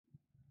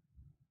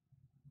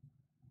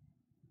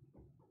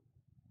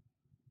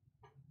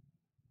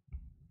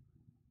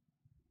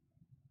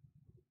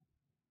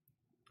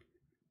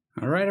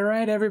All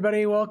right,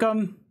 everybody,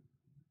 welcome.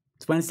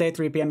 It's Wednesday,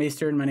 3 p.m.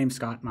 Eastern. My name's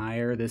Scott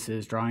Maier. This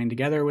is Drawing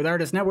Together with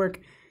Artist Network,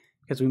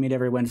 because we meet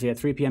every Wednesday at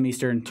 3 p.m.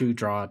 Eastern to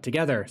draw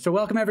together. So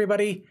welcome,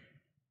 everybody.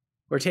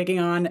 We're taking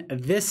on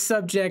this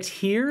subject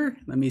here.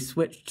 Let me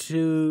switch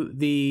to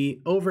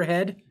the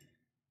overhead.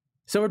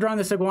 So we're drawing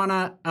this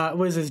iguana.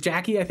 Was this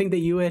Jackie? I think that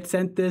you had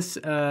sent this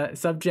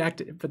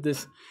subject, put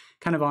this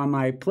kind of on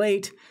my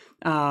plate.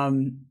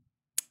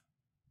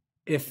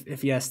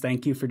 If yes,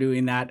 thank you for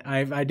doing that.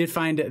 I did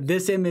find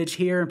this image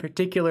here in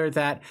particular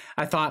that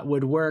I thought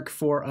would work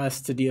for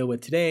us to deal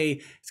with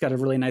today. It's got a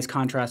really nice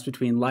contrast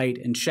between light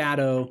and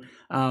shadow.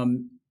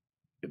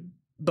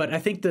 But I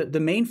think the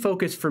main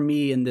focus for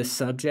me in this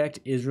subject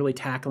is really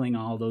tackling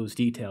all those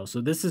details. So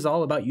this is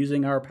all about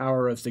using our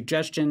power of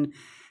suggestion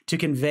to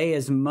convey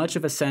as much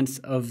of a sense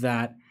of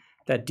that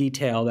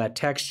detail, that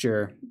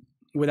texture,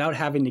 without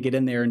having to get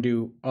in there and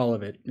do all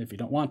of it if you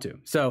don't want to.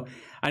 So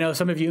I know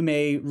some of you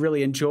may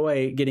really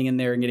enjoy getting in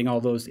there and getting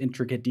all those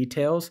intricate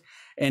details.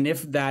 And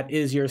if that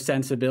is your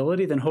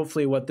sensibility, then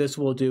hopefully what this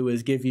will do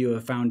is give you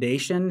a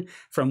foundation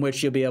from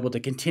which you'll be able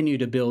to continue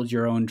to build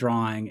your own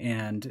drawing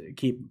and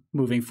keep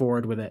moving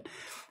forward with it.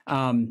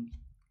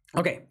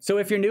 Okay, so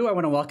if you're new, I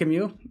want to welcome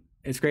you.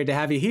 It's great to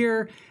have you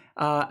here.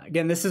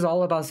 Again, this is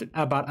all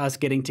about us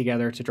getting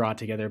together to draw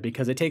together,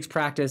 because it takes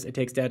practice, it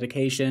takes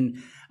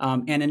dedication,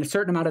 and a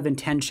certain amount of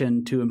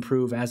intention to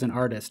improve as an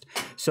artist.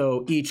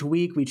 So each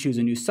week we choose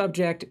a new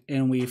subject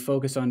and we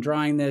focus on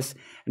drawing this,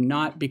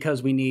 not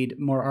because we need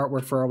more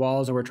artwork for our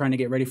walls or we're trying to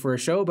get ready for a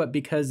show, but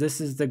because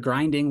this is the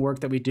grinding work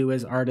that we do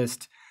as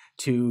artists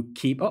to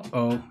keep,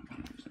 let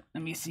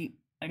me see,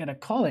 I got a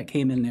call that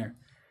came in there.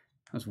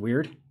 That was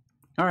weird.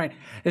 All right,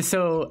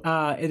 so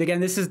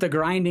again, this is the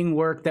grinding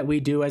work that we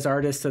do as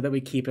artists so that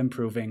we keep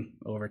improving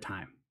over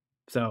time.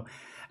 So,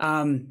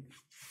 all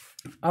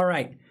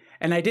right,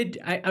 and I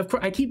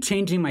keep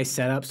changing my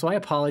setup, so I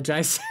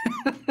apologize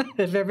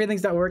if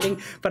everything's not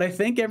working, but I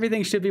think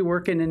everything should be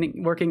working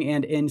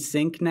and in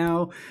sync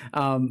now.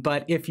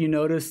 But if you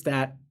notice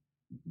that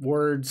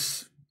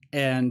words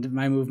and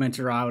my movements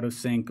are out of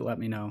sync, let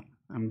me know.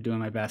 I'm doing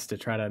my best to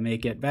try to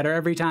make it better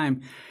every time.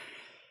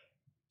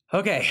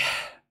 Okay.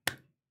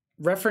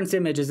 Reference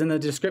image is in the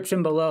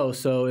description below,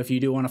 so if you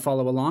do want to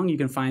follow along, you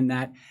can find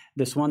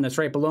this one that's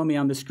right below me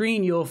on the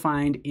screen, you'll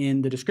find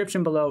in the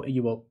description below.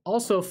 You will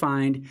also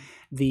find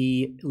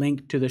the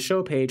link to the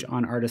show page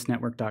on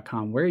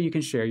artistnetwork.com where you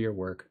can share your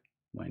work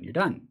when you're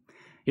done.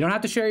 You don't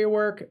have to share your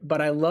work,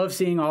 but I love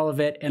seeing all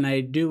of it, and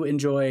I do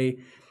enjoy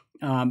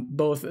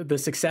both the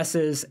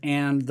successes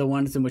and the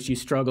ones in which you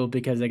struggle,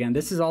 because again,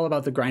 this is all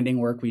about the grinding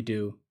work we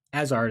do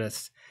as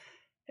artists.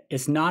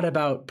 It's not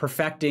about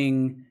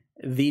perfecting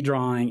the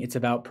drawing, it's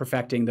about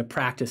perfecting the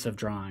practice of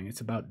drawing.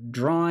 It's about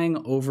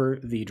drawing over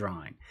the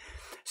drawing.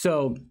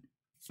 So,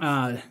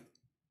 all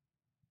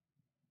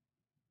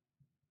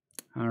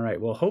right,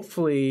 well,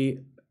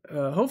 hopefully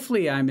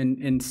I'm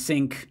in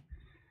sync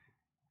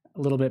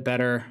a little bit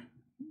better.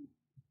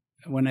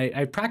 When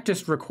I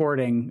practiced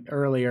recording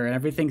earlier and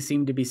everything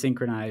seemed to be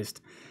synchronized.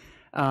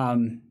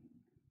 Okay,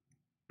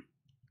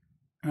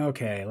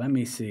 let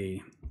me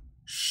see.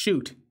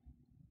 Shoot.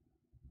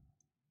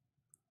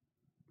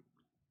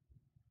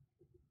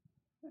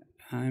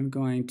 I'm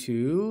going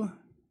to,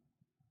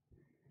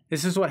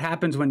 this is what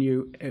happens when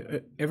you,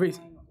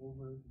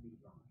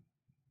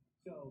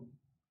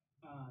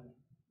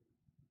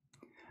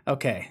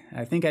 okay,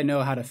 I think I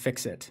know how to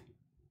fix it.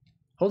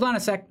 Hold on a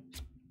sec.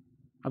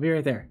 I'll be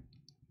right there.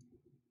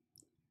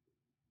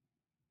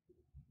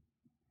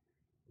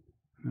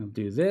 I'll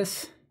do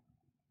this.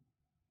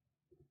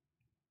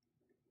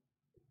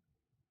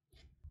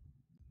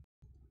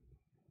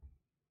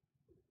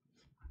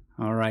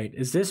 All right,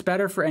 is this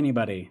better for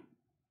anybody?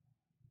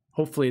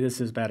 Hopefully this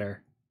is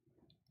better.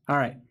 All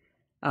right.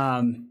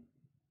 All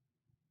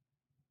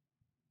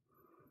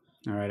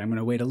right, I'm going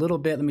to wait a little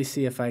bit. Let me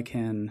see if I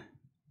can.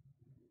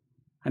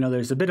 I know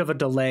there's a bit of a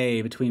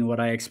delay between what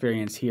I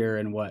experience here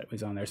and what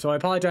was on there. So I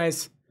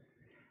apologize.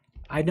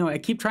 I know I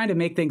keep trying to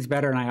make things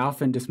better and I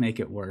often just make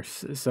it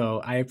worse. So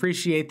I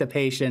appreciate the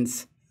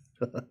patience.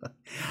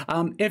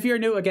 If you're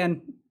new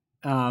again,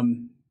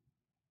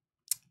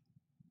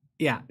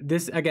 yeah,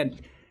 this again,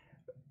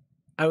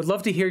 I would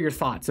love to hear your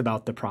thoughts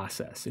about the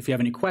process. If you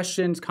have any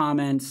questions,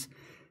 comments,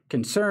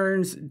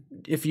 concerns,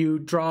 if you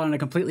draw in a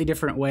completely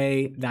different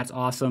way, that's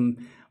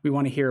awesome. We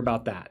want to hear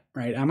about that,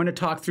 right? I'm going to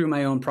talk through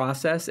my own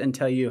process and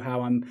tell you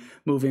how I'm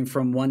moving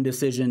from one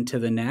decision to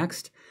the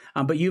next.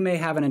 But you may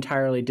have an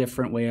entirely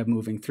different way of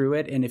moving through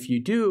it. And if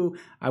you do,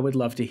 I would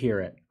love to hear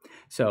it.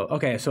 So,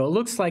 okay, so it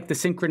looks like the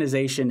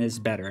synchronization is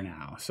better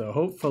now. So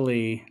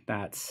hopefully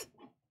that's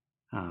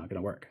going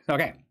to work.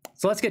 Okay,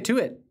 so let's get to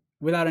it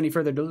without any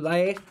further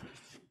delay.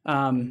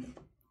 All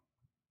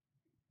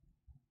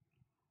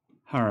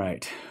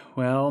right,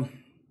 well,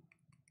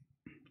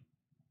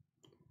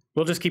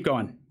 we'll just keep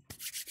going.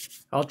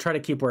 I'll try to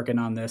keep working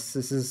on this.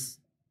 It's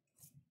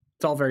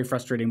all very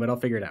frustrating, but I'll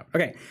figure it out.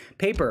 Okay,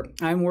 paper.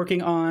 I'm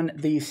working on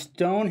the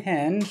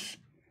Stonehenge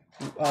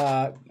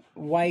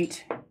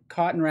white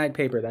cotton rag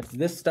paper. That's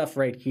this stuff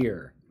right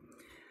here.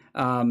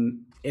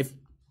 If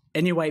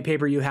any white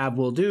paper you have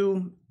will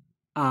do.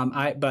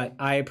 But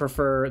I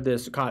prefer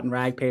this cotton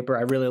rag paper.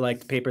 I really like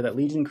the paper that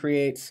Legion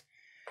creates.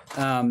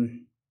 I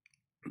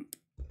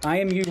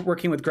am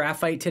working with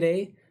graphite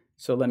today,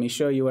 so let me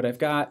show you what I've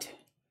got.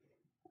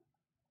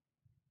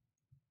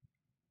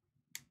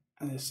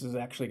 This is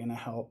actually going to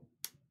help.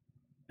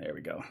 There we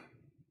go.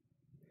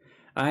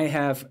 I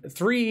have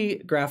 3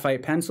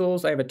 graphite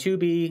pencils. I have a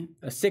 2B,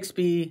 a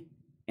 6B,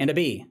 and a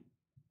B.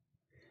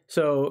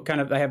 So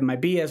I have my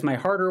B as my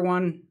harder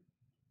one.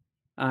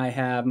 I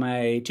have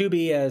my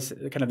 2B as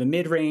kind of a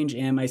mid-range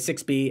and my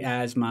 6B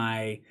as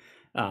my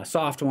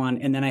soft one.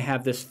 And then I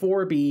have this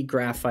 4B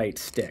graphite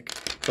stick.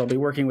 So I'll be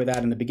working with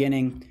that in the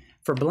beginning.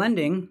 For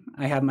blending,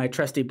 I have my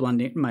trusty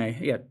blending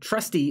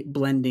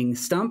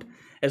stump,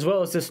 as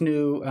well as this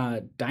new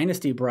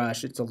Dynasty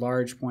brush. It's a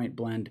large point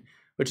blend,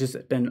 which has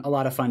been a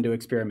lot of fun to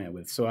experiment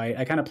with. So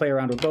I kind of play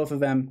around with both of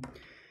them.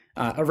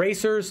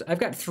 Erasers, I've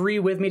got 3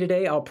 with me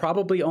today. I'll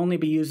probably only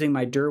be using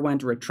my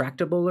Derwent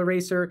retractable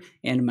eraser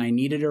and my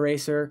Kneaded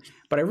eraser,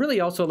 but I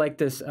really also like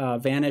this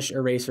Vanish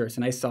eraser. It's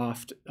a nice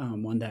soft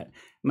one that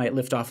might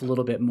lift off a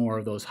little bit more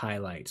of those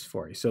highlights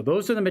for you. So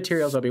those are the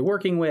materials I'll be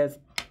working with.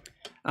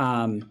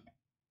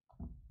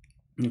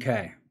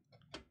 Okay,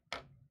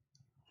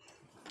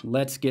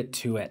 let's get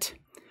to it.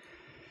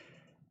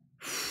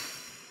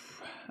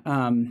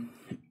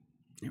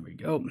 There we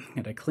go.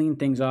 Gotta clean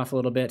things off a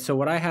little bit. So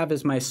what I have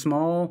is my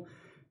small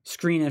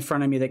screen in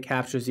front of me that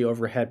captures the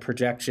overhead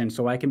projection,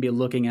 so I can be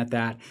looking at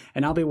that,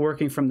 and I'll be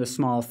working from the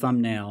small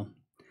thumbnail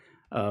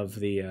of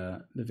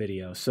the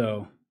video.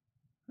 So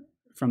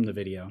from the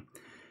video.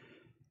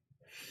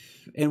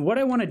 And what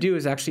I want to do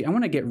is actually, I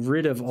want to get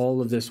rid of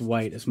all of this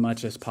white as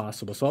much as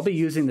possible. So I'll be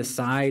using the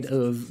side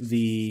of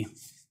the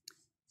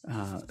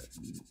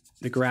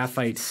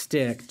graphite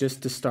stick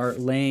just to start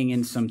laying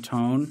in some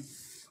tone.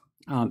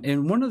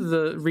 And one of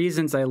the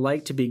reasons I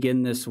like to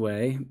begin this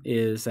way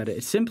is that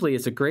it simply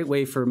is a great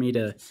way for me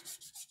to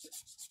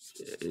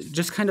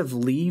just kind of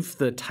leave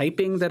the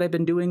typing that I've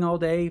been doing all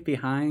day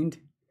behind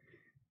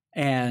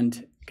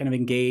and kind of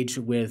engage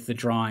with the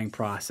drawing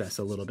process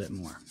a little bit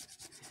more.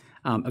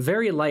 A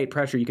very light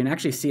pressure. You can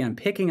actually see I'm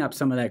picking up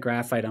some of that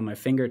graphite on my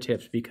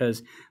fingertips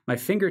because my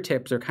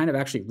fingertips are kind of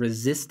actually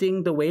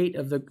resisting the weight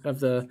of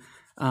the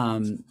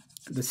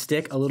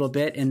stick a little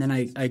bit, and then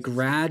I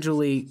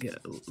gradually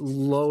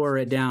lower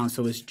it down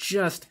so it's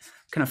just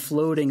kind of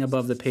floating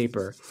above the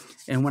paper.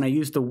 And when I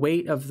use the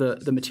weight of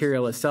the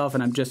material itself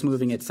and I'm just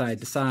moving it side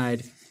to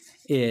side,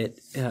 it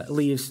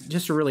leaves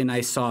just a really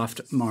nice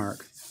soft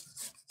mark.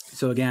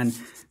 So again,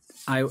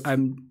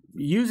 I'm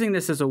using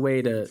this as a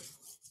way to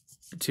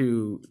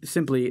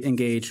simply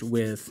engage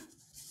with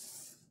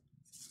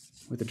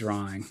the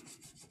drawing.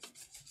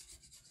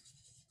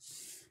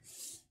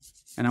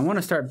 And I want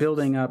to start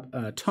building up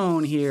a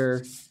tone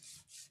here.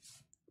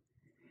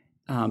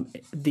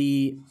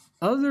 The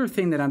other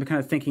thing that I'm kind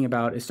of thinking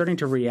about is starting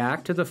to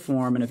react to the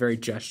form in a very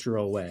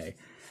gestural way.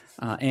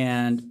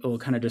 And we'll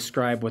kind of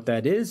describe what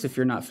that is. If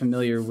you're not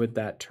familiar with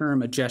that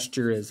term, a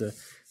gesture is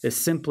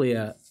simply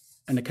a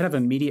kind of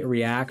immediate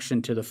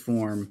reaction to the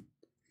form.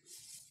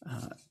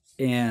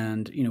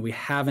 And we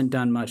haven't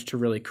done much to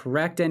really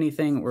correct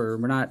anything, or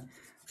we're not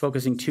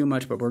focusing too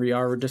much, but where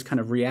we're just kind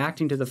of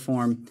reacting to the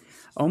form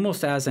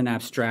almost as an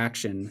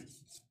abstraction.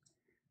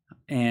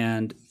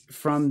 And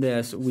from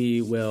this,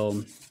 we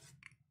will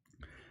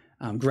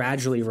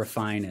gradually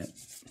refine it.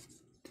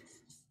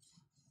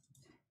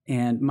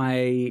 And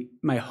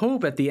my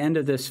hope at the end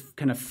of this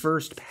kind of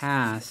first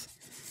pass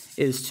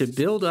is to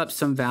build up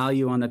some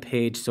value on the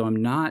page, so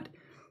I'm not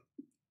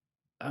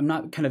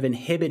kind of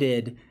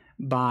inhibited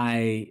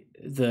by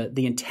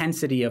the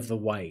intensity of the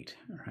white.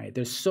 Right?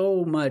 There's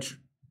so much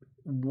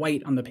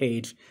white on the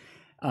page.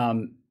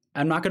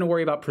 I'm not going to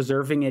worry about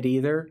preserving it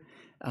either.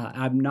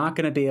 I'm not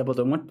going to be able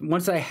to,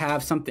 once I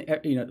have something,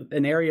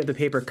 an area of the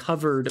paper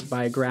covered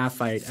by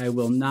graphite, I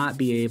will not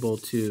be able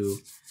to,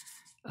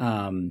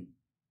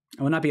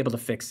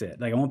 fix it.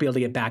 Like I won't be able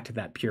to get back to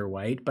that pure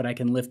white, but I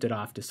can lift it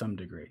off to some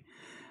degree.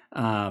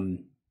 Let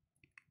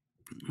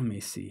me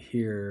see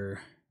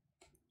here.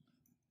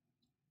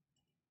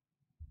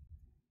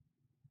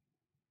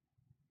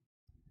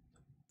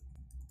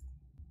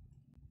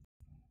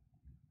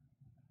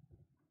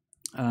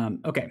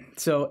 Okay,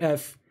 so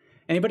if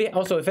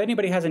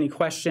anybody has any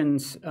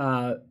questions,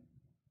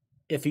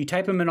 if you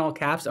type them in all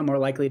caps, I'm more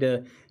likely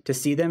to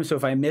see them. So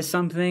if I miss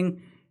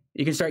something,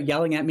 you can start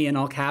yelling at me in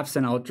all caps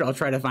and I'll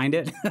try to find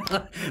it.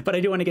 But I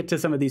do want to get to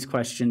some of these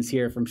questions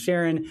here from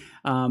Sharon.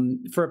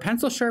 For a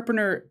pencil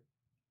sharpener,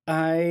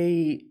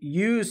 I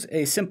use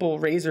a simple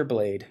razor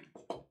blade.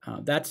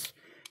 That's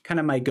kind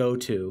of my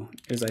go-to,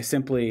 is I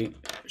simply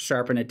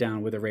sharpen it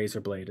down with a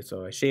razor blade.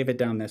 So I shave it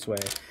down this way.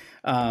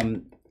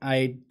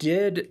 I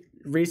did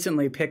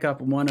recently pick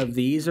up one of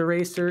these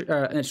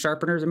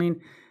sharpeners.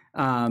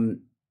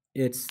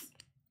 It's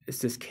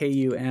this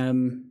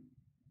KUM.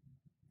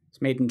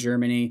 It's made in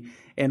Germany.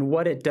 And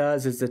what it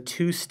does is a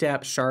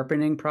 2-step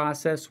sharpening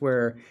process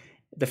where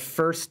the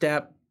first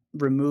step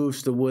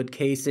removes the wood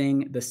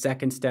casing. The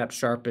second step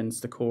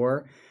sharpens the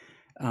core.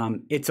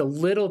 It's a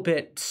little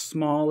bit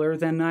smaller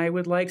than I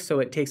would like, so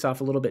it takes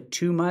off a little bit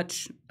too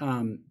much,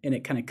 and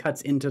it kind of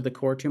cuts into the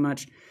core too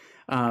much.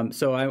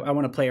 So I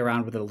want to play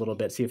around with it a little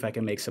bit, see if I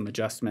can make some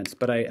adjustments.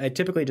 But I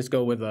typically just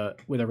go with a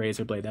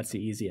razor blade. That's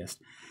the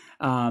easiest.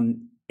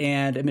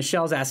 And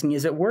Michelle's asking,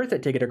 is it worth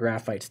it to get a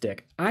graphite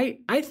stick?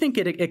 I think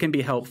it can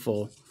be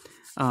helpful.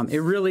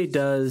 It really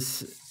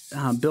does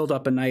build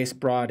up a nice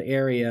broad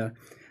area.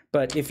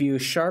 But if you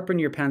sharpen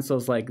your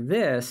pencils like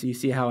this, you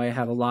see how I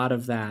have a lot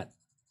of that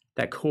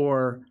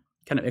core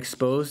kind of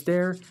exposed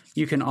there.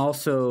 You can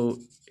also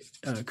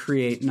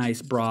create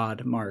nice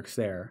broad marks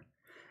there.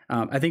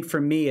 I think for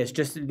me, it's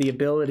just the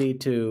ability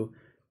to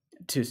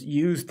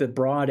use the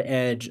broad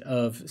edge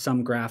of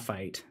some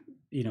graphite,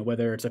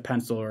 whether it's a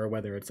pencil or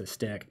whether it's a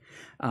stick.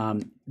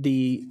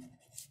 The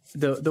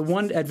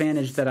one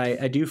advantage that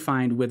I do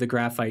find with the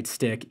graphite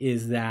stick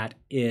is that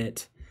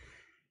it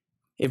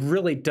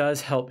really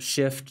does help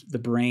shift the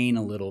brain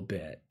a little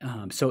bit.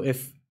 So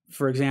if,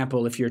 for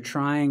example, if you're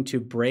trying to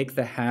break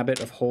the habit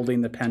of holding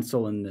the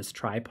pencil in this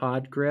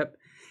tripod grip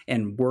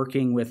and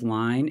working with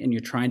line, and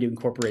you're trying to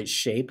incorporate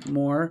shape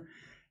more,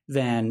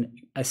 then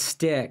a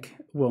stick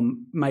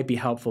might be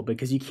helpful,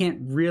 because you can't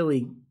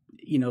really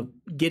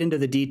get into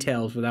the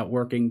details without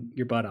working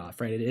your butt off,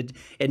 right?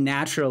 It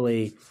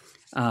naturally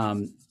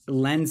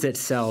lends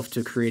itself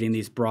to creating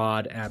these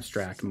broad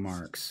abstract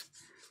marks.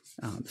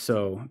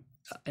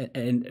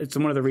 And it's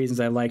one of the reasons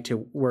I like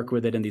to work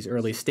with it in these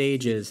early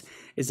stages,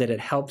 is that it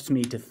helps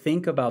me to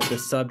think about the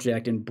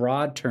subject in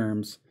broad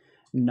terms,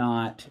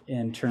 not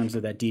in terms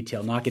of that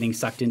detail, not getting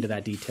sucked into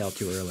that detail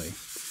too early.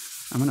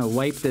 I'm going to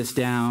wipe this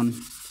down.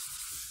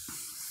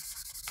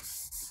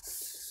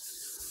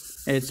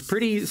 It's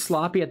pretty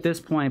sloppy at this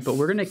point, but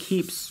we're going to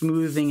keep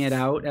smoothing it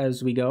out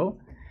as we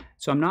go.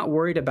 So I'm not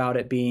worried about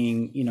it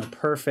being,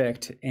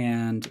 perfect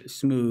and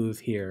smooth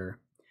here.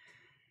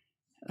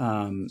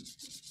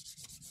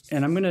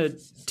 And I'm going to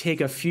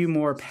take a few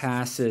more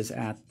passes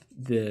at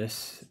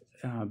this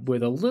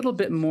with a little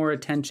bit more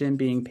attention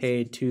being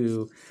paid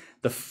to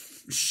the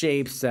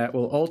shapes that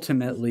will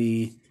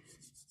ultimately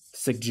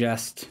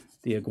suggest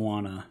the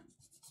iguana.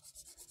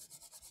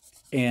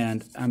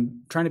 And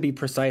I'm trying to be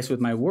precise with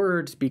my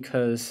words,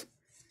 because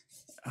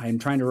I'm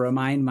trying to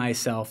remind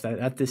myself that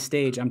at this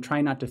stage, I'm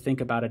trying not to think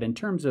about it in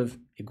terms of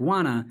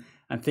iguana.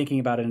 I'm thinking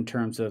about it in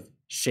terms of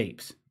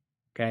shapes.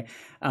 Okay.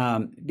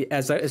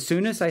 As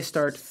soon as I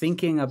start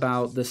thinking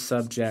about the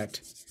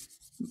subject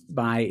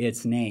by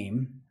its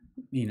name,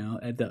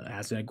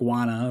 as an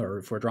iguana, or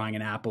if we're drawing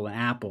an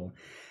apple,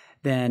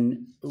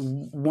 then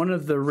one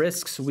of the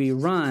risks we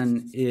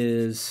run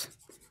is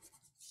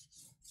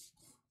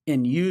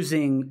in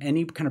using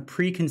any kind of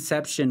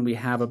preconception we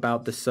have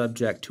about the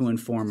subject to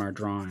inform our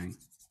drawing.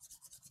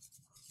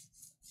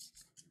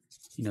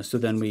 So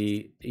then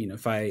we,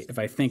 if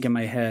I think in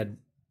my head,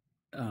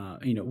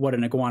 what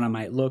an iguana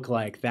might look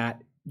like,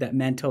 that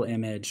mental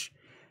image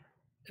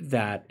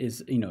that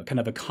is, kind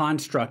of a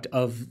construct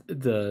of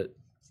the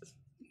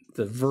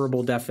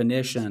verbal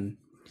definition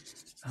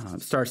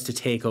starts to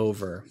take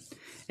over.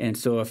 And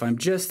so if I'm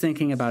just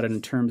thinking about it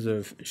in terms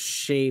of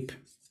shape,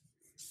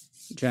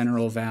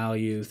 general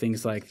value,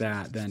 things like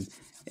that, then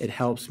it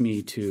helps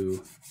me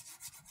to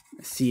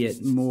see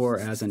it more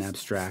as an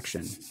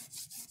abstraction.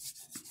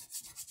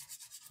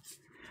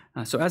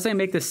 So as I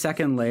make the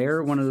second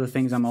layer, one of the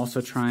things I'm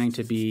also trying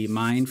to be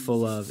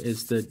mindful of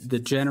is the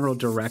general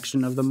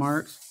direction of the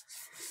marks.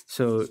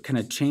 So kind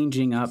of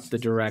changing up the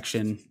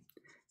direction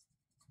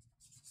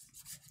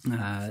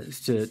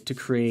to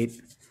create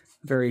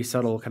very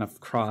subtle kind of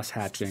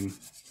cross-hatching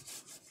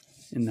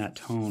in that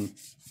tone.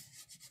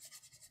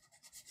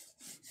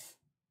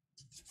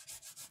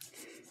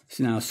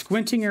 So now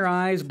squinting your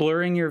eyes,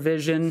 blurring your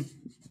vision,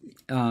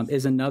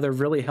 is another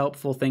really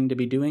helpful thing to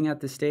be doing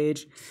at this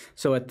stage.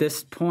 So at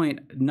this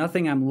point,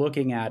 nothing I'm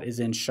looking at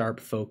is in sharp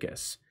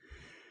focus.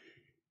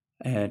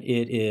 And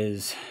it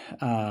is,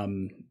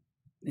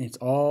 it's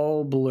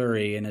all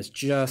blurry, and it's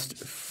just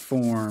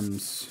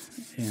forms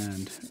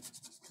and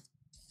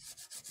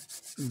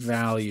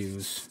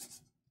values.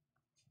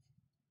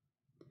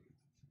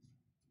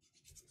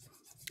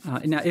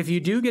 Now, if you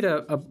do get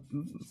a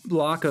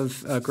block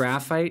of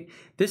graphite,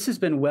 this has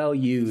been well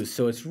used,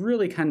 so it's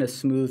really kind of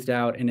smoothed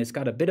out, and it's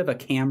got a bit of a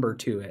camber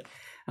to it.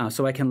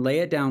 So I can lay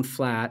it down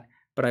flat,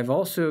 but I've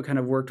also kind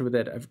of worked with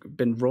it. I've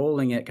been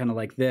rolling it kind of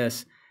like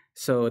this,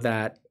 so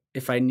that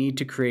if I need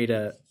to create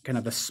a kind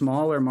of a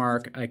smaller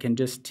mark, I can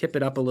just tip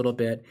it up a little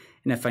bit,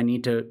 and if I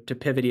need to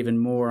pivot even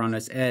more on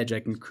its edge,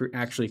 I can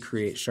actually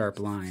create sharp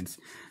lines.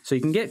 So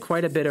you can get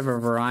quite a bit of a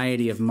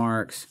variety of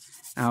marks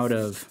out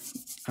of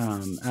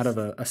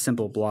a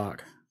simple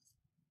block.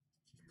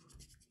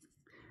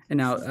 And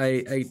now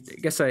I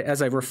guess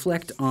as I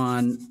reflect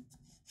on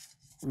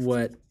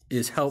what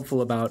is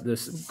helpful about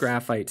this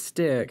graphite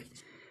stick,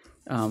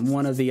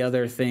 one of the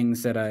other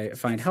things that I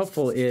find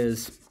helpful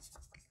is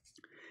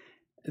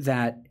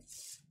that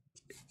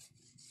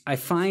I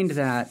find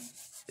that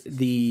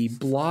the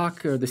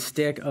block or the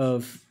stick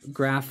of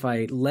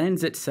graphite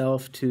lends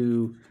itself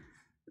to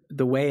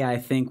the way I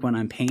think when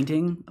I'm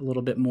painting a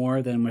little bit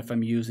more than if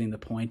I'm using the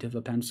point of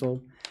a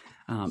pencil.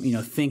 You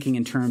know, thinking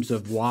in terms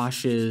of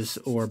washes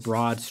or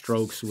broad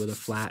strokes with a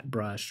flat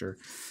brush or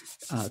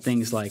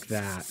things like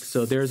that.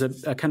 So there's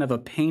a kind of a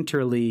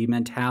painterly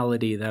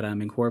mentality that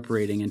I'm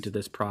incorporating into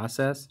this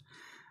process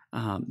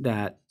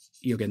that,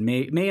 you again,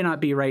 may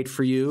not be right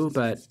for you,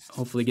 but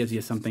hopefully gives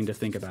you something to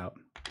think about.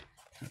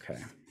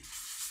 Okay.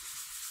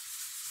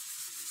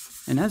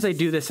 And as I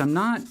do this, I'm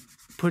not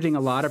putting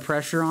a lot of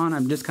pressure on.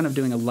 I'm just kind of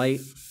doing a light,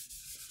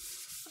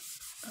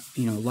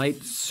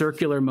 light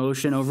circular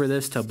motion over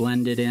this to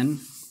blend it in.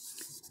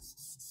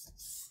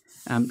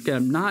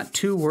 I'm not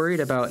too worried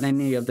about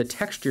any of the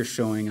texture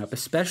showing up,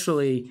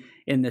 especially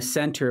in the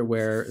center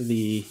where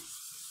the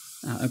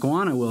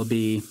iguana will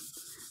be.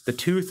 The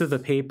tooth of the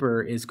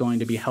paper is going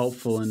to be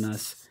helpful in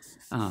us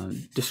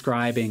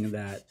describing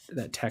that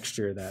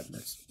texture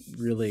that's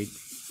really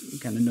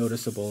kind of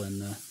noticeable in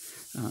the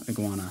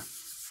iguana.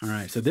 All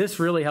right, so this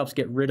really helps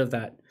get rid of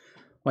that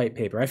white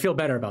paper. I feel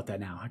better about that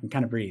now. I can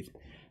kind of breathe.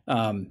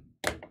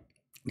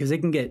 Because it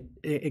can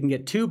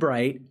get too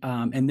bright,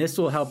 and this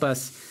will help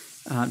us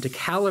to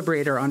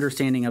calibrate our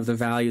understanding of the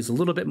values a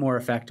little bit more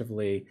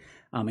effectively,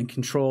 and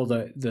control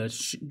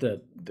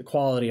the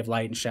quality of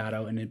light and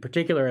shadow, and in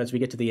particular, as we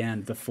get to the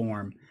end, the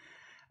form.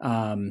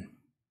 And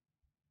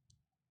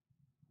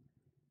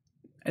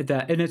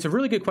it's a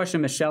really good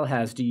question Michelle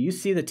has. Do you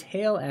see the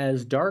tail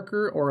as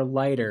darker or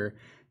lighter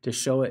to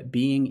show it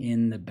being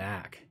in the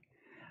back?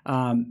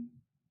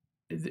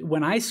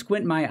 When I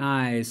squint my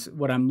eyes,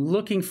 what I'm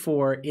looking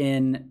for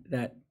in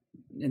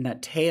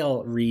that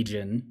tail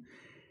region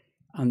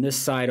on this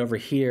side over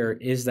here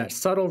is that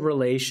subtle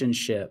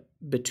relationship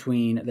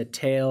between the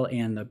tail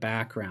and the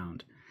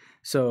background.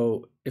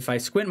 So if I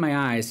squint my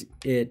eyes,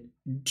 it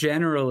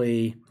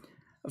generally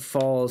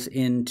falls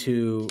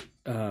into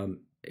a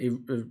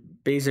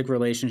basic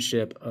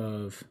relationship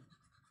of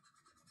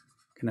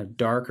kind of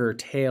darker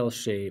tail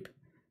shape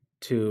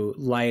to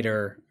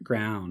lighter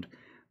ground.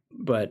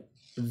 But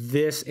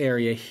this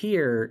area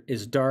here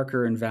is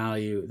darker in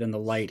value than the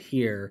light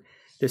here.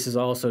 This is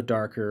also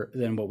darker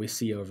than what we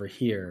see over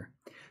here.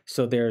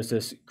 So there's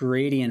this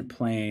gradient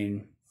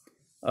plane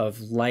of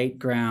light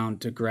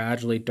ground to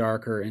gradually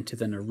darker into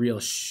then a real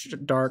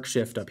dark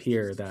shift up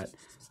here that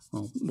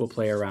we'll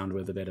play around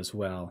with a bit as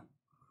well.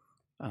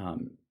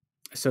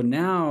 So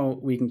now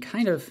we can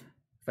kind of,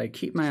 if I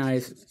keep my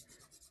eyes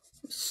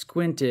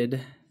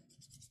squinted,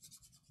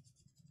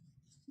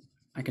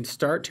 I can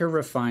start to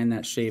refine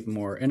that shape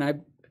more.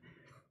 And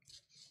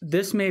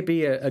this may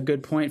be a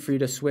good point for you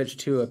to switch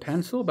to a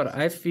pencil, but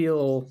I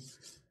feel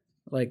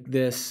like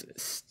this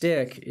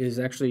stick is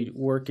actually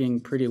working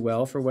pretty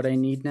well for what I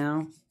need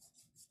now.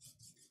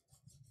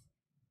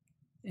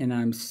 And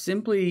I'm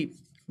simply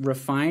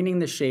refining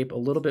the shape a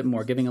little bit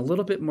more, giving a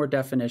little bit more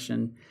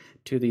definition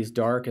to these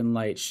dark and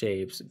light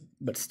shapes,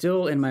 but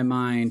still in my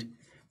mind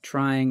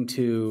trying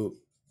to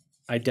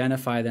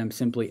identify them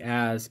simply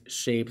as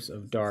shapes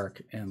of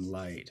dark and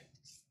light.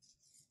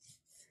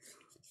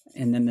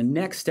 And then the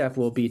next step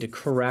will be to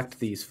correct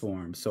these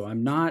forms. So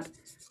I'm not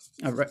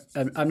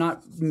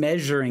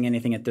measuring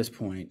anything at this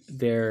point.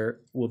 There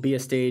will be a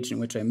stage in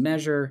which I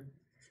measure.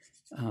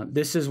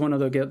 This is one of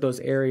those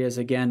areas,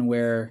 again,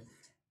 where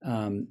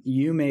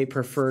you may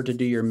prefer to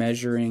do your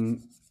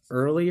measuring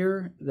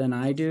earlier than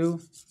I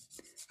do.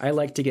 I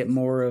like to get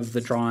more of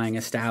the drawing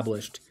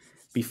established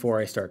before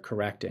I start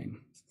correcting.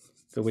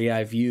 The way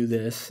I view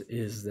this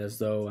is as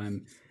though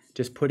I'm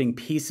just putting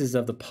pieces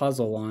of the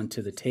puzzle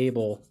onto the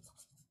table.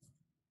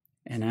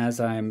 And as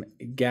I'm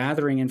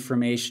gathering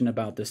information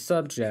about the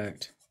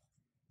subject,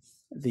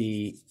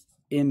 the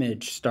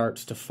image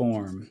starts to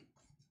form.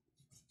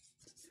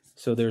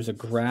 So there's a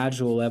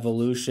gradual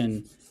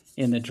evolution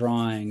in the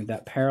drawing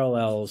that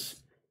parallels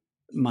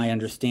my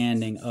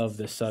understanding of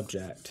the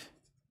subject.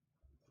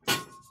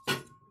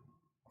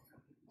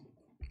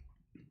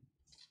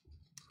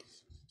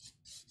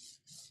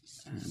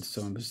 And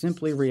so I'm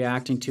simply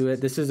reacting to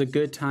it. This is a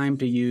good time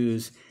to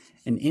use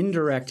an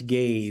indirect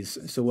gaze.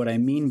 So what I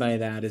mean by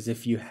that is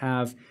if you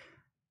have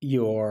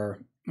your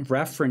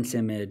reference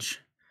image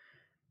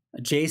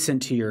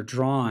adjacent to your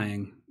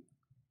drawing,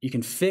 you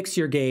can fix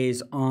your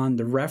gaze on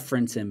the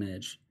reference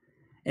image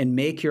and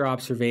make your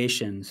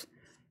observations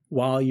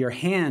while your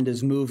hand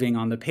is moving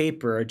on the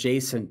paper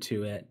adjacent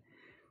to it.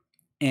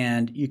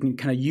 And you can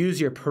kind of use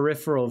your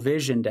peripheral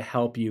vision to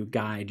help you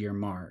guide your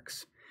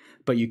marks.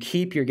 But you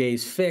keep your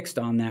gaze fixed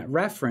on that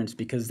reference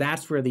because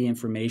that's where the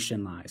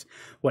information lies.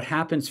 What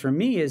happens for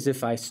me is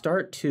if I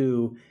start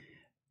to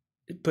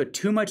put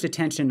too much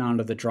attention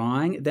onto the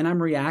drawing, then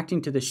I'm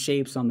reacting to the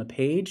shapes on the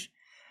page,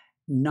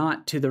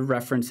 not to the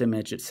reference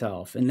image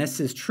itself. And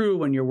this is true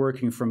when you're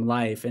working from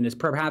life, and is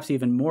perhaps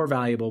even more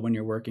valuable when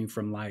you're working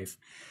from life,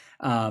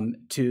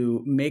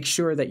 to make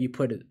sure that you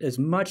put as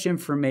much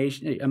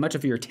information, much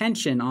of your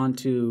attention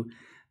onto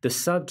the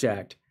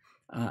subject,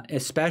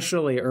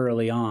 especially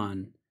early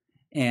on.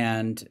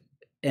 And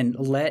and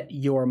let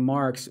your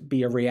marks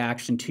be a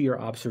reaction to your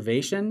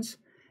observations,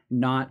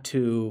 not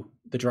to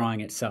the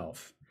drawing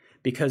itself.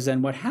 Because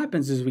then what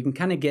happens is we can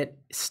kind of get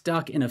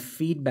stuck in a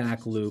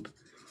feedback loop.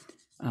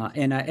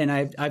 And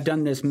I've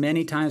done this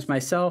many times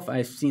myself.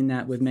 I've seen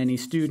that with many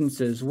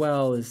students as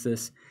well, is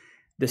this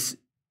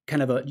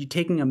kind of you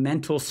taking a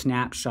mental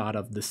snapshot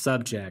of the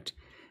subject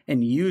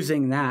and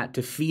using that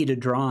to feed a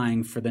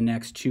drawing for the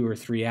next 2 or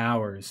 3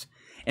 hours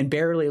and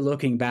barely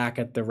looking back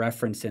at the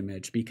reference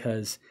image,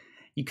 because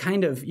you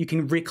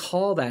can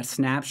recall that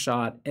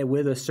snapshot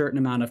with a certain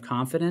amount of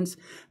confidence,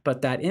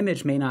 but that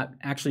image may not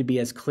actually be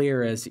as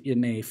clear as it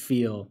may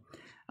feel.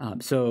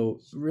 So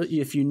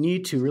if you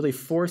need to really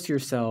force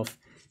yourself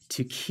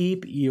to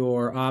keep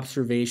your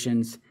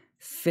observations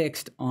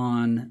fixed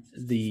on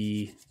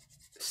the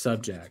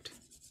subject.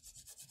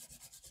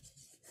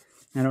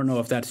 I don't know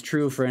if that's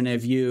true for any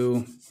of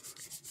you,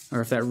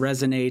 or if that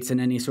resonates in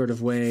any sort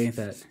of way.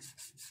 But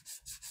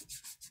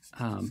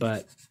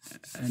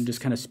I'm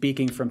just kind of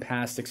speaking from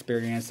past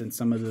experience and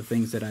some of the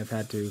things that I've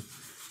had to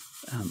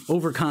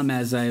overcome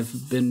as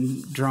I've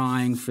been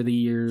drawing for the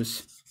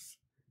years.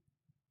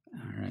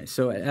 All right,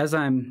 so as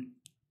I'm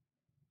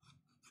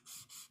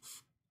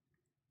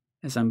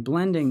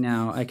blending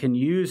now, I can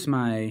use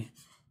my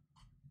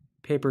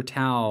paper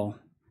towel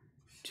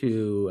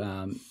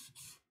to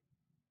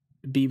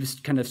be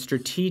kind of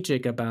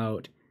strategic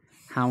about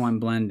how I'm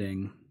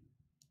blending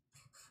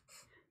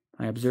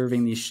by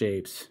observing these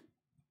shapes.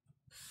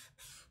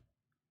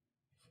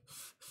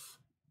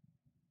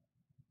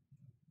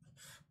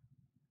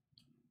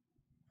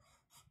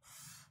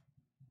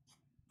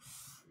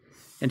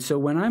 And so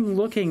when I'm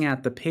looking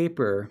at the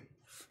paper,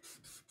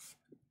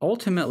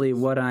 ultimately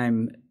what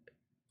I'm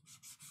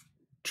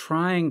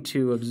trying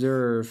to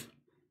observe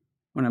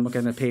when I'm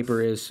looking at the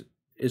paper is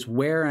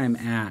where I'm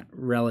at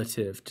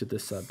relative to the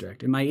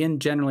subject. Am I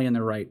generally in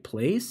the right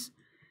place?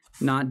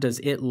 Not does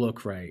it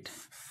look right?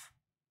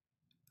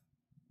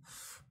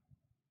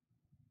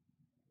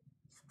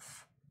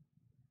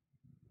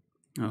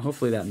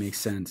 Hopefully that makes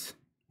sense.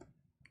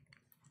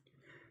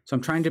 So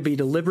I'm trying to be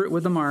deliberate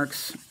with the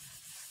marks,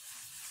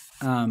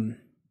 and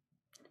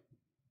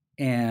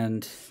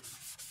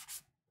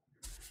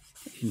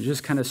you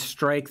just kind of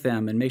strike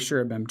them and make sure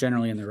I'm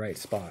generally in the right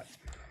spot.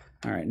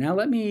 All right, now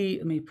let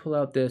me pull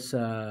out this,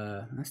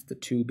 that's the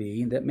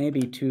 2B. That may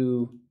be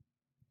too,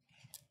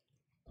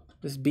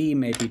 this B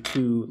may be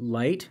too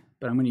light,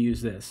 but I'm going to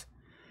use this.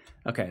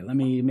 Okay, let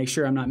me make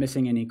sure I'm not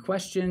missing any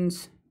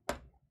questions.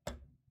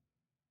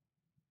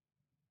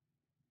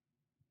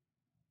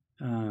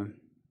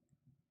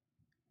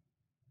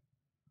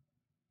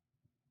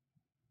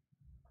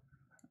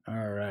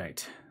 All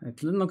right, it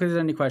doesn't look like there's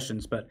any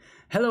questions, but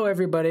hello,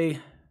 everybody.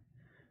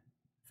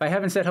 If I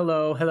haven't said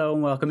hello, hello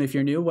and welcome. If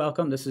you're new,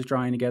 welcome. This is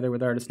Drawing Together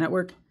with Artists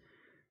Network.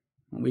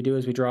 What we do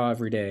is we draw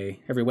every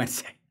day, every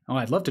Wednesday. Oh,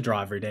 I'd love to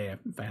draw every day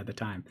if I had the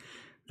time.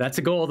 That's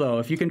a goal, though.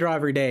 If you can draw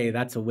every day,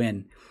 that's a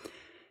win.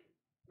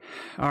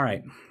 All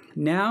right,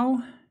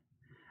 now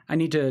I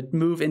need to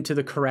move into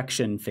the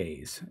correction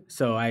phase.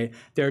 So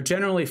there are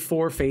generally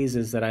 4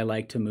 phases that I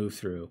like to move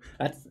through.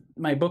 That's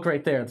my book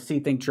right there, See,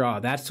 Think,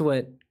 Draw. That's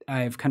what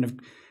I've kind of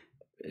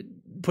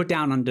put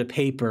down onto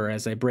paper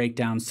as I break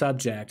down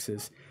subjects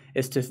is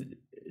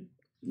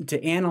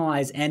to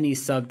analyze any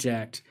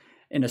subject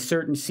in a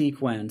certain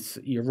sequence.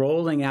 You're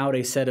rolling out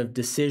a set of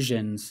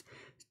decisions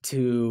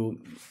to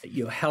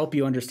help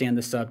you understand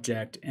the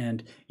subject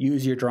and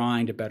use your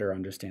drawing to better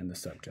understand the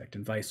subject,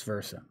 and vice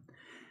versa.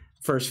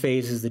 First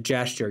phase is the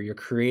gesture. You're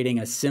creating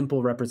a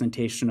simple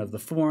representation of the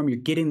form. You're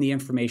getting the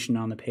information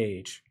on the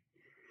page.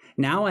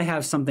 Now I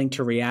have something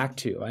to react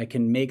to. I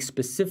can make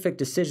specific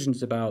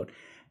decisions about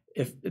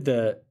if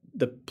the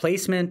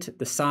placement,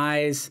 the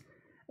size,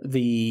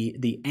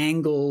 the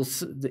angles,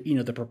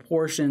 the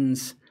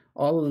proportions,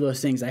 all of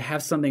those things. I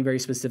have something very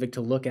specific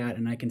to look at,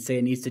 and I can say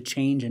it needs to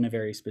change in a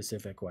very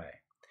specific way.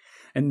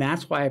 And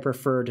that's why I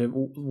prefer to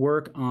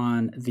work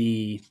on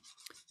the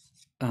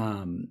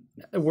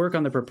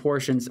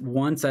proportions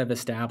once I've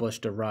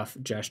established a rough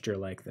gesture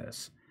like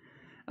this.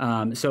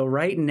 So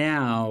right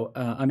now,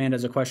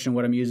 Amanda's a question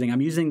what I'm using.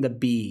 I'm using the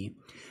B.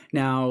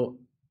 Now,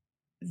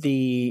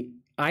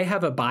 I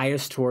have a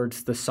bias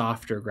towards the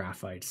softer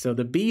graphite. So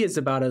the B is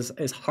about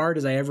as hard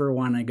as I ever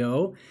want to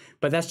go,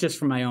 but that's just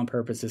for my own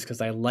purposes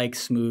because I like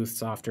smooth,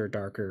 softer,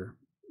 darker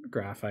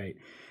graphite.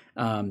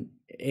 And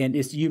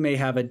you may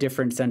have a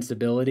different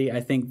sensibility.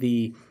 I think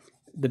the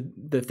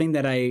thing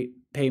that I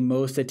pay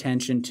most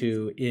attention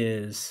to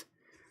is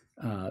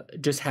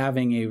just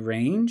having a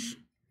range.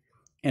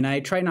 And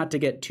I try not to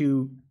get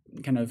too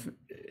kind of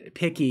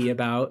picky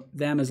about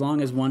them as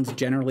long as one's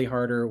generally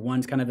harder,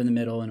 one's kind of in the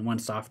middle, and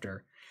one's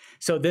softer.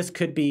 So this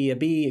could be a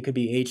B, it could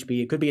be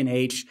HB, it could be an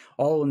H.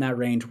 All in that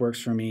range works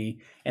for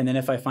me. And then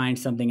if I find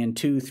something in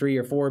 2, 3,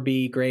 or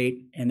 4B,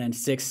 great. And then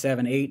 6,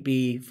 7,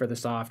 8B for the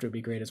soft would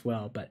be great as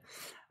well. But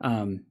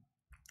I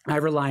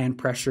rely on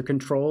pressure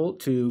control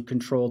to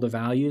control the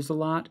values a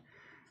lot.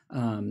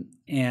 But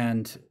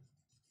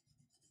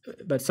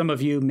some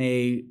of you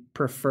may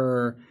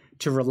prefer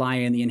to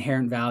rely on the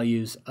inherent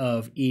values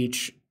of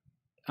each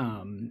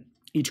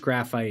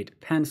graphite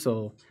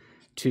pencil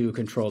to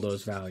control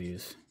those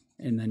values.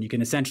 And then you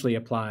can essentially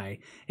apply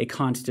a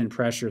constant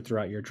pressure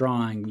throughout your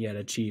drawing, yet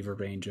achieve a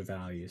range of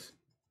values.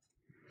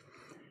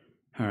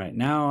 All right,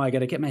 now I got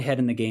to get my head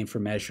in the game for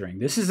measuring.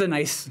 This is a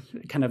nice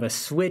kind of a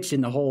switch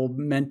in the whole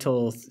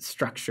mental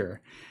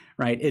structure,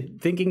 right?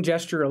 Thinking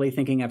gesturally,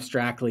 thinking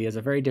abstractly is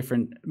a very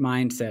different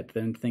mindset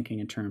than thinking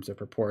in terms of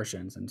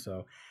proportions. And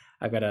so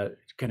I've got to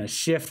kind of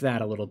shift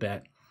that a little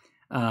bit.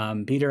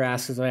 Peter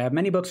asks, I have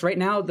many books. Right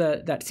now,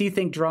 that See,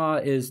 Think, Draw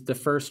is the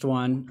first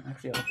one.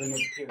 Actually, I'll bring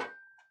it here.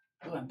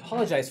 Oh, I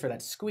apologize for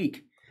that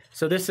squeak.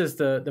 So this is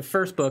the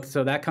first book.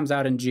 So that comes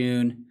out in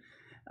June.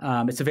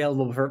 It's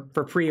available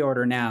for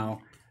pre-order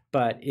now,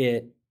 but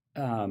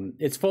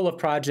it's full of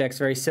projects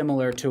very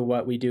similar to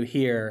what we do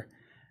here,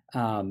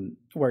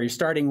 where you're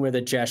starting with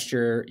a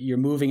gesture, you're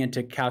moving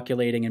into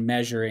calculating and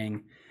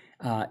measuring,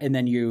 and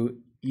then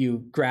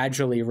you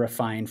gradually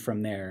refine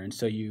from there. And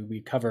so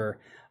we cover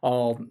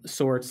all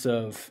sorts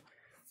of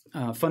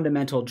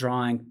fundamental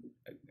drawing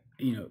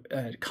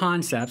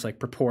concepts like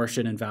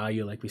proportion and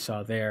value, like we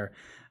saw there,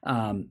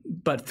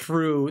 but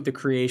through the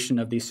creation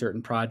of these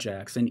certain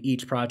projects. And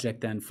each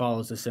project then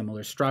follows a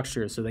similar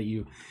structure so that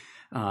you,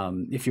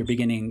 if you're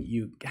beginning,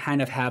 you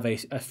kind of have a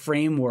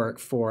framework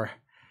for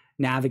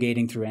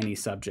navigating through any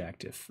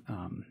subject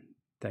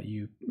that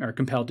you are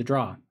compelled to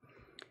draw.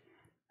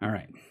 All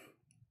right.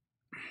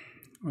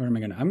 What am I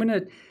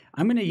gonna?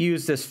 I'm gonna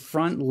use this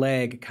front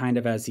leg kind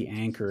of as the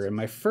anchor. And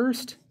my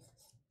first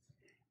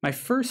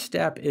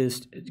step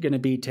is going to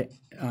be to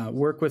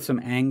work with some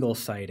angle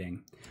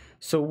sighting.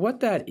 So what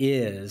that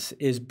is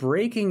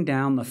breaking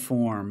down the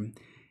form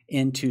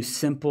into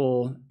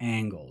simple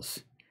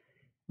angles.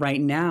 Right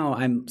now,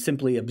 I'm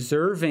simply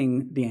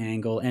observing the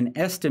angle and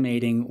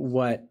estimating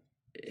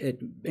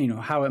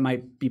how it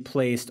might be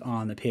placed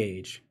on the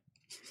page.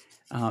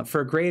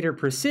 For greater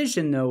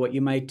precision, though, what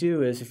you might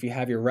do is if you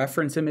have your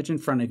reference image in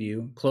front of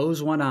you,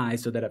 close one eye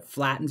so that it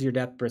flattens your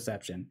depth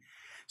perception.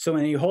 So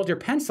when you hold your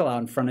pencil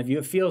out in front of you,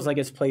 it feels like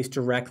it's placed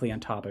directly on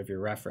top of your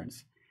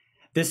reference.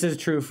 This is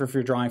true for if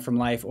you're drawing from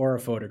life or a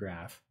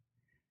photograph.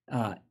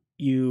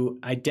 You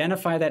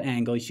identify that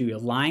angle, you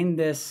align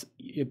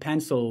your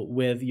pencil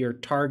with your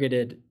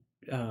targeted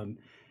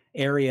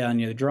area on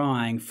your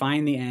drawing,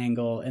 find the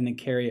angle, and then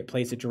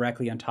place it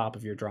directly on top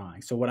of your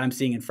drawing. So what I'm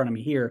seeing in front of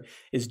me here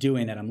is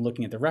doing that. I'm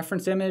looking at the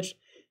reference image,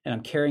 and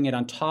I'm carrying it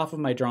on top of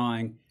my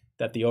drawing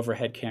that the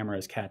overhead camera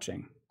is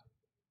catching.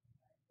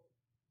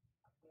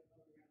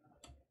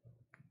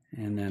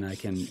 And then I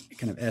can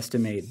kind of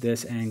estimate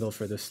this angle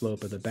for the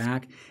slope of the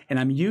back. And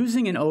I'm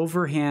using an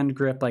overhand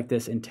grip like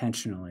this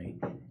intentionally.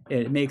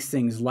 It makes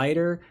things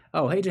lighter.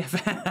 Oh, hey,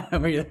 Jeff.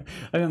 I'm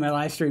in my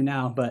live stream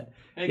now, but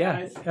hey,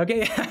 yeah. Guys.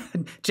 Okay.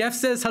 Jeff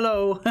says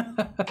hello.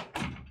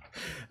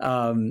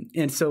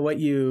 And so what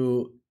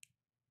you're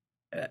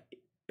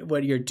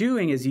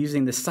doing is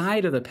using the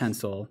side of the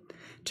pencil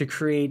to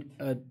create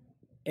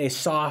a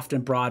soft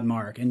and broad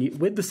mark. And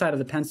with the side of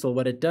the pencil,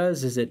 what it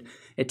does is it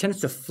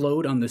tends to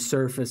float on the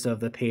surface of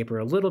the paper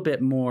a little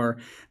bit more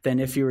than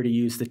if you were to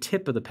use the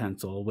tip of the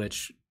pencil,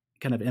 which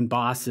kind of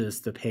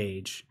embosses the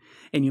page.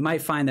 And you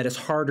might find that it's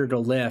harder to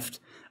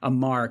lift a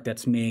mark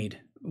that's made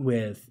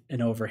with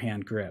an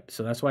overhand grip.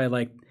 So that's why I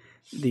like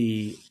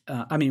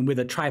with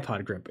a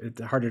tripod grip. It's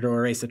harder to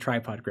erase the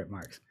tripod grip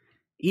marks.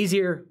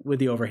 Easier with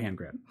the overhand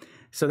grip.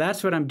 So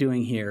that's what I'm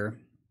doing here.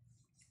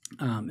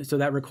 So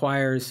that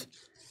requires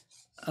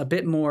a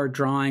bit more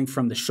drawing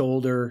from the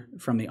shoulder,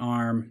 from the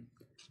arm,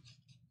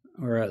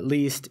 or at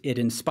least it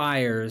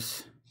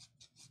inspires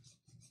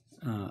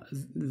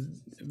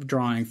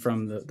drawing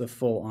from the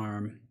full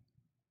arm.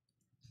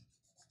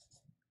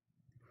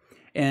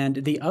 And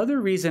the other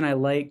reason I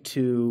like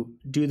to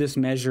do this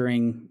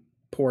measuring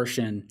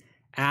portion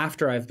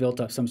after I've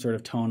built up some sort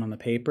of tone on the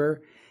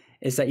paper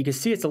is that you can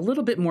see it's a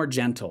little bit more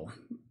gentle,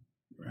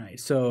 right?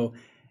 So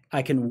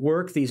I can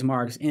work these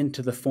marks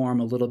into the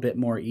form a little bit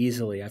more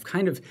easily. I've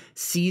kind of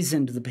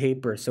seasoned the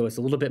paper so it's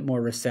a little bit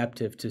more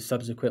receptive to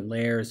subsequent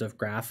layers of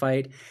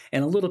graphite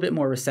and a little bit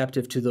more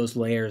receptive to those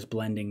layers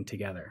blending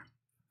together.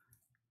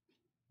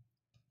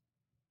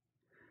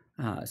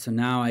 So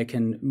now I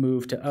can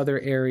move to other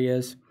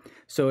areas.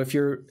 So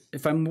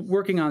if I'm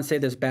working on, say,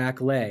 this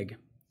back leg,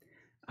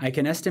 I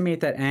can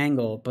estimate that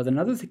angle, but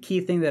another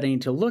key thing that I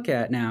need to look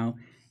at now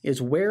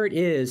is where it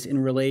is in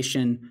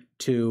relation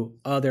to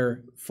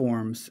other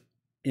forms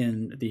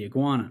in the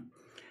iguana.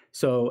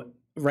 So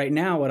right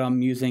now what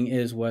I'm using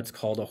is what's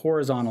called a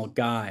horizontal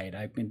guide.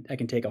 I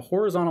can take a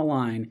horizontal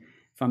line.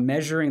 If I'm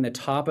measuring the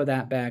top of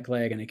that back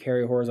leg and I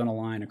carry a horizontal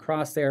line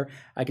across there,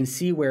 I can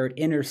see where it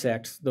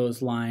intersects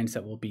those lines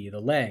that will be the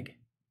leg.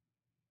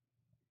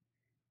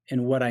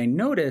 And what I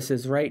notice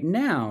is right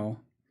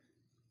now,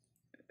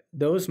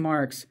 those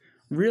marks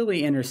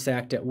really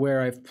intersect at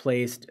where I've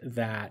placed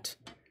that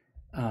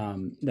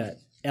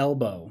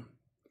elbow.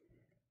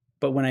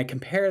 But when I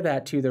compare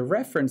that to the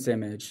reference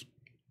image,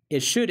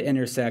 it should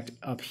intersect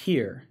up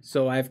here.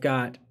 So I've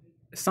got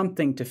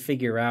something to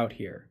figure out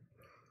here.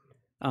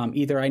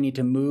 Either I need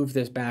to move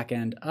this back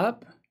end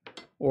up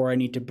or I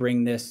need to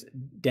bring this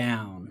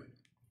down.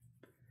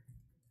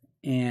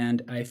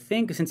 And I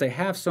think since I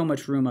have so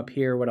much room up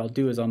here, what I'll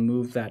do is I'll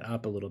move that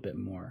up a little bit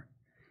more.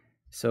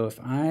 So if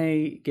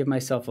I give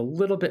myself a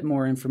little bit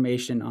more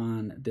information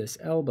on this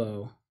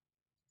elbow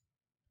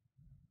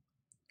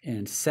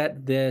and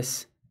set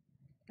this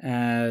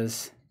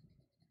as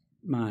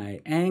my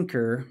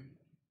anchor,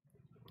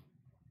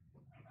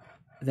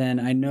 then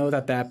I know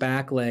that that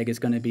back leg is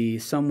going to be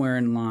somewhere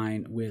in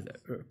line with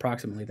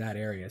approximately that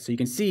area. So you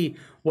can see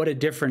what a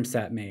difference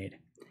that made.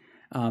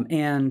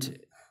 And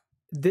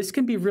this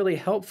can be really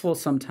helpful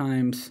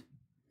sometimes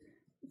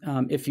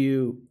if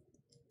you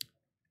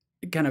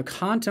kind of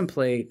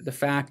contemplate the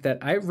fact that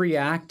I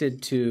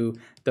reacted to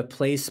the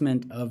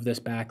placement of this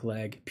back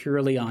leg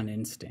purely on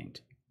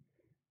instinct.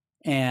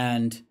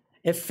 And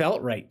it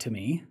felt right to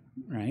me,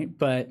 right?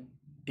 But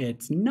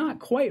it's not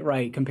quite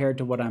right compared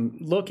to what I'm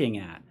looking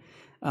at.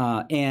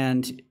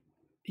 And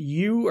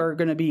you are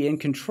going to be in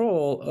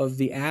control of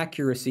the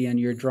accuracy in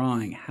your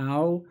drawing.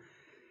 How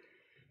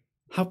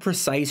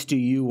precise do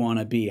you want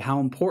to be? How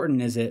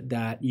important is it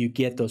that you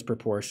get those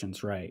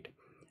proportions right?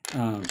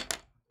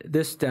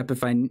 This step,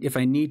 if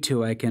I need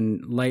to, I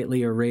can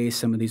lightly erase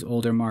some of these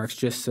older marks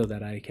just so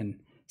that I can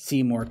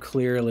see more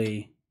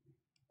clearly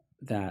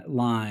that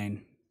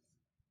line.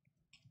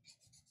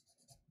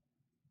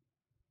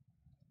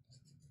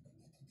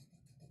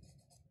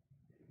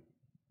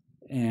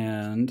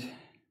 And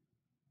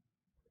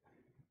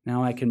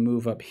now I can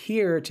move up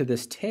here to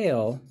this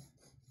tail.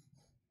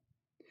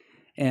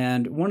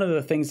 And one of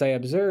the things I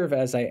observe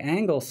as I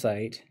angle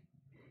sight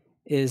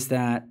is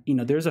that, you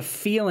know, there's a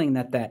feeling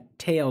that that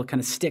tail kind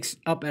of sticks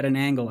up at an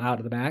angle out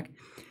of the back,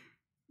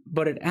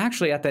 but it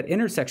actually at that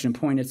intersection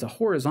point, it's a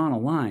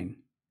horizontal line.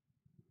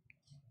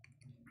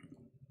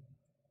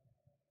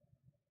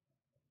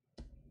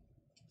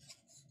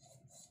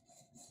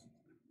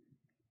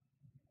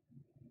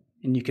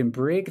 And you can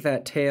break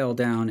that tail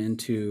down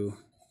into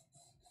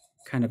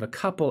kind of a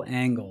couple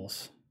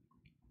angles.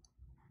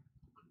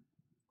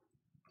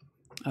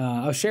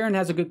 Sharon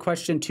has a good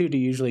question too. Do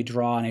you usually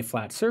draw on a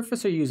flat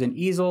surface or use an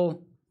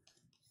easel?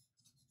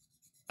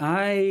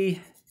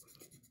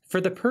 For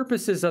the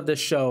purposes of this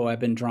show, I've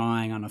been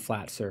drawing on a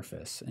flat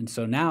surface. And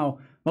so now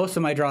most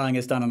of my drawing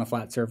is done on a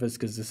flat surface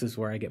because this is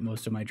where I get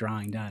most of my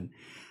drawing done.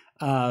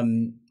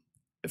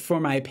 For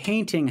my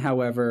painting,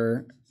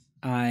 however,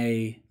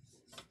 I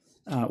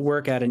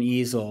work at an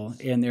easel,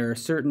 and there are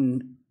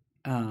certain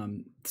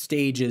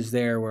stages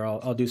there where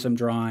I'll do some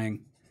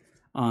drawing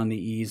on the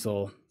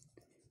easel.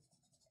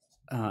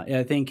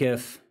 I think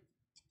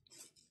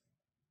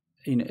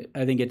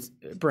I think it's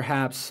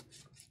perhaps,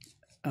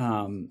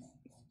 I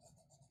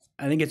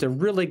think it's a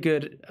really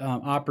good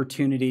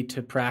opportunity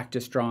to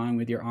practice drawing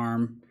with your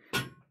arm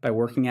by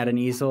working at an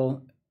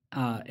easel,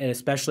 and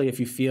especially if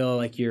you feel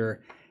like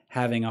you're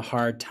having a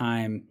hard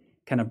time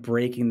kind of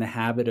breaking the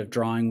habit of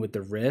drawing with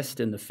the wrist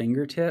and the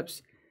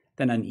fingertips,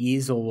 then an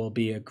easel will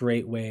be a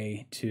great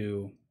way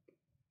to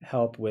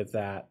help with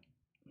that.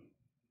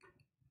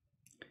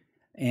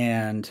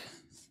 And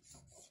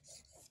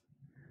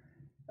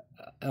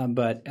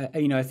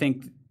you know, I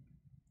think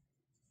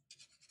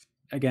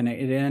again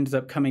it ends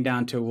up coming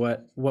down to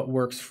what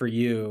works for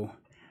you.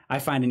 I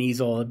find an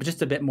easel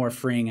just a bit more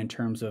freeing in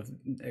terms of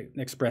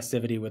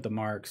expressivity with the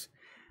marks.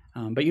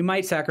 But you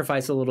might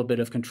sacrifice a little bit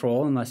of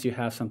control unless you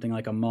have something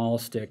like a maul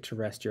stick to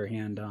rest your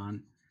hand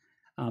on.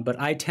 But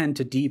I tend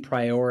to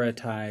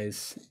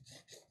deprioritize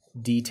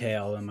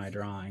detail in my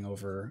drawing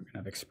over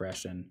kind of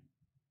expression.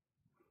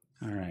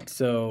 All right,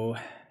 so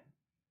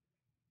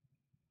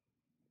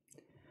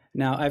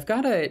now I've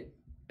got a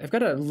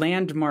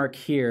landmark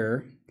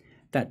here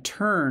that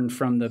turn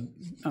from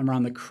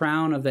around the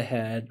crown of the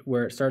head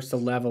where it starts to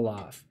level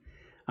off.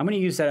 I'm going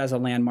to use that as a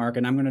landmark,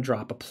 and I'm going to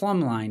drop a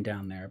plumb line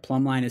down there. A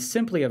plumb line is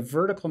simply a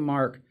vertical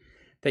mark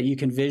that you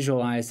can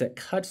visualize that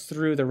cuts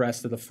through the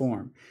rest of the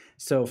form.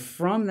 So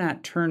from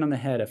that turn on the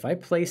head, if I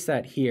place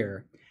that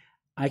here,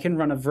 I can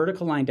run a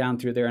vertical line down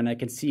through there, and I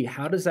can see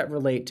how does that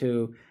relate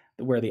to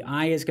where the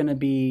eye is going to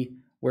be,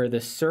 where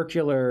the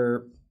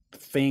circular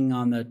thing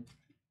on the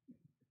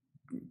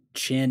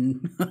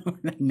chin,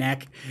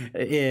 neck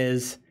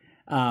is,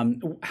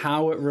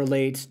 how it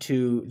relates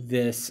to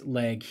this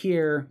leg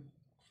here.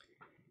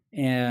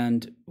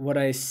 And what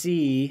I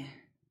see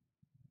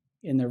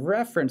in the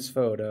reference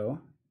photo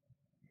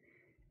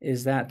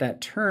is that that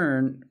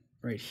turn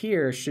right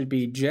here should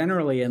be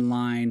generally in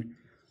line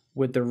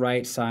with the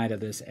right side of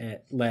this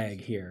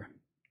leg here.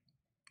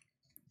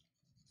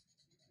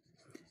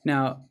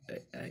 Now,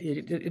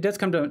 it does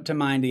come to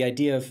mind the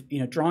idea of, you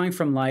know, drawing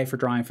from life or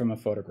drawing from a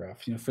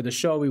photograph. You know, for the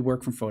show, we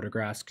work from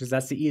photographs because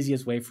that's the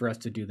easiest way for us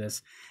to do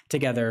this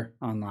together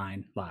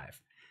online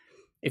live.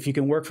 If you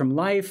can work from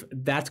life,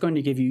 that's going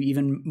to give you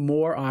even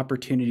more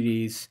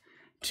opportunities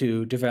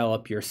to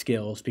develop your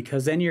skills,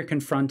 because then you're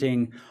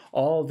confronting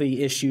all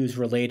the issues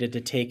related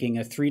to taking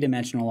a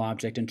three-dimensional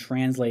object and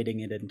translating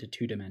it into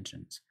 2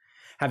 dimensions.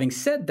 Having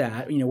said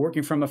that,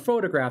 working from a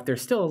photograph,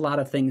 there's still a lot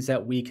of things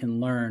that we can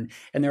learn,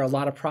 and there are a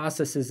lot of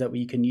processes that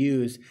we can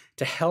use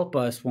to help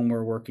us when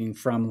we're working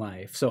from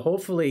life. So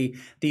hopefully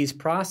these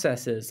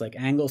processes like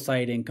angle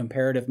sighting,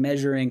 comparative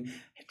measuring,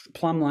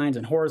 plumb lines,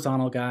 and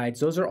horizontal guides,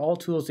 those are all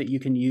tools that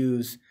you can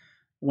use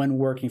when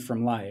working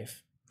from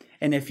life.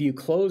 And if you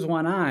close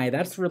one eye,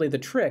 that's really the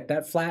trick.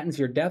 That flattens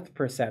your depth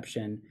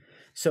perception.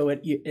 So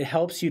it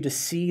helps you to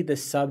see the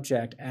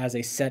subject as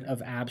a set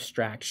of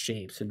abstract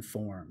shapes and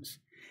forms.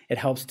 It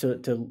helps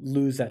to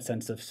lose that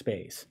sense of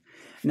space.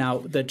 Now,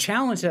 the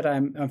challenge that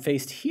I'm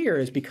faced here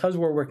is because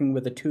we're working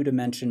with a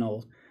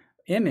two-dimensional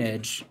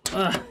image.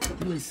 I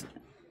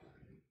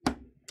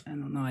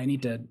don't know. I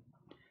need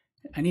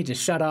to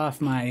shut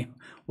off my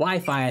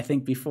Wi-Fi, I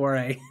think, before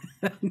I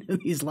do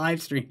these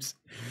live streams.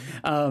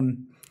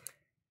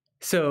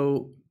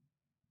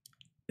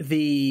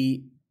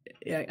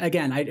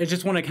 Again, I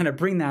just want to kind of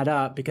bring that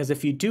up because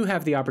if you do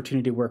have the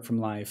opportunity to work from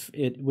life,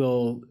 it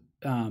will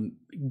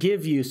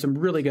give you some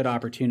really good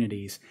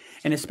opportunities.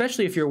 And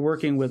especially if you're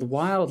working with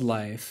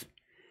wildlife,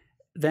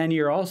 then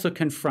you're also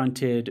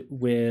confronted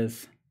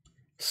with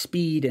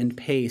speed and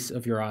pace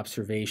of your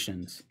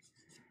observations.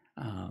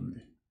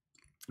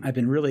 I've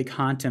been really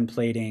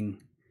contemplating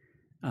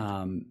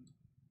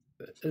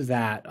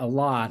that a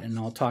lot, and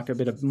I'll talk a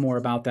bit more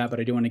about that, but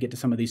I do want to get to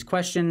some of these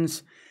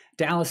questions.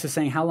 Dallas is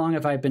saying, how long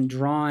have I been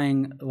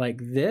drawing like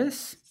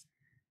this?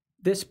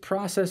 This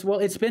process, well,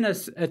 it's been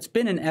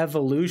an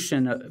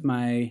evolution of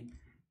my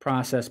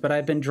process, but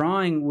I've been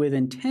drawing with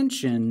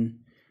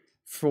intention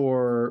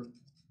for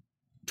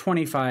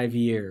 25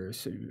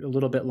 years, a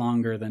little bit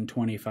longer than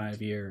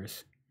 25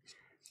 years.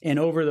 And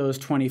over those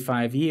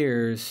 25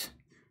 years,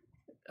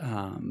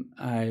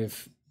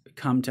 I've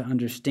come to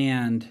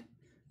understand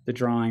the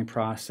drawing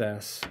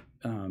process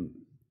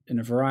in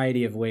a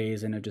variety of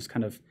ways, and have just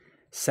kind of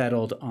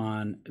settled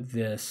on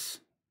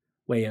this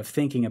way of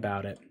thinking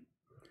about it.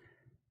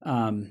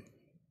 All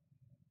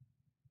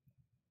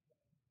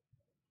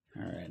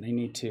right, I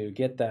need to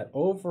get that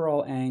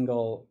overall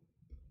angle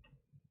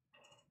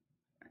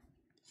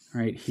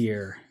right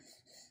here.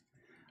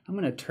 I'm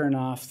going to turn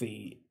off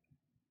the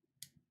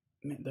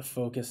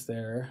focus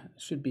there.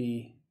 It should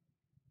be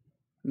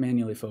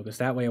manually focused.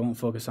 That way I won't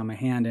focus on my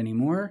hand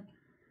anymore.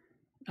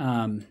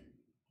 And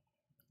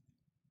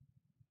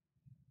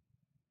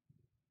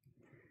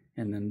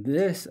then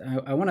this,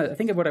 I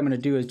think of what I'm going to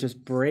do is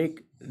just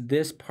break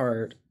this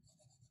part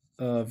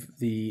of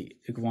the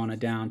iguana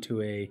down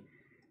to a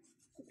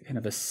kind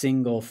of a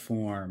single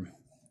form.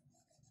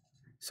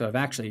 So I've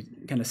actually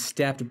kind of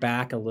stepped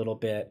back a little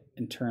bit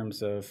in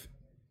terms of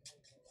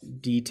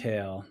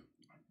detail.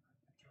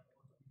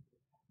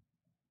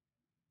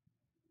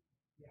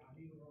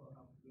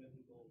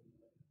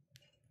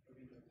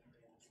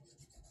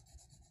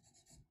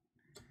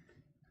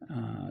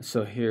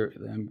 So here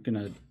I'm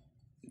gonna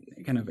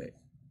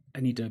I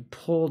need to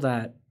pull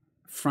that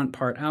front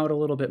part out a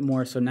little bit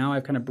more. So now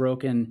I've kind of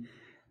broken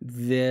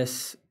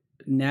this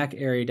neck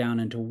area down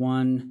into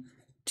 1,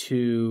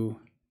 2,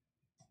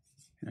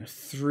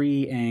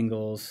 3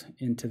 angles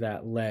into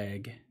that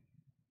leg.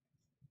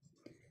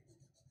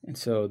 And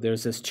so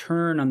there's this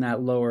turn on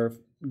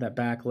that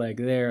back leg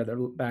there, the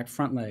back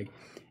front leg.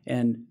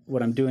 And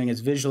what I'm doing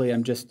is visually,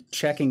 I'm just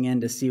checking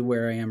in to see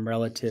where I am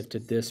relative to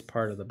this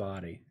part of the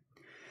body.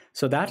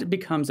 So that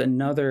becomes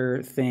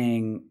another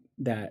thing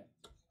that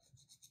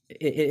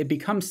it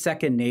becomes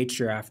second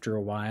nature after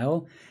a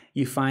while.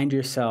 You find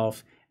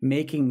yourself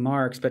making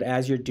marks, but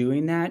as you're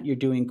doing that, you're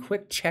doing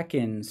quick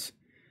check-ins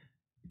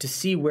to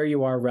see where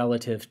you are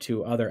relative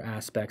to other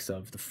aspects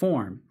of the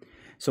form.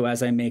 So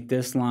as I make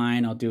this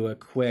line, I'll do a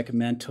quick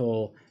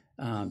mental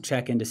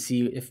check-in to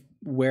see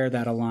where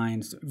that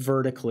aligns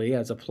vertically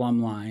as a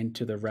plumb line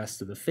to the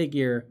rest of the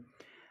figure.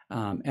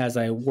 As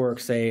I work,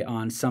 say,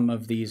 on some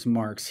of these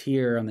marks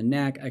here on the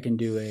neck, I can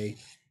do a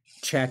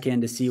check-in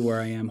to see where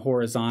I am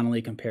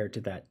horizontally compared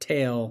to that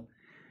tail.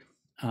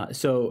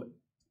 So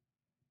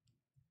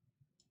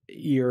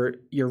you're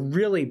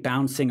really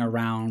bouncing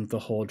around the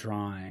whole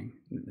drawing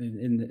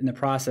in the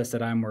process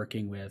that I'm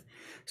working with.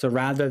 So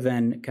rather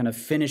than kind of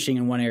finishing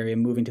in one area,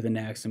 moving to the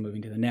next and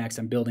moving to the next,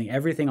 I'm building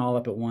everything all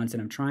up at once,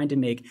 and I'm trying to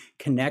make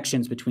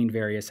connections between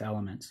various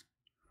elements.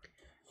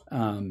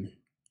 And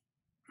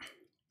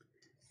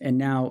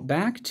now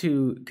back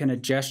to kind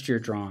of gesture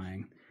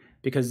drawing,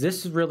 because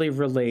this really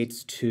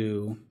relates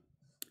to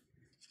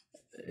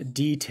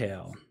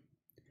detail.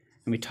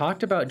 And we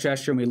talked about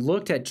gesture, and we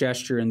looked at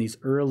gesture in these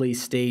early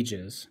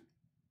stages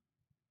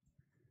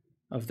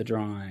of the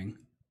drawing.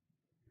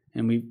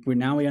 And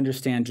now we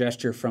understand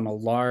gesture from a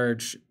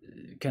large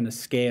kind of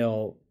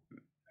scale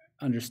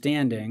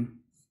understanding.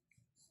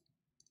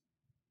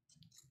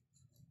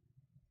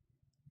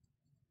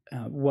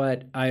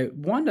 What I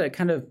want to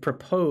kind of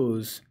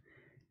propose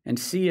and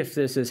see if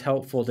this is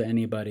helpful to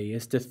anybody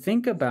is to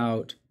think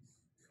about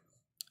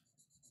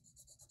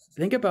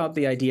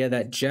the idea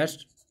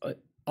that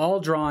all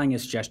drawing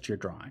is gesture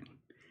drawing.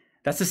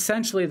 That's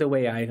essentially the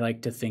way I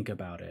like to think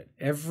about it.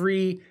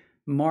 Every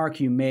mark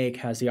you make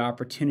has the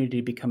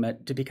opportunity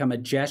to become a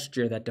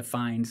gesture that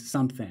defines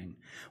something,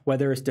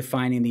 whether it's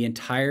defining the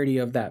entirety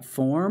of that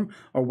form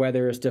or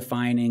whether it's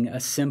defining a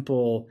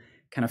simple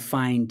kind of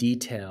fine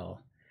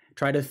detail.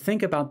 Try to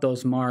think about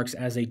those marks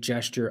as a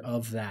gesture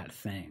of that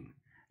thing.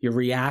 You're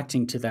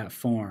reacting to that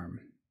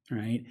form,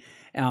 right?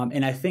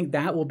 And I think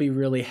that will be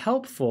really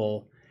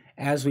helpful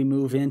as we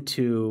move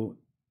into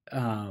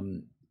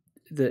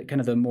the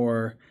kind of the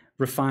more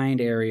refined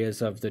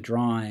areas of the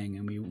drawing,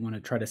 and we want to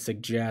try to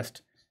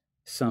suggest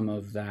some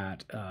of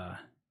that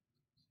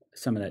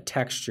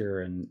texture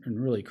and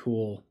really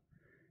cool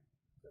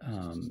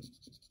kind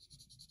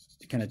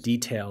of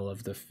detail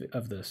of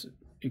this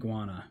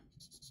iguana.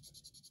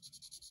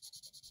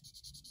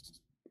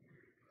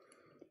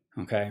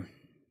 Okay.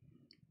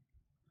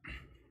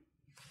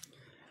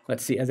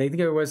 Let's see. I think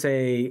there was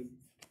a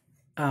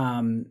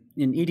in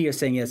Edie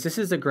saying, yes, this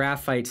is a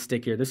graphite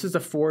stick here. This is a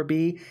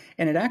 4B,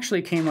 and it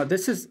actually came out.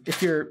 This is,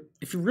 if you're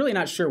really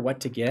not sure what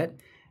to get,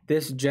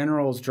 this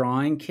General's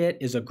Drawing Kit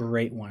is a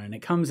great one, and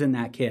it comes in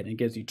that kit. It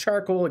gives you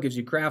charcoal, it gives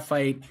you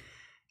graphite,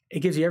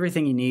 it gives you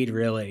everything you need,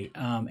 really,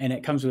 and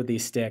it comes with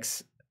these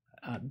sticks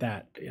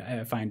that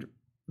I find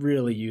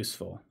really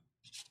useful.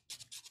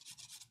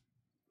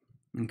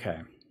 Okay,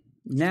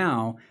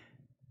 now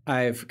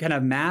I've kind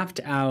of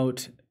mapped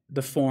out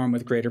the form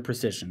with greater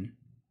precision.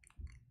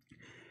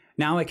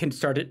 Now I can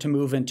start it to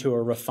move into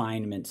a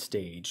refinement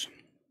stage.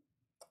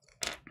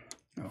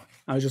 Oh,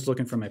 I was just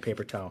looking for my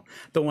paper towel,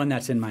 the one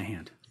that's in my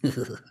hand.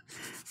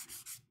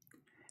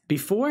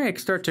 Before I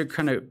start to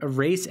kind of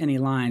erase any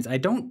lines, I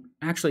don't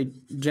actually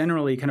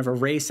generally kind of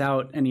erase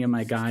out any of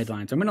my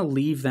guidelines. I'm going to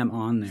leave them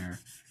on there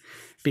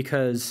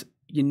because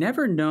you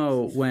never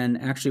know when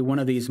actually one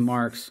of these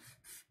marks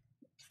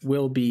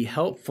will be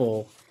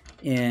helpful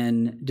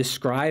in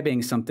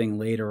describing something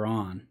later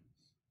on.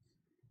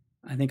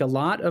 I think a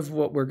lot of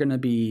what we're going to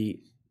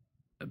be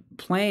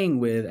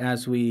playing with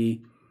as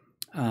we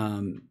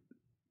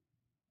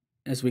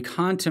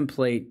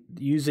contemplate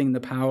using the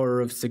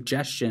power of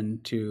suggestion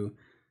to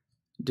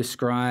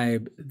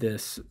describe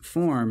this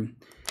form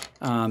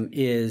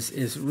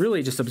is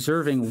really just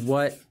observing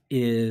what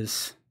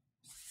is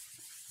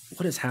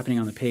happening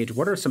on the page.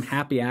 What are some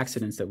happy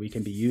accidents that we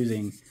can be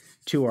using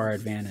to our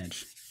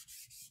advantage?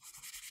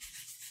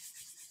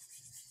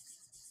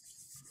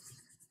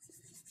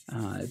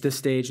 At this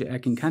stage, I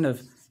can kind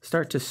of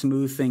start to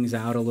smooth things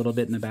out a little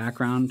bit in the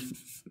background,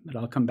 but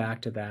I'll come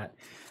back to that.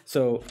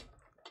 So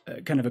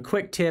kind of a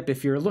quick tip,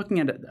 if you're looking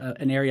at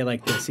an area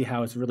like this, see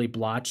how it's really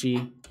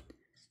blotchy?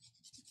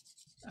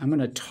 I'm going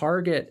to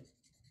target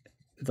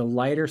the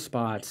lighter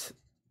spots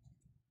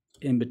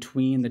in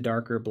between the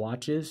darker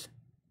blotches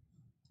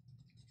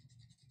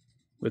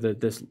with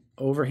this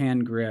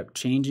overhand grip,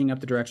 changing up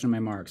the direction of my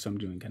mark. So I'm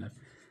doing kind of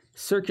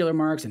circular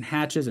marks and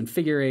hatches and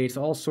figure eights,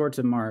 all sorts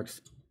of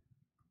marks.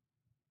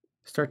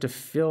 Start to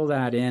fill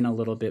that in a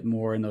little bit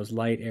more in those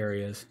light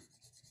areas.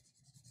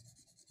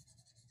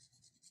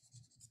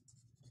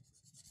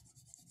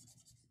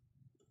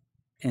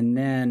 And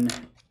then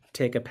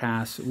take a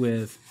pass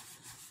with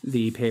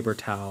the paper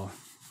towel.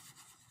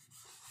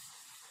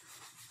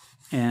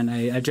 And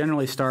I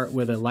generally start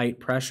with a light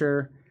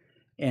pressure.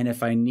 And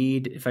if I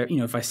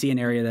see an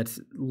area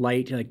that's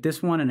light like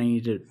this one and I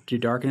need to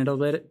darken it a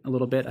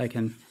little bit, I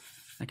can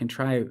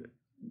try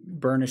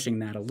burnishing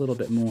that a little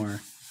bit more.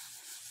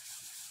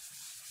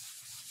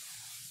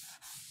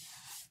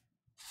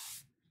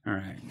 All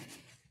right.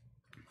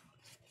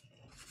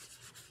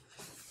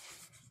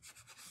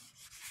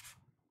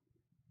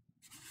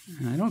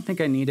 And I don't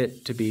think I need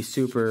it to be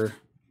super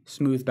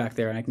smooth back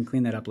there. I can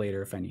clean that up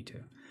later if I need to.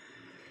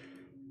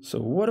 So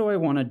what do I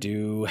want to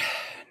do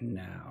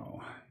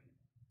now?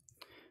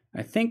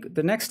 I think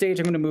the next stage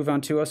I'm going to move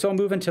on to, so I'll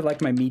move into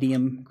like my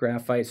medium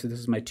graphite. So this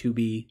is my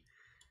 2B.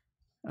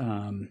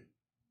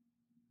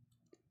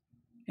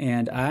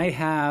 And I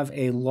have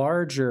a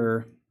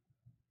larger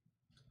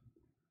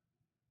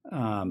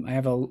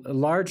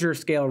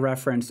scale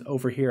reference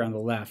over here on the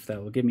left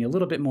that will give me a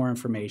little bit more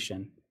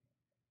information.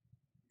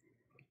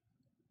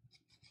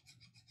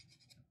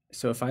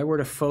 So if I were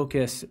to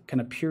focus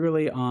kind of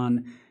purely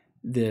on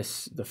the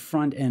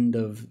front end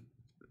of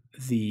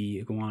the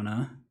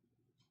iguana,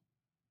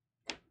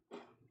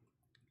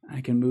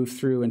 I can move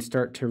through and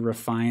start to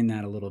refine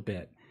that a little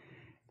bit.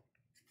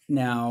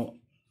 Now,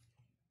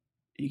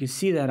 you can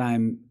see that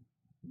I'm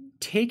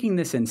taking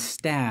this in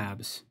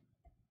stabs.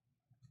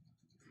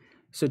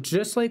 So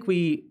just like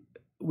we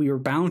were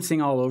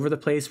bouncing all over the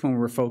place when we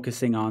were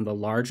focusing on the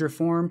larger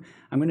form,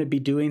 I'm going to be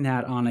doing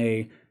that on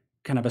a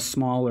kind of a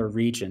smaller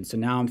region. So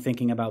now I'm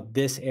thinking about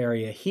this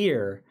area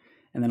here,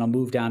 and then I'll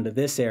move down to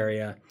this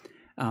area.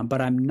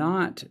 But I'm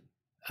not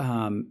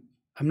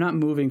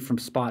moving from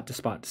spot to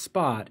spot to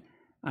spot.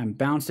 I'm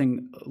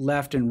bouncing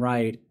left and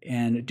right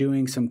and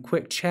doing some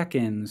quick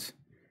check-ins,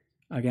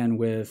 again,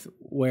 with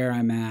where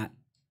I'm at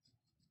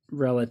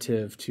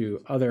relative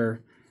to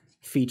other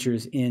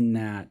features in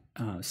that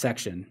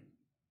section.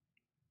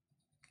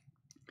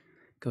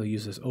 Go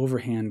use this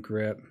overhand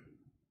grip.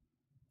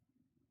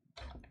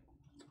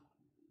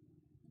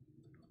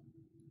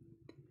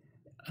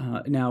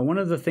 Now, one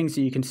of the things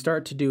that you can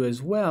start to do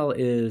as well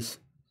is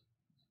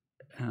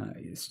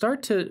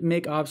start to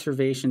make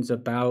observations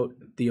about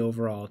the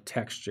overall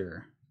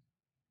texture.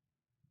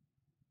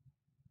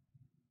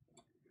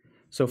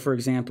 So, for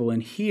example,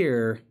 in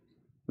here,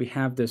 we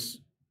have this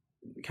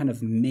kind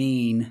of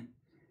mane,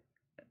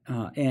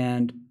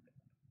 and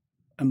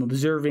I'm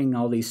observing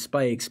all these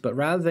spikes, but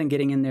rather than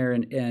getting in there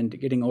and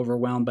getting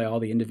overwhelmed by all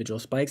the individual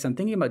spikes, I'm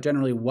thinking about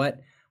generally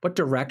what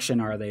direction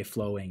are they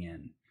flowing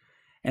in,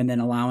 and then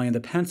allowing the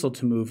pencil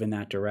to move in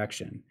that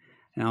direction.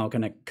 Now I'm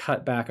going to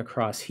cut back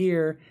across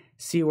here,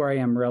 see where I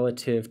am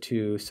relative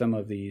to some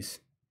of these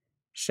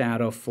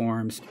shadow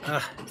forms.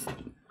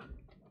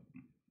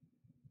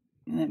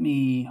 Let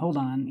me, hold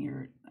on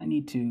here. I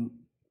need to,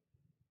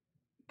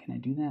 can I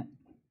do that?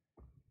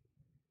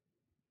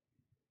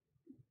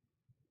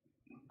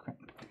 Crap.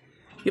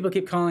 People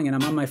keep calling and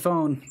I'm on my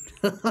phone.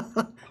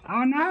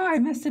 Oh no, I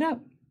messed it up.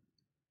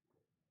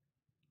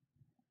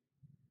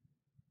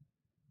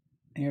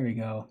 There we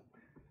go.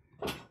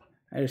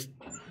 I just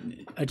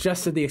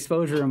adjusted the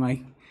exposure of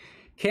my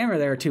camera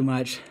there too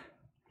much.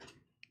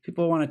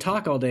 People want to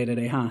talk all day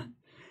today, huh?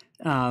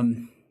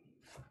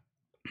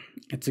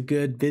 It's a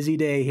good busy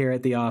day here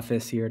at the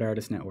office here at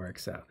Artist Network.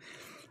 So,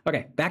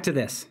 okay, back to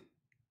this.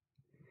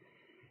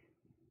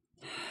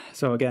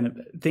 So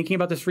again, thinking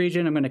about this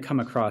region, I'm going to come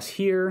across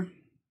here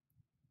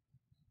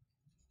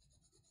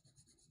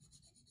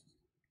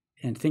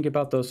and think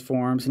about those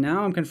forms.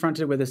 Now I'm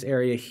confronted with this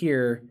area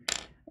here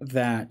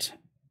that,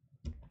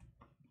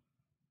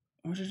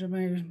 where did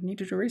my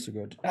kneaded eraser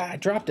go? I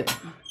dropped it.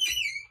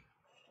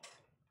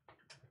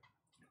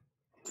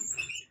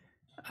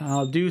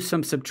 I'll do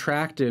some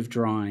subtractive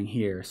drawing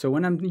here. So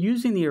when I'm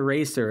using the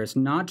eraser, it's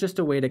not just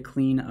a way to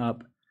clean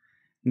up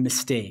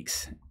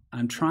mistakes.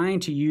 I'm trying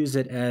to use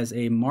it as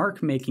a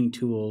mark-making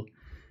tool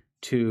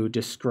to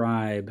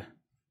describe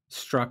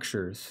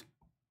structures.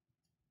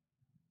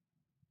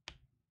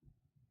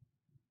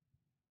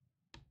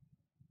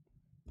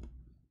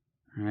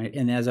 All right,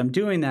 and as I'm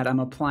doing that, I'm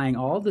applying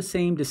all the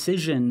same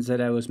decisions that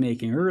I was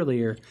making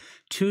earlier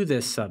to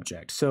this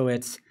subject. So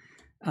it's,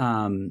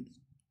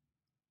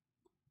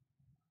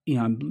 you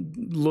know, I'm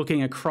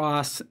looking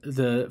across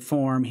the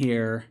form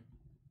here.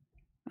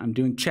 I'm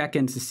doing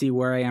check-ins to see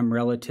where I am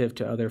relative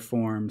to other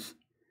forms.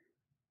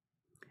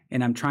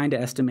 And I'm trying to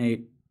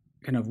estimate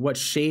kind of what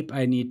shape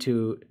I need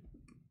to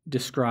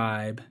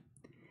describe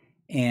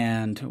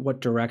and what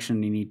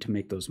direction you need to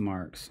make those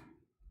marks.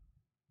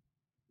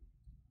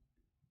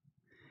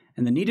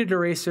 And the kneaded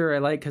eraser I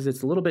like because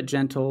it's a little bit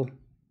gentle.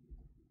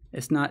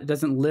 It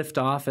doesn't lift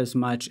off as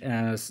much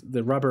as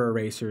the rubber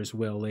erasers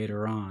will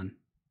later on.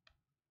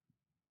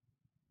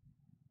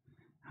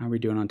 How are we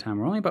doing on time?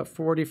 We're only about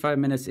 45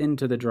 minutes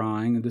into the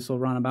drawing. This will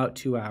run about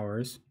 2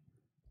 hours.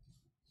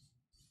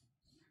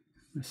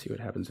 Let's see what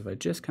happens if I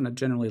just kind of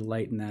generally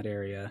lighten that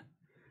area.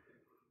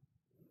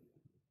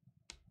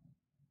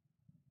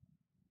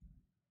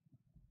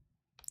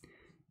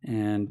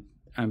 And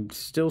I'm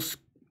still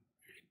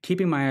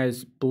keeping my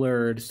eyes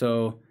blurred,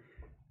 so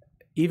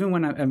even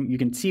when you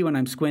can see when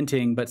I'm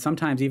squinting, but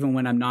sometimes even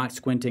when I'm not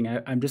squinting,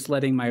 I'm just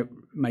letting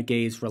my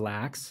gaze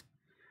relax.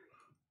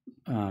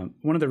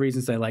 One of the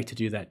reasons I like to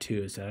do that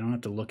too is that I don't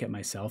have to look at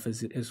myself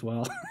as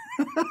well.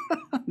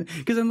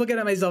 Because I'm looking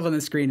at myself on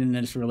the screen and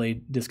it's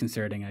really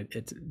disconcerting.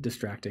 It's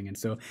distracting. And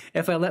so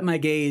if I let my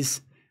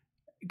gaze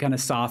kind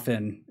of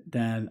soften,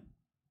 then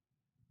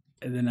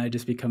I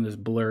just become this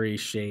blurry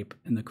shape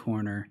in the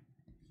corner.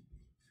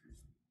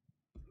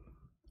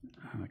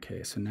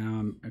 Okay, so now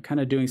I'm kind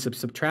of doing some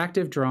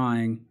subtractive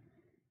drawing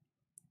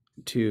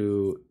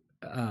to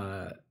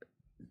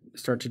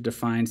start to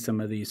define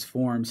some of these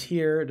forms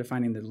here,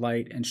 defining the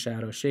light and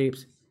shadow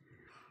shapes.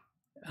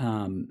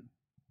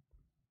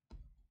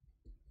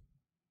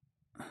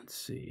 Let's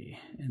see,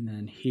 and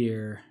then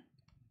here,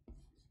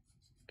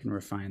 I can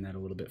refine that a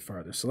little bit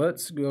farther. So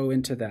let's go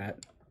into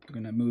that. I'm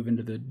going to move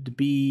into the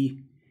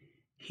B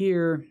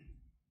here.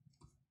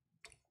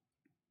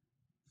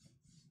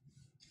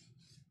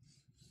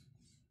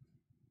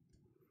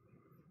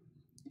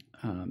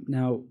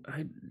 Now,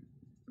 I'd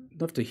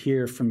love to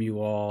hear from you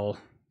all.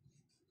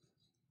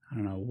 I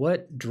don't know,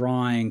 what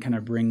drawing kind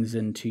of brings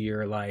into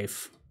your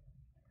life?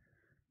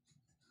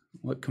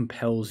 What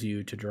compels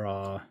you to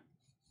draw?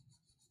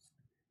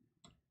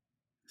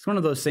 It's one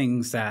of those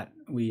things that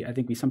I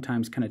think we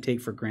sometimes kind of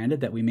take for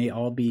granted, that we may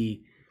all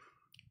be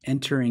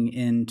entering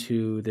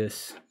into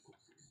this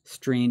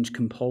strange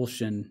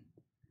compulsion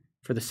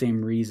for the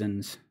same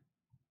reasons.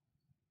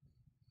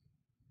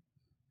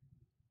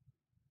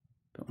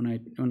 But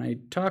when I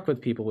talk with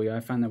people, I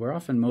find that we're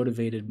often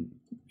motivated,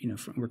 you know,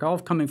 we're all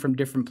coming from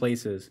different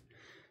places.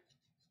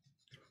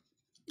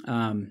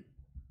 Let's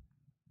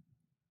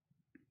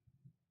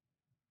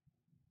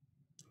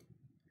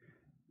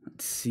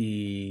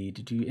see,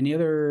 any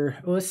other,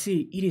 oh, let's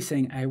see, Edie's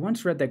saying, I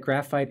once read that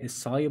graphite is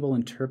soluble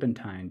in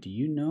turpentine. Do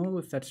you know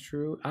if that's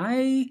true?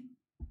 That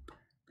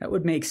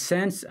would make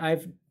sense.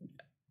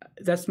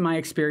 That's my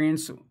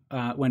experience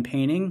when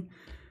painting.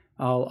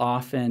 I'll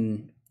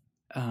often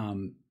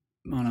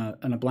on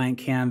a blank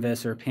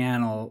canvas or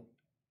panel,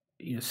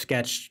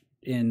 sketch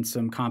in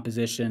some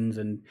compositions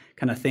and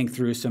kind of think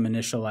through some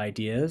initial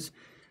ideas.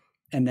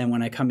 And then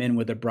when I come in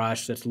with a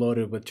brush that's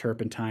loaded with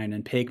turpentine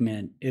and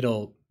pigment,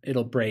 it'll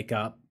break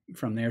up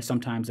from there.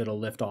 Sometimes it'll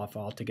lift off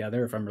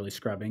altogether if I'm really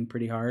scrubbing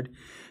pretty hard.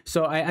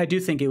 So I do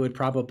think it would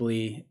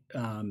probably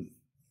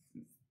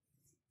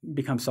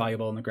become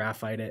soluble in the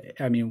graphite.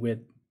 I mean,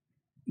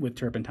 with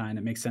turpentine,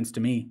 it makes sense to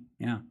me.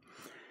 Yeah.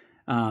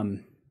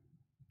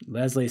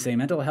 Leslie say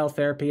mental health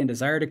therapy and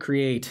desire to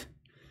create.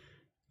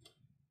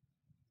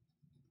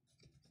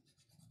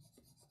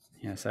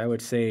 Yes, I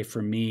would say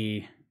for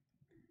me,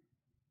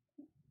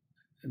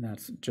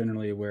 that's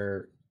generally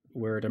where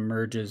it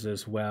emerges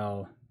as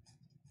well.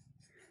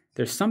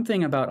 There's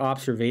something about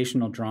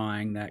observational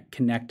drawing that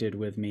connected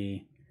with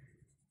me.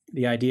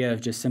 The idea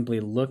of just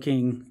simply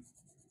looking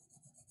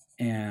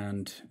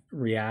and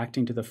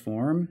reacting to the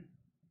form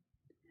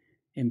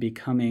and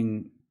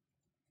becoming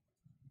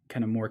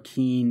kind of more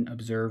keen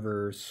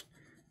observers.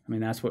 I mean,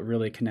 that's what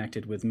really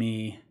connected with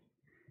me.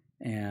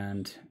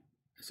 And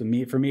so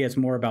for me, it's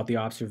more about the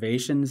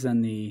observations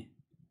than the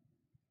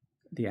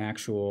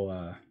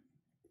actual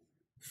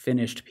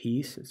finished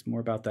piece. It's more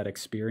about that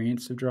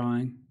experience of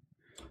drawing.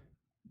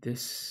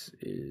 This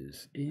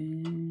is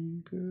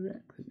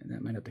incorrect.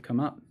 That might have to come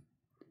up.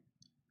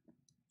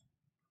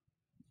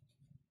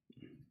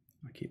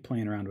 I'll keep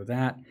playing around with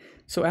that.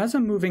 So as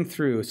I'm moving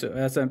through, so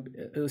as I'm,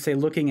 say,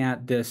 looking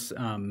at this,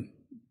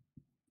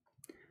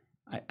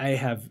 I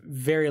have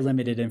very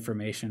limited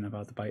information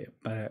about the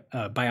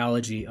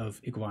biology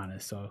of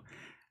iguanas. So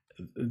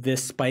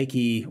this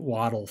spiky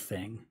wattle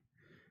thing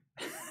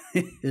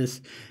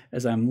is,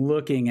 as I'm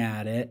looking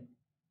at it,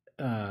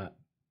 I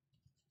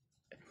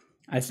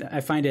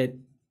find it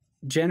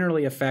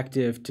generally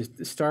effective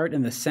to start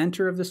in the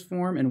center of this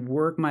form and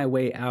work my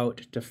way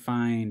out to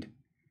find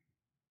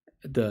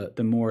the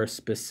more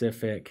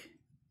specific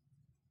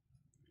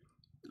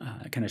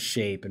kind of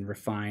shape and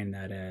refine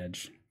that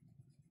edge.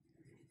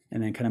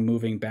 And then kind of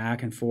moving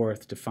back and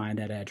forth to find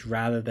that edge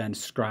rather than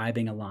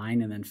scribing a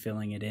line and then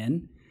filling it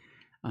in.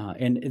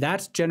 And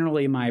that's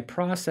generally my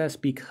process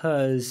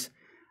because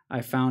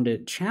I found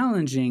it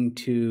challenging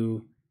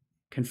to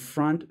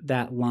confront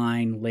that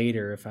line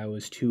later if I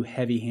was too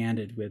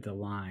heavy-handed with the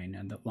line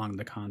and along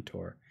the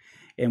contour.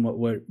 And what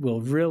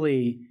will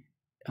really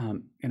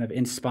kind of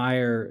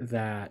inspire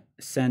that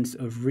sense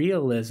of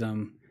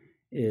realism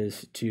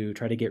is to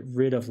try to get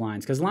rid of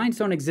lines, because lines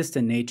don't exist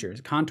in nature.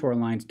 Contour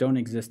lines don't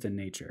exist in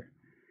nature.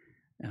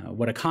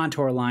 What a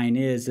contour line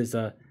is it's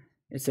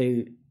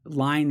a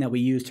line that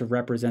we use to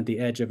represent the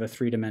edge of a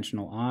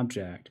three-dimensional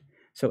object.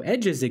 So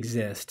edges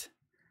exist,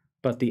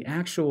 but the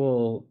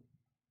actual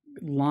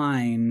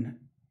line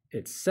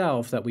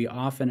itself that we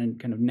often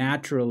kind of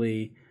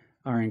naturally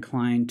are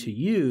inclined to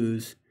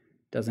use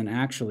doesn't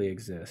actually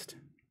exist.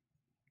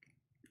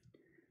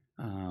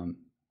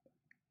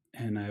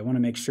 And I want to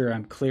make sure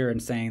I'm clear in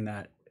saying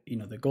that,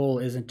 the goal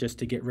isn't just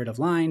to get rid of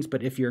lines,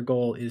 but if your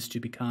goal is to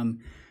become,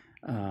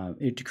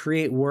 to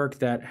create work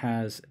that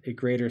has a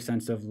greater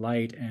sense of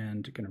light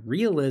and kind of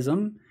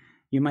realism,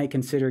 you might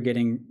consider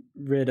getting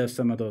rid of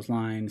some of those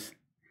lines.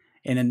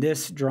 And in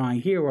this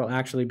drawing here, we'll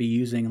actually be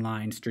using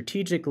lines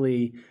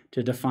strategically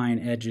to define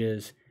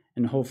edges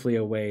in hopefully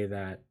a way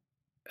that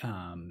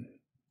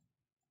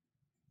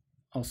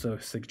also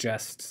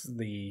suggests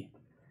the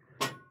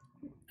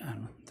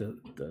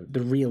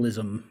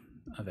realism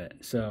of it.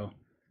 So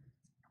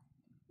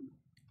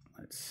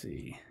let's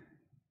see.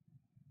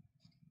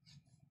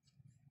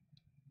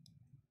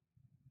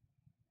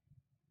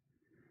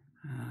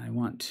 I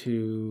want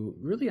to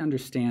really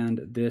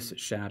understand this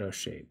shadow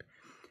shape.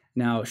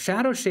 Now,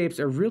 shadow shapes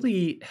are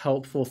really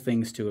helpful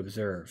things to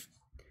observe.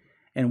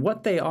 And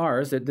what they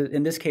are is that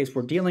in this case,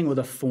 we're dealing with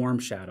a form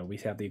shadow. We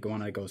have the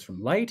iguana that goes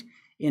from light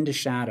into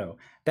shadow.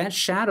 That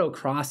shadow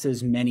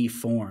crosses many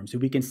forms.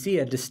 We can see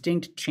a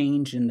distinct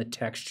change in the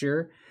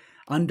texture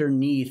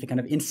underneath, kind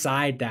of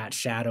inside that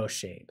shadow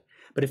shape.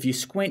 But if you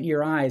squint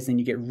your eyes and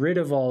you get rid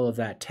of all of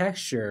that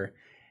texture,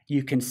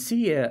 you can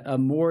see a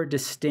more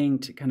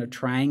distinct kind of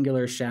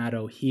triangular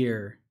shadow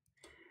here.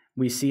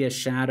 We see a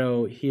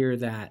shadow here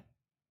that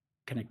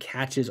kind of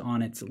catches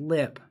on its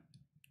lip,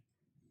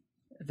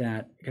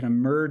 that kind of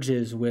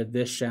merges with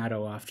this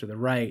shadow off to the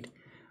right.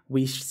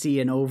 We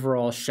see an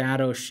overall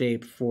shadow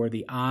shape for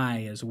the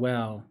eye as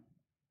well.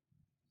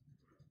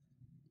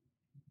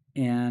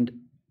 And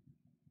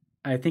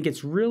I think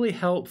it's really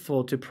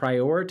helpful to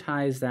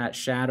prioritize that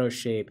shadow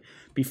shape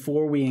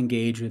before we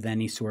engage with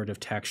any sort of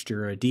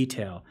texture or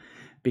detail,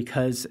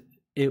 because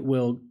it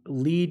will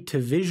lead to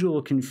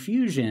visual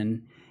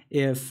confusion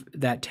if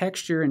that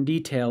texture and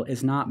detail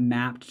is not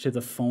mapped to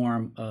the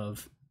form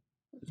of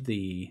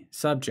the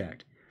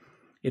subject.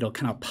 It'll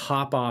kind of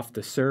pop off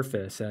the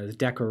surface as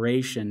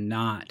decoration,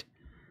 not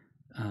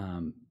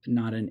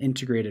an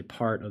integrated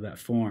part of that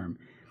form.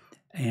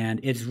 And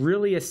it's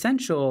really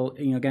essential,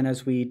 again,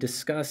 as we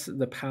discuss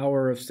the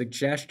power of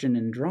suggestion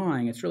in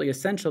drawing, it's really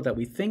essential that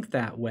we think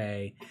that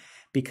way,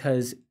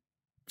 because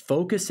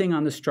focusing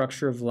on the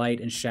structure of light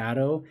and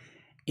shadow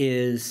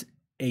is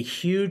a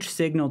huge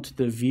signal to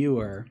the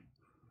viewer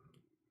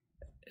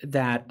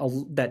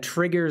that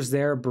triggers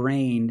their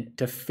brain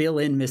to fill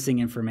in missing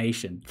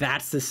information.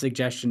 That's the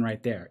suggestion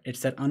right there.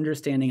 It's that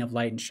understanding of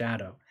light and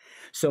shadow.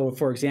 So,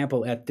 for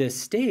example, at this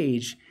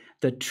stage,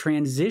 the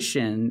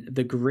transition,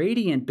 the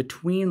gradient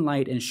between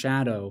light and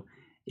shadow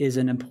is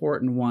an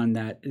important one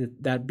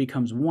that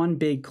becomes one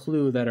big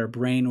clue that our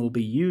brain will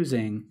be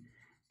using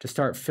to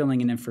start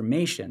filling in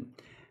information.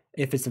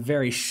 If it's a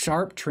very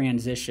sharp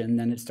transition,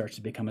 then it starts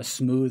to become a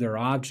smoother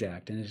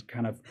object and it's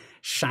kind of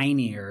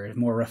shinier,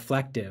 more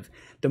reflective.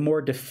 The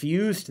more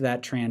diffused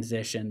that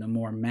transition, the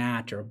more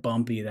matte or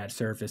bumpy that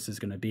surface is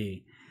going to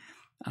be.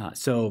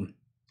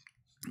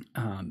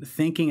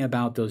 Thinking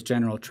about those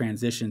general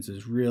transitions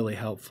is really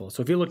helpful.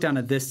 So if you look down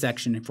at this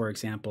section, for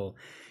example,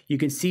 you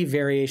can see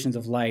variations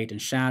of light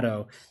and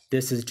shadow.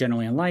 This is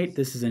generally in light,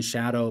 this is in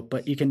shadow,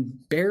 but you can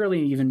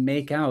barely even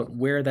make out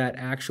where that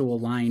actual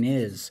line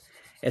is.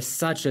 It's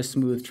such a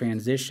smooth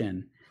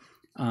transition.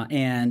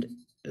 And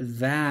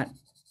that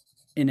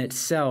in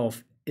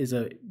itself is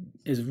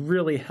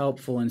really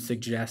helpful in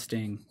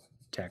suggesting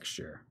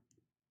texture.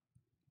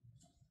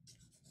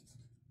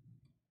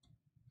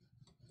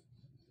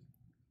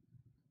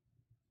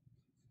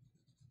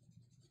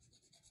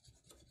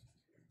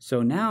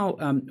 So now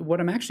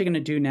what I'm actually going to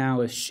do now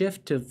is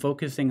shift to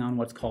focusing on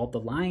what's called the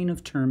line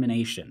of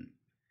termination.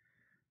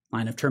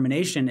 Line of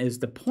termination is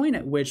the point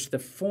at which the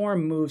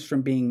form moves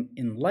from being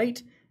in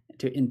light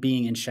to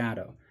being in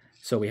shadow.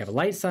 So we have a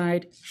light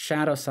side,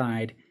 shadow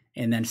side,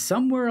 and then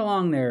somewhere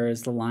along there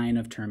is the line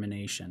of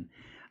termination.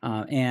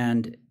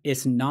 And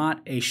it's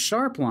not a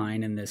sharp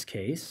line in this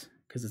case,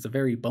 because it's a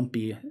very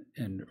bumpy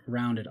and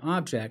rounded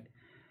object.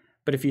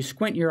 But if you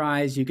squint your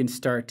eyes, you can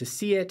start to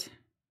see it.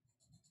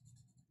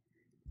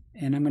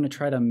 And I'm going to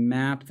try to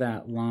map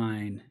that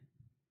line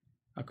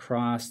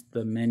across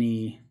the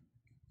many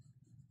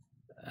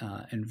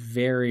and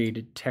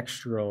varied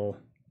textural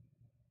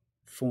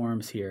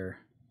forms here.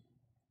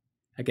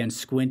 Again,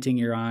 squinting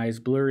your eyes,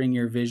 blurring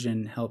your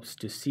vision helps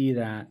to see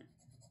that.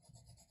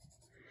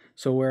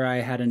 So where I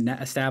had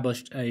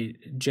established a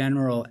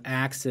general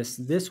axis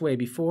this way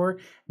before,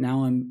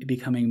 now I'm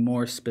becoming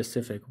more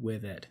specific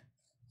with it.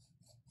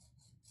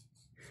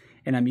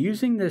 And I'm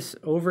using this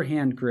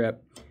overhand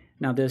grip.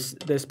 Now this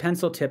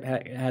pencil tip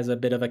has a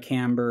bit of a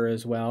camber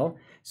as well.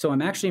 So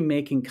I'm actually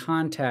making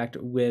contact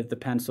with the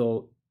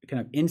pencil kind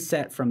of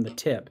inset from the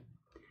tip.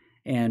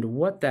 And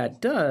what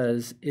that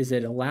does is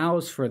it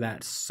allows for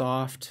that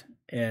soft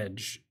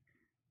edge.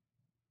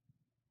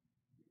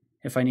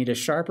 If I need a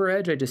sharper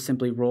edge, I just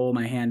simply roll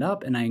my hand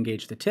up and I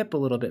engage the tip a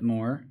little bit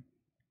more.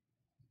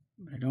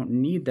 I don't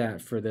need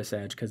that for this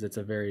edge because it's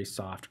a very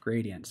soft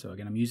gradient. So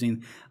again,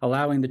 I'm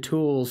allowing the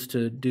tools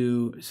to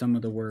do some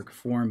of the work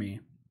for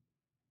me.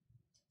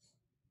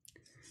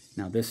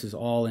 Now this is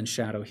all in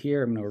shadow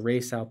here. I'm going to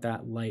erase out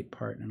that light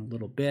part in a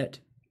little bit.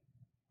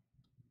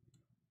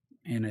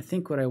 And I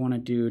think what I want to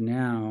do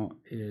now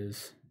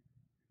is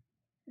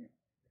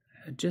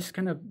just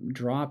kind of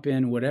drop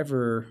in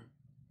whatever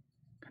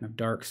kind of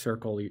dark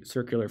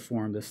circular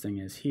form this thing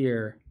is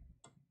here.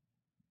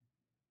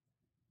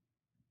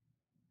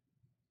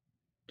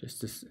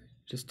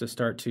 Just to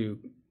start to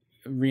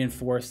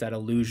reinforce that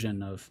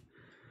illusion of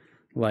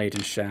light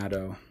and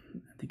shadow.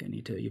 I think I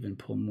need to even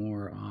pull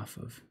more off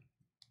of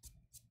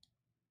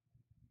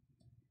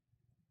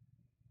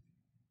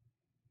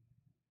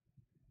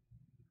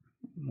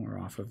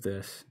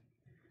this.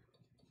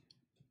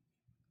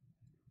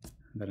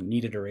 That a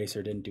kneaded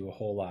eraser didn't do a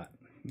whole lot.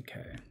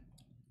 Okay.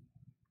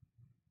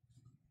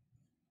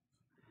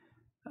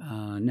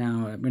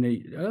 Now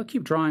I'll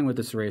keep drawing with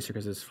this eraser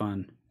because it's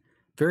fun.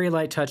 Very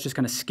light touch, just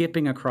kind of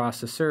skipping across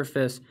the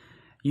surface,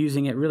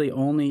 using it really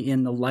only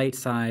in the light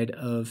side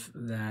of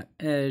that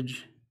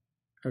edge,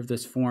 of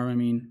this form, I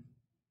mean.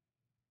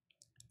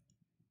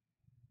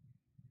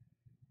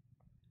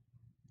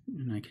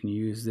 And I can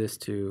use this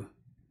to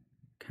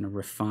kind of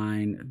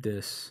refine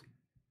this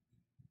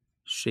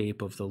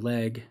shape of the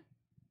leg.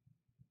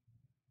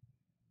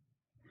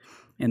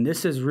 And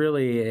this is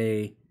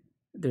really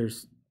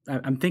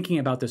I'm thinking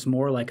about this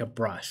more like a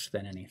brush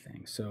than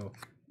anything. So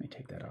let me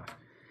take that off.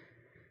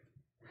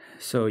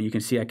 So you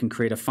can see I can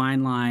create a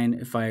fine line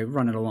if I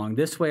run it along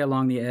this way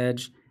along the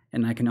edge,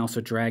 and I can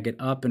also drag it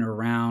up and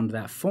around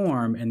that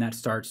form, and that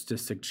starts to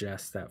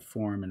suggest that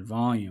form and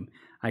volume.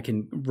 I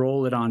can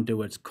roll it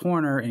onto its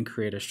corner and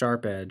create a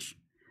sharp edge,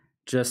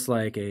 just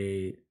like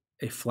a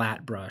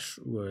flat brush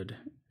would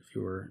if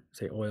you were,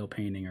 say, oil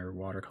painting or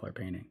watercolor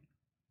painting.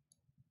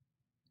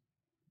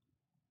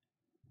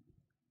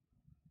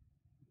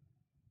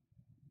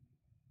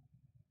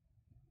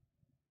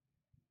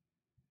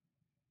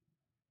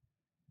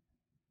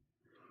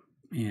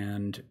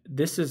 And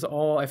this is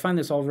all, I find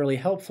this all really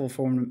helpful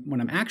for when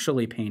I'm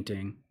actually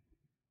painting.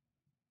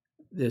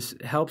 This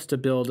helps to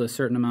build a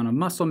certain amount of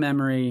muscle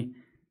memory,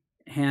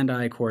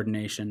 hand-eye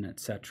coordination,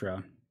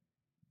 etc.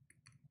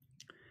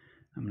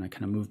 I'm going to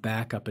kind of move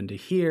back up into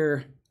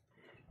here.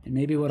 And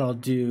maybe what I'll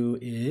do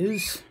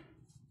is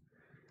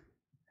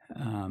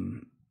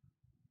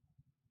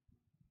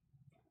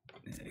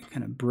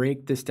kind of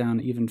break this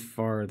down even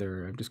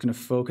farther. I'm just going to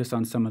focus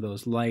on some of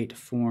those light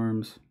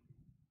forms.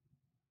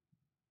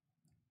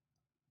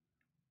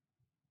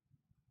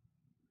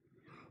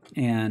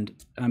 And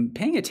I'm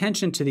paying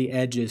attention to the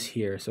edges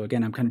here. So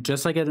again, I'm kind of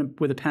just like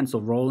with a pencil,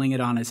 rolling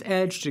it on its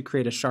edge to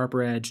create a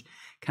sharper edge,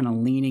 kind of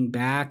leaning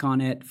back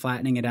on it,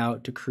 flattening it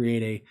out to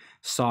create a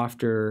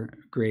softer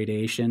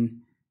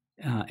gradation,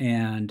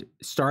 and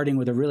starting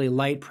with a really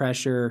light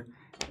pressure,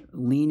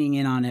 leaning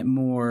in on it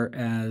more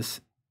as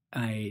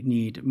I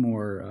need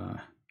more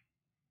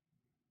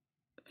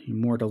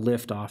to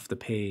lift off the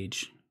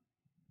page.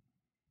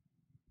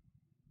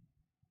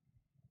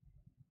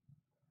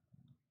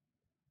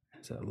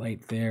 There's a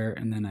light there,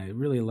 and then I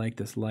really like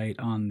this light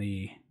on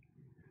the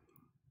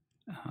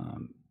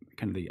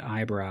kind of the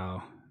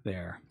eyebrow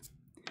there.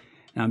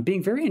 Now I'm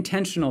being very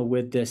intentional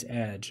with this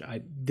edge.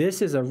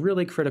 This is a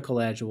really critical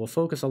edge. We'll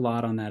focus a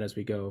lot on that as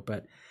we go,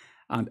 but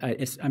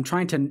I'm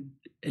trying to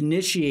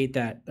initiate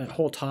that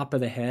whole top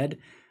of the head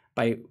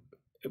by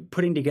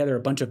putting together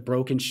a bunch of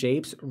broken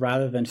shapes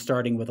rather than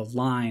starting with a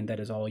line that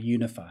is all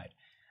unified.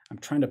 I'm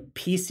trying to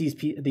piece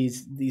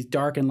these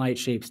dark and light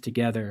shapes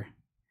together.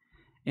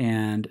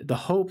 And the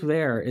hope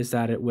there is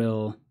that it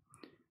will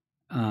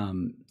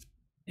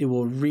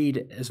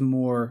read as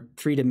more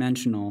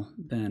three-dimensional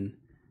than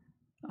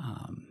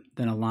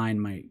a line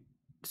might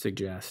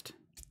suggest.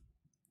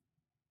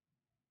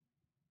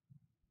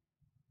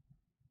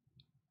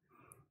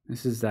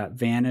 This is that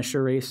vanish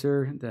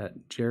eraser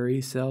that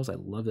Jerry sells. I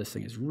love this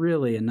thing. It's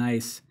really a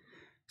nice,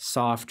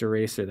 soft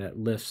eraser that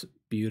lifts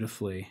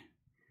beautifully.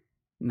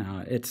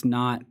 Now, it's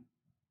not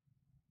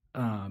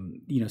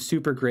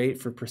super great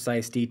for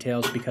precise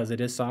details because it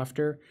is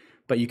softer,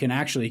 but you can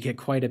actually get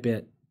quite a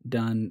bit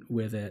done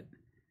with it.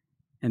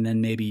 And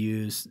then maybe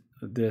use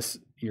this,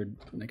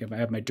 like if I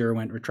have my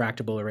Derwent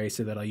retractable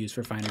eraser that I'll use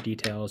for finer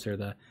details, or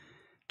the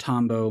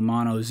Tombow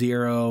Mono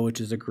Zero,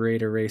 which is a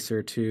great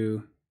eraser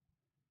too.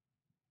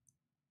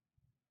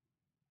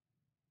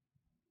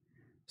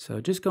 So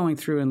just going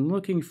through and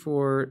looking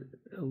for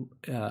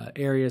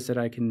areas that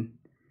I can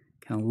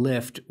kind of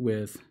lift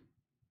with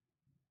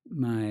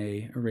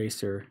my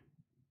eraser.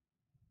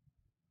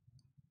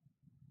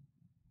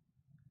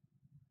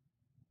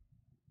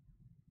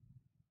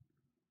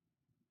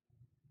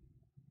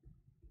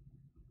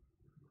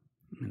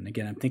 And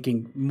again, I'm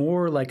thinking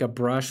more like a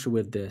brush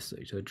with this,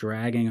 so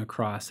dragging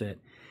across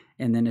it.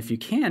 And then if you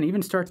can,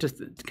 even start to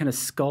kind of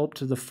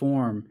sculpt the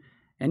form.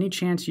 Any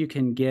chance you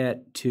can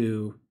get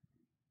to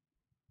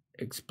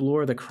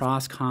explore the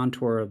cross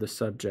contour of the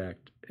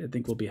subject, I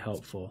think will be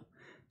helpful.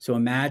 So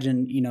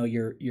imagine,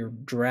 you're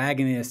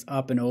dragging this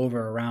up and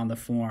over around the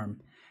form,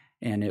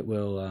 and it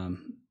will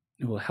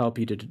help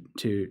you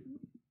to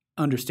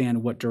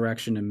understand what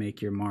direction to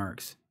make your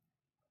marks.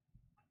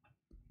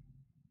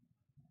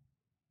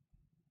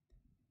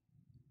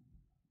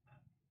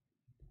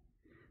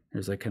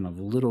 There's a kind of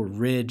little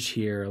ridge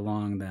here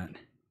along that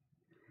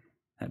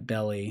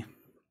belly.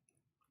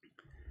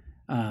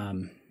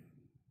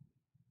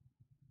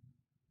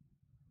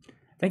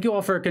 Thank you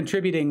all for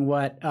contributing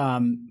what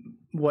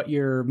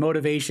your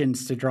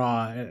motivations to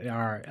draw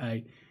are.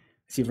 I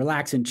see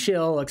relax and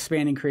chill,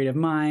 expanding creative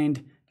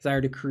mind,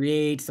 desire to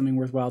create, something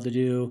worthwhile to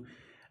do.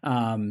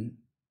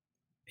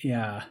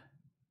 Yeah.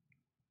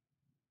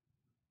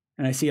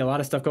 And I see a lot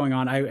of stuff going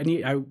on.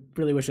 I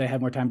really wish I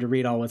had more time to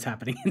read all what's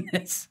happening in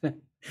this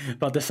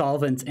about the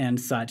solvents and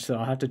such. So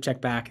I'll have to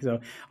check back. So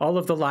all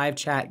of the live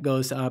chat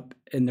goes up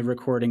in the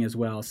recording as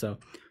well. So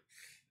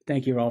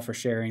thank you all for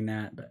sharing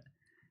that. But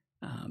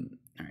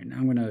all right, now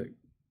I'm going to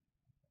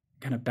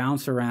kind of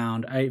bounce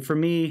around. For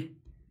me,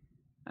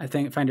 I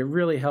find it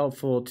really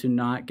helpful to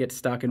not get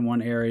stuck in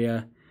one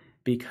area,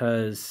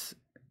 because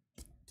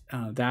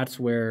that's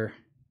where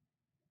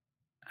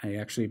I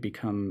actually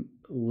become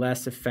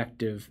less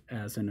effective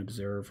as an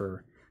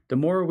observer. The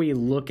more we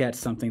look at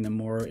something, the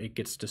more it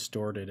gets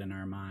distorted in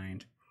our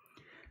mind.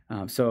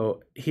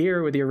 So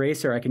here with the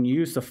eraser, I can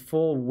use the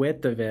full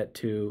width of it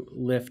to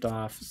lift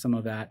off some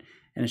of that.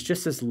 And it's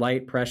just this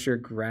light pressure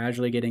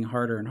gradually getting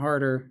harder and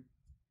harder.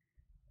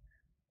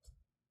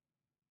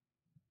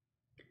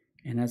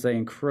 And as I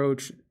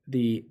encroach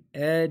the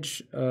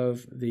edge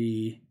of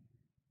the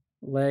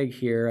leg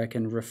here, I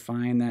can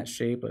refine that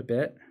shape a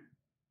bit.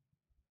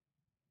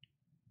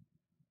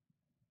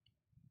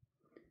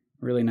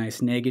 Really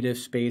nice negative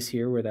space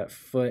here where that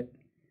foot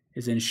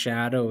is in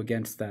shadow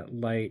against that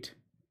light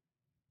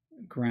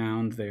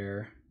ground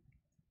there.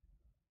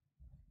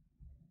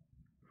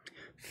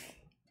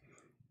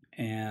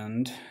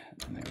 And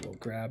I will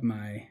grab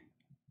my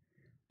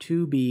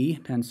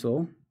 2B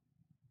pencil,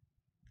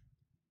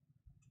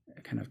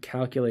 kind of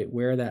calculate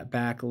where that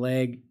back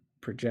leg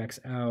projects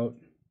out.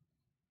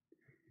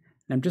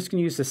 And I'm just going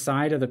to use the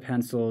side of the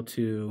pencil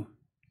to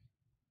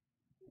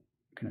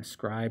kind of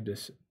scribe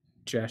this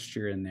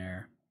gesture in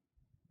there.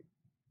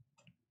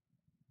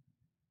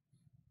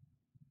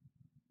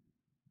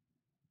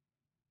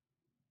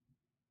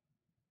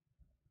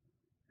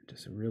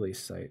 Just a really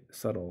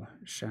subtle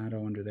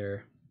shadow under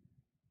there.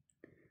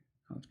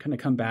 I'll kind of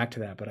come back to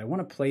that, but I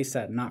want to place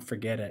that and not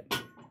forget it.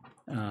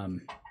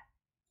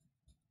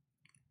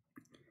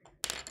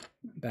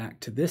 Back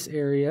to this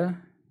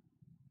area.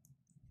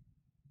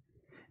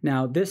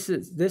 Now this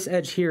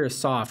edge here is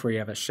soft where you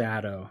have a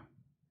shadow.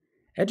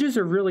 Edges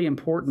are really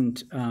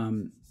important.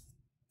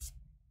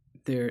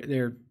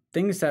 They're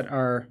things that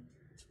our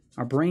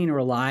brain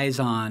relies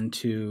on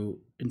to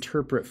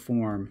interpret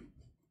form.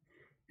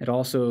 It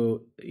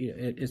also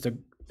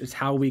is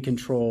how we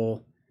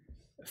control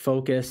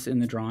focus in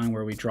the drawing,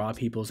 where we draw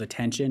people's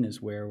attention,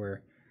 is where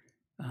we're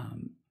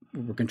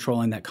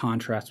controlling that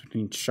contrast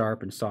between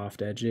sharp and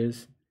soft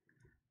edges.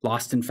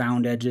 Lost and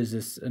found edges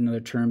is another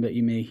term that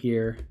you may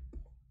hear.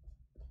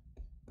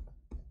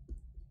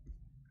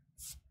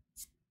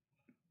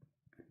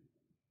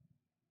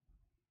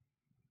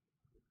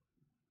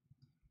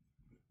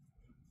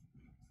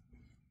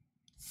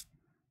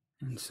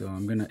 And so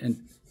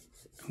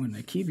when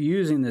I keep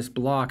using this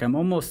block, I'm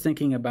almost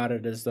thinking about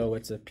it as though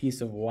it's a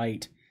piece of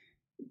white,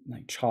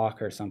 like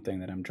chalk or something,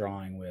 that I'm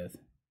drawing with.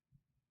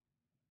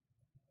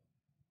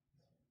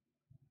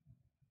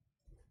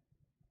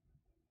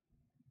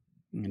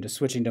 And just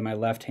switching to my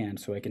left hand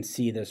so I can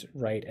see this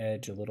right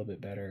edge a little bit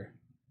better.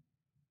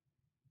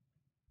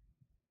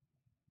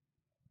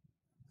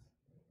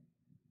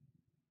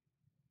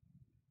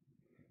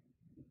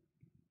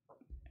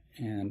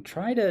 And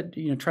try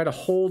to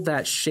hold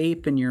that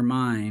shape in your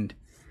mind.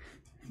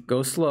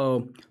 Go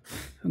slow,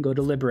 go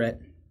deliberately.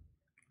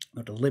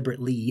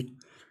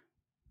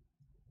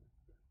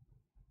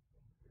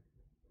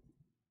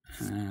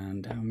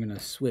 And I'm going to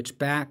switch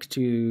back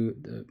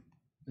to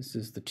this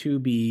is the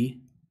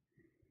 2B.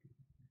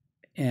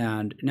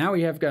 And now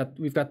we've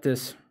got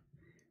this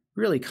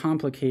really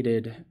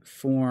complicated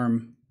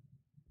form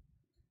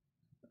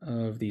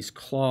of these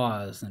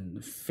claws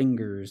and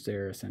fingers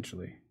there,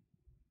 essentially.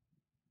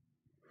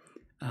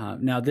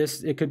 Now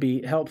it could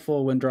be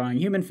helpful when drawing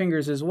human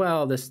fingers as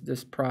well,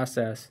 this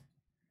process.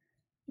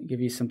 Give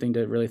you something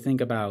to really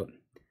think about.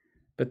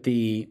 But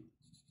the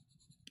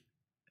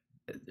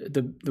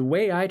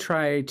way I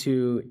try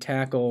to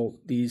tackle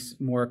these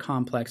more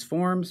complex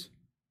forms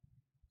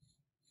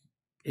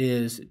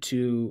is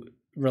to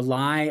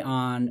rely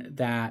on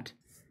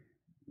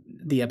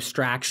the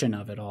abstraction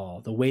of it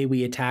all. The way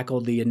we had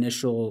tackled the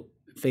initial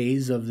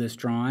phase of this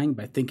drawing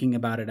by thinking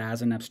about it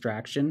as an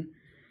abstraction,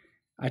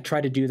 I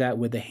try to do that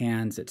with the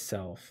hands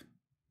itself.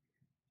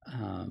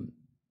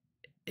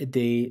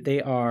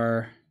 They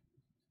are,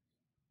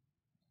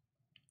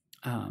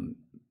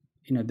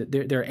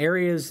 they're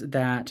areas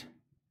that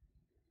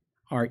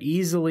are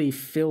easily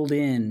filled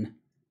in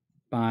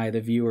by the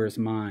viewer's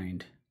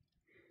mind.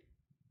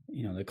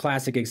 The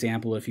classic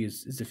example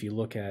is if you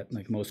look at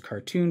like most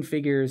cartoon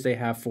figures, they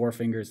have 4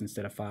 fingers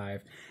instead of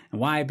 5. And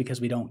why?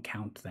 Because we don't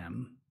count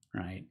them,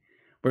 right?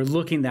 We're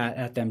looking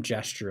at them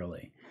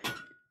gesturally.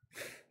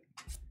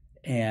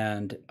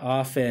 And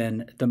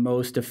often the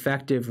most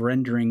effective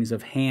renderings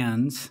of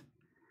hands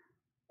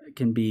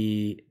can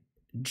be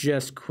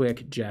just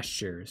quick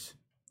gestures.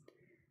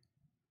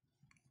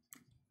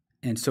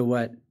 And so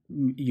what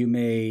you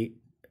may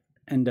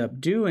end up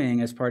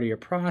doing as part of your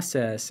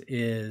process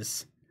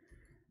is,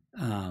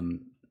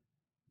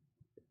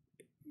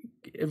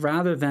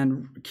 rather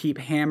than keep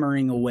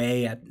hammering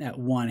away at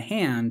one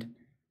hand,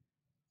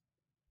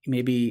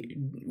 maybe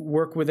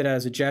work with it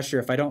as a gesture.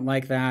 If I don't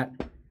like that,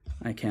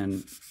 I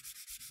can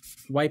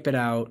wipe it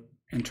out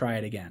and try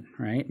it again,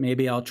 right?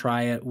 Maybe I'll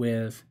try it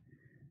with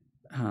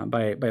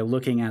by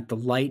looking at the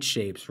light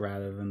shapes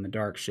rather than the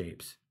dark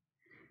shapes.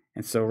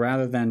 And so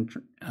rather than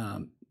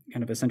kind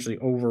of essentially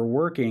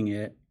overworking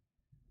it,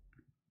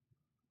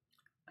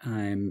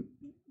 I'm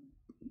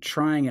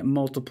trying it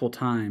multiple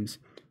times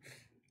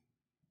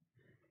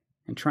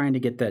and trying to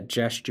get that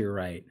gesture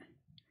right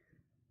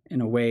in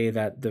a way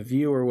that the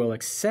viewer will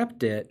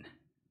accept it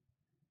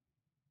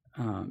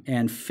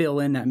and fill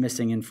in that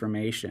missing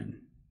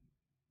information.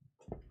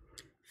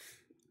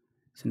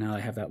 So now I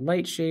have that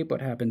light shape.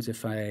 What happens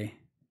if I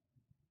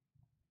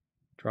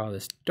draw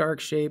this dark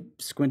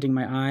shape, squinting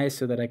my eyes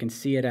so that I can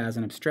see it as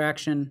an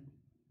abstraction?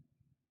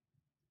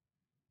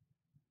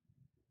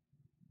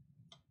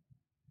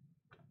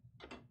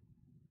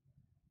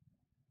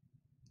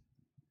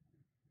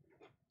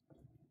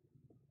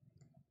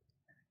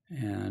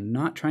 And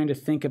not trying to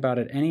think about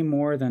it any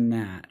more than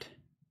that.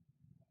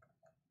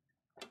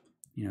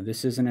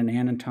 This isn't an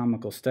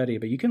anatomical study,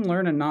 but you can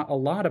learn a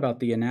lot about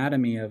the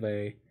anatomy of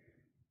a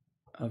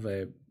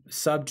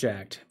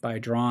subject by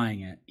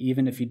drawing it,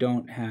 even if you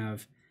don't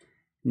have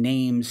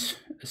names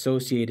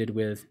associated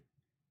with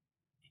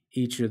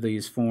each of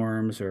these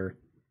forms, or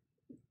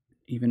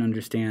even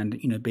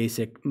understand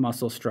basic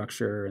muscle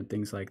structure and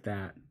things like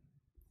that.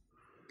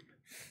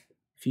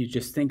 If you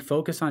just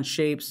focus on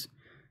shapes,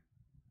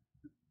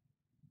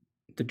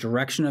 the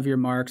direction of your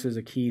marks is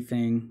a key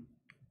thing.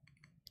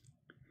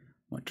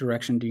 What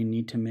direction do you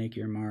need to make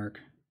your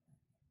mark?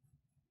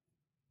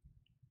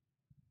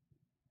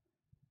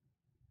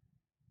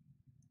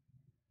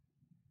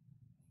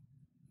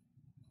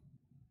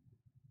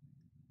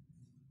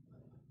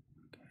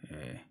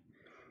 Okay.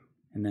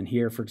 And then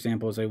here, for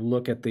example, as I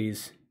look at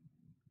these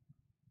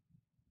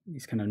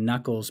kind of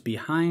knuckles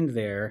behind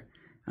there,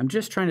 I'm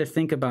just trying to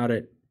think about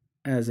it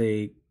as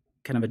a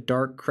kind of a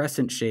dark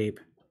crescent shape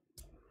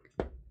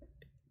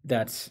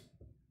that's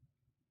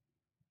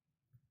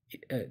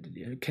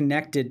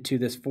connected to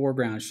this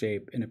foreground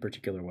shape in a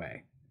particular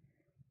way,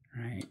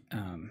 right?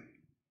 Can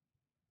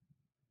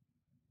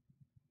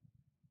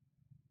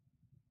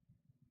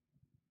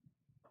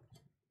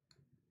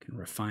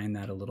refine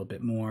that a little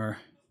bit more.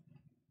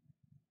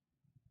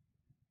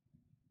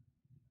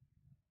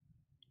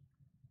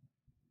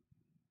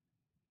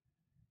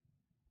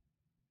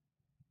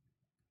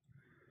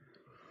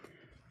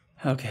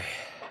 Okay.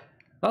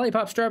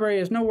 Lollipop strawberry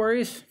is no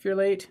worries if you're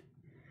late.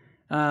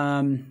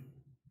 Heather's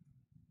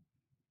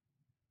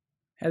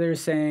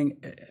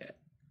saying,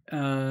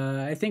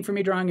 I think for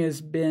me, drawing has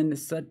been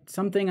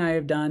something I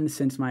have done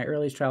since my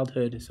earliest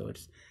childhood, so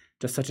it's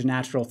just such a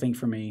natural thing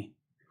for me.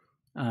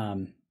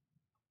 It's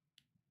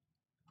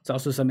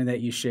also something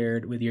that you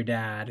shared with your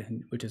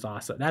dad, which is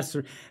awesome. That's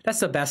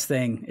the best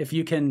thing. If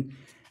you can,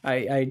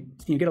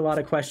 you get a lot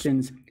of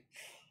questions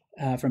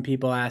from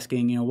people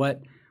asking,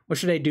 what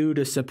should I do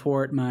to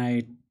support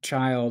my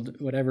child,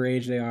 whatever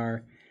age they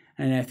are?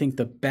 And I think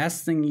the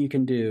best thing you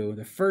can do,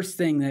 the first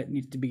thing that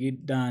needs to be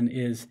done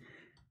is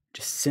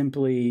just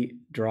simply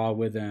draw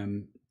with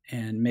them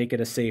and make it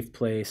a safe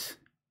place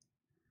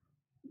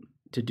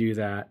to do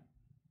that.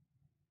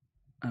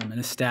 And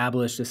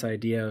establish this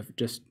idea of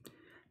just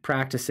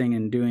practicing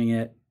and doing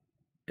it,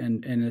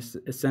 and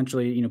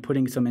essentially,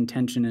 putting some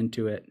intention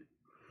into it.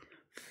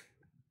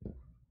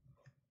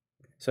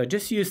 So I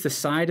just used the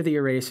side of the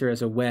eraser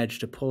as a wedge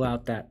to pull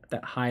out that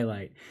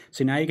highlight.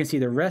 So now you can see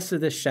the rest of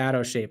this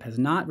shadow shape has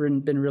not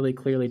been really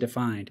clearly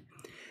defined.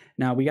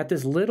 Now we got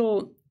this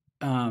little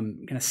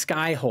kind of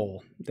sky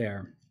hole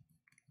there.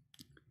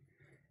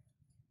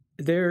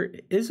 There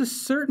is a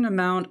certain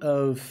amount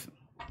of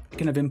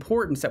kind of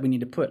importance that we need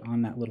to put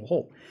on that little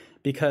hole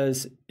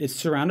because it's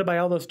surrounded by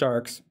all those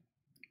darks.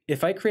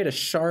 If I create a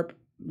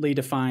sharply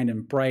defined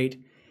and bright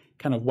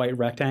kind of white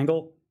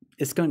rectangle,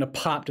 it's going to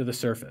pop to the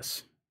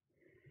surface.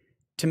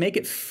 To make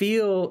it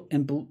feel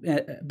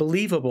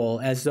believable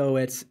as though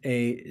it's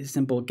a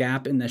simple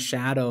gap in the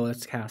shadow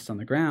that's cast on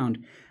the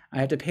ground, I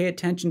have to pay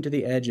attention to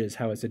the edges,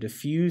 how it's a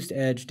diffused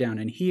edge down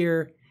in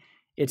here.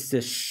 It's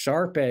this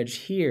sharp edge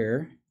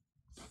here.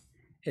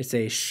 It's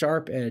a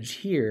sharp edge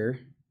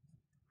here.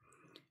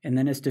 And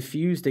then it's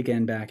diffused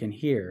again back in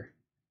here.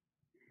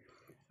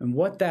 And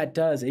what that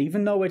does,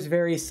 even though it's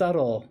very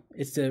subtle,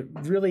 it's a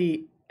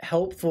really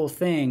helpful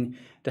thing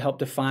to help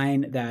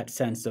define that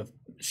sense of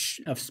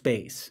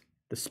space,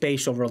 the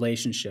spatial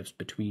relationships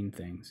between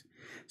things.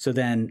 So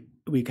then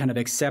we kind of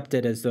accept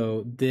it as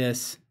though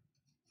this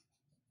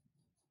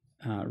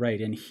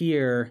right in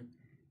here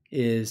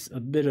is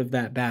a bit of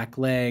that back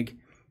leg.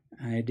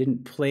 I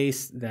didn't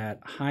place that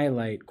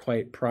highlight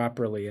quite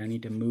properly. I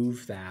need to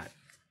move that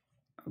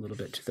a little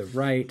bit to the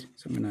right.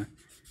 So I'm going to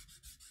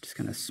just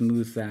kind of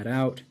smooth that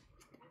out.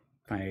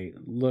 If I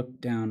look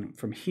down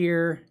from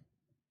here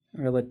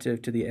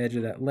relative to the edge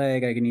of that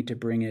leg, I need to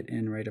bring it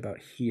in right about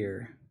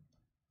here.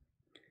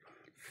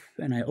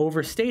 And I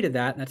overstated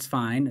that. That's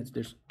fine.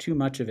 There's too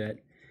much of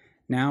it.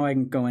 Now I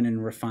can go in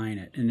and refine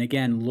it. And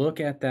again, look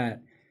at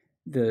that,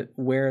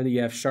 where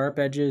you have sharp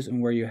edges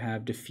and where you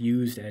have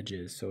diffused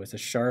edges. So it's a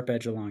sharp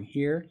edge along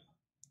here.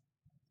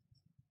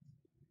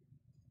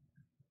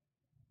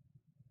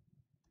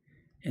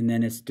 And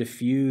then it's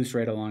diffused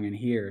right along in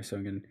here. So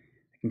I can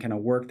kind of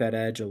work that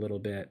edge a little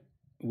bit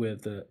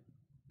with the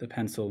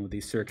pencil with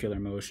these circular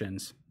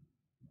motions.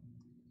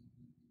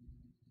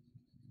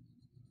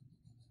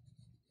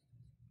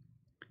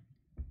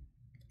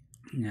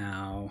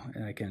 Now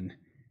I can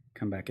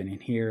come back in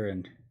here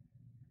and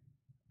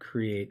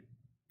create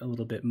a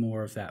little bit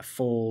more of that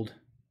fold.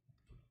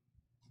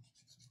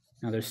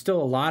 Now there's still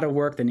a lot of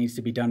work that needs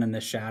to be done in the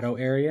shadow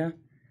area,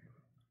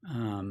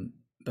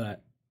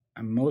 but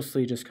I'm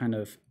mostly just kind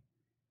of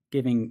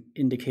giving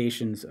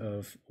indications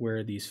of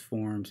where these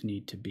forms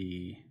need to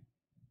be.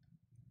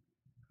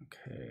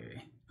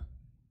 Okay.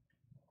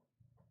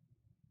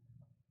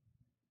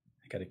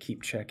 I got to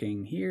keep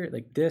checking here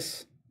like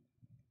this.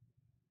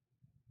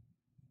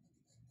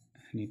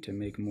 I need to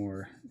make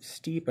more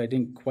steep. I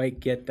didn't quite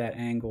get that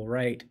angle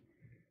right.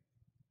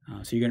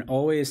 So you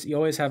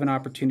always have an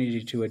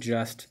opportunity to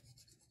adjust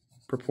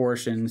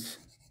proportions.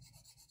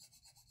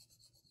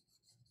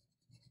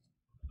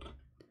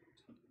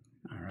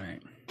 All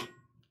right. I'm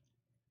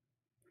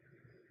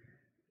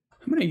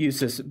going to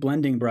use this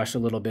blending brush a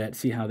little bit,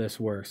 see how this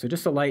works. So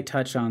just a light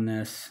touch on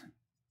this,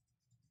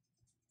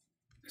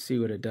 see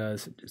what it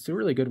does. It's a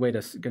really good way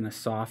to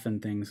soften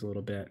things a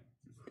little bit.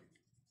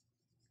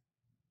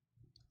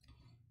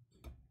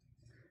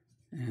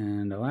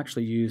 And I'll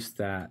actually use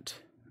that.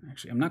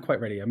 Actually, I'm not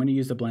quite ready. I'm going to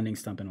use the blending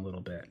stump in a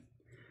little bit.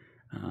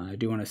 I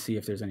do want to see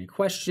if there's any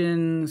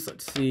questions.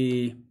 Let's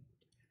see.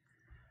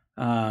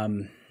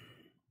 What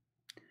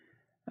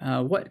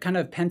kind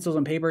of pencils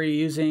and paper are you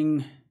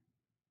using?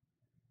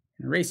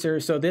 An eraser.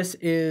 So this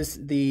is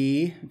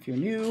if you're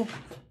new,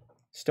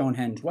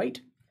 Stonehenge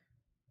white.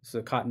 This is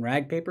a cotton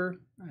rag paper.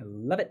 I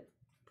love it.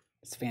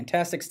 It's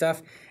fantastic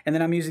stuff. And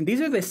then I'm using,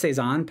 these are the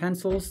Cezanne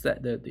pencils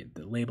that the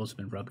labels have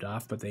been rubbed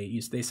off, but they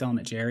sell them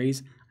at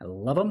Jerry's. I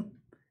love them.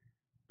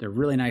 They're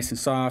really nice and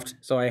soft.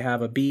 So I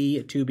have a B,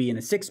 a 2B, and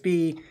a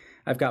 6B.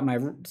 I've got my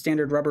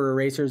standard rubber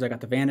erasers. I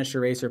got the Vanish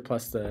eraser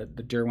plus the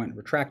Derwent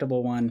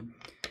retractable one.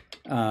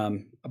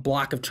 A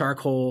block of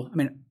charcoal,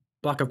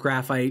 block of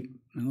graphite.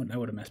 Oh, that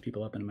would have messed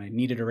people up in my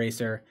Kneaded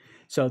eraser.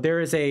 So there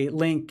is a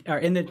link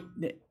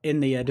in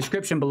the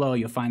description below.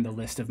 You'll find the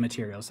list of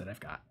materials that I've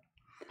got.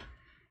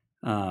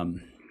 All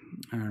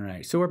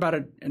right, so we're about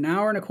an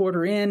hour and a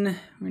quarter in.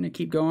 We're gonna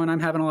keep going. I'm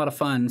having a lot of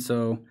fun,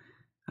 so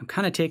I'm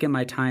kind of taking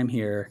my time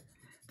here.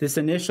 This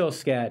initial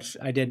sketch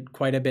I did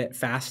quite a bit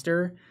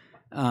faster,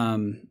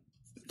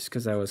 just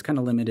because I was kind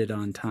of limited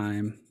on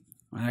time.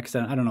 Well,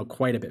 actually, I don't know,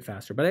 quite a bit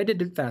faster, but I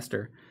did it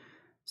faster.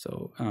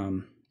 So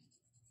I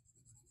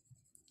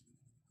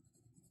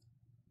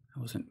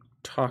wasn't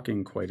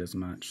talking quite as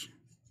much.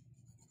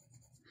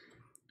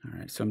 All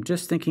right, so I'm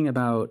just thinking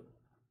about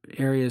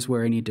areas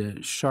where I need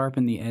to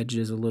sharpen the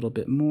edges a little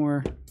bit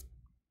more.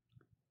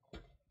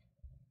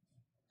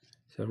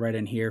 So right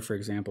in here, for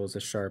example, is a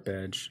sharp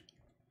edge.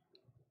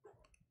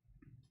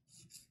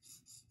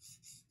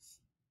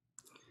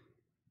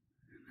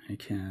 I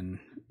can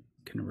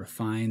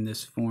refine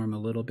this form a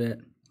little bit.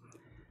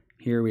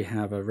 Here we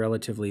have a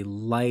relatively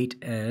light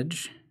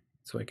edge,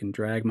 so I can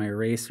drag my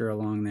eraser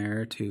along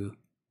there to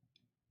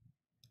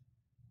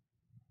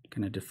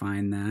kind of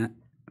define that.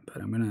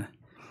 But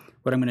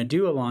what I'm gonna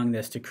do along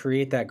this to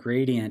create that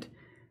gradient,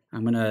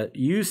 I'm gonna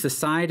use the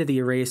side of the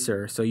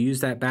eraser, so use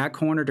that back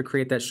corner to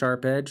create that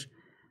sharp edge,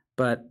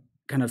 but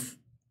kind of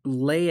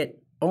lay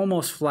it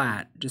almost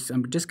flat.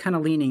 I'm just kind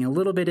of leaning a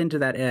little bit into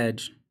that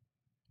edge.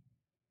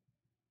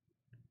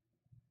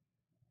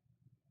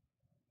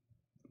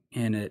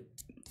 And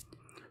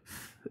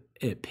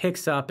it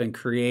picks up and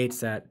creates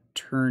that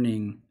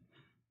turning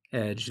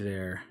edge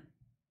there.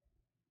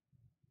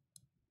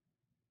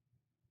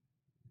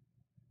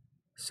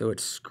 So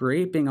it's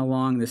scraping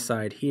along the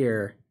side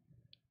here,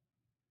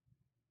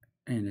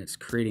 and it's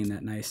creating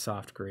that nice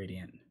soft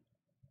gradient.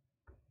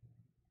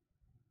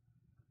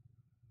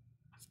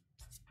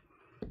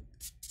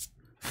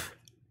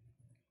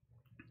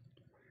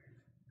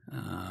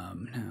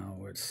 Now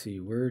let's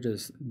see, where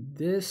does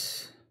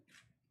this...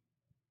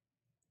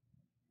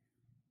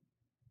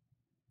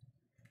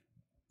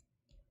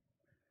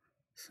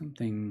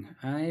 Something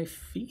I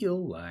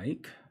feel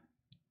like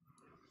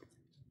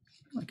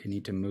I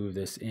need to move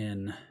this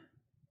in.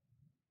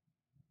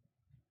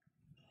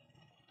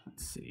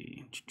 Let's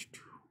see.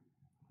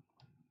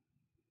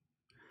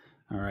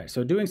 All right,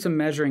 so doing some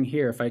measuring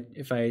here,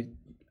 if I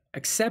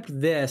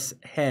accept this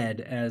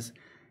head as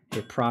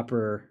a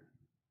proper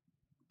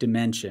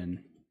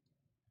dimension,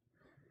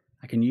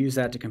 I can use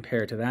that to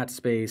compare to that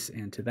space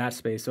and to that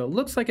space. So it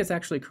looks like it's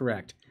actually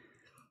correct.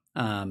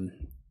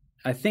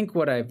 I think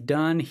what I've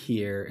done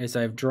here is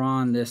I've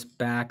drawn this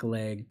back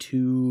leg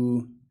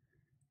too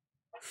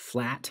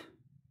flat.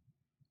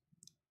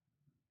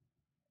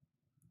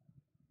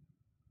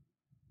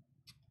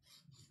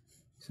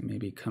 So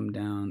maybe come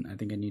down. I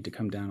think I need to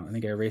come down. I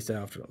think I erased it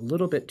off a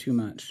little bit too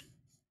much.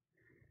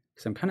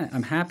 So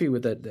I'm happy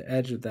with the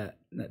edge of that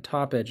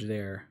top edge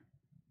there.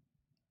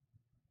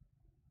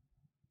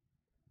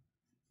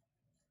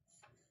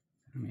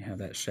 Let me have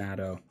that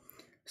shadow.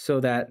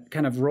 So that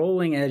kind of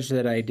rolling edge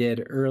that I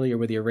did earlier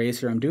with the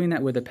eraser, I'm doing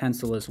that with a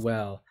pencil as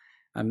well.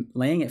 I'm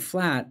laying it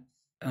flat,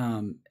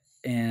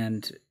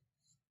 and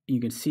you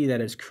can see that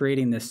it's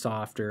creating this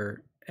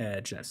softer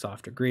edge, that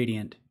softer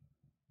gradient.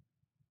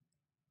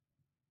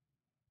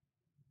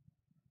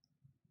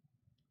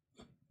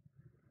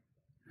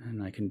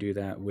 And I can do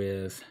that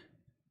with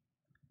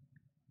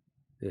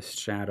this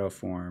shadow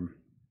form.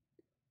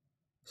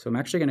 So I'm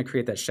actually going to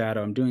create that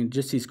shadow. I'm doing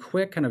just these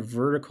quick kind of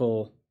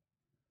vertical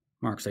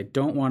marks. I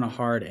don't want a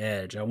hard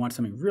edge. I want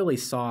something really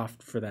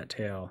soft for that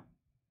tail.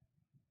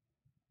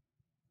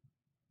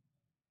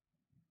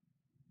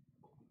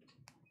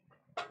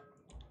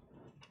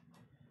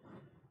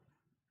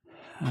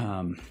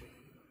 All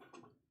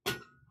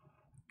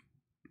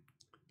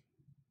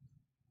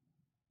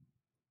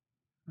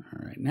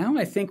right, now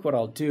I think what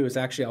I'll do is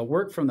actually I'll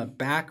work from the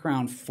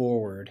background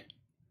forward.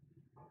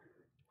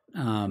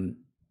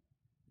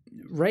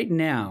 Right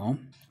now,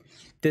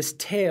 this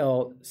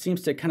tail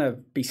seems to kind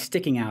of be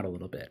sticking out a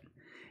little bit.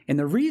 And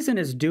the reason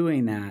it's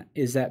doing that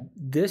is that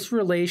this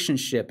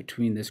relationship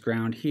between this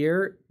ground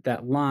here,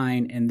 that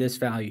line, and this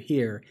value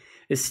here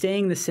is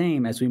staying the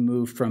same as we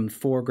move from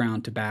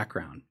foreground to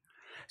background.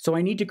 So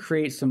I need to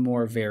create some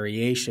more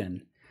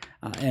variation.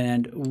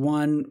 And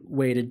one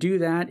way to do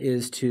that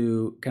is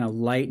to kind of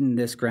lighten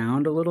this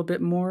ground a little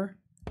bit more.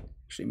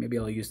 Actually, maybe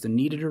I'll use the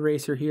Kneaded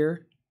eraser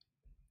here.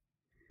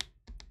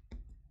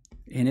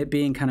 And it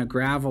being kind of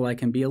gravel, I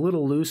can be a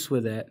little loose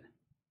with it.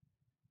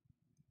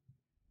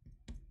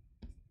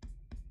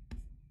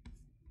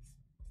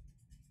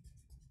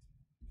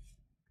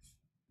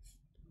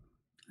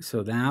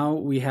 So now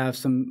we have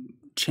some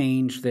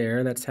change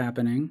there that's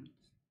happening.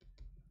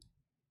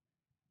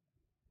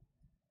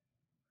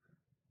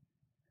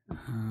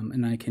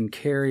 And I can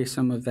carry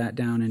some of that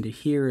down into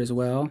here as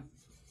well.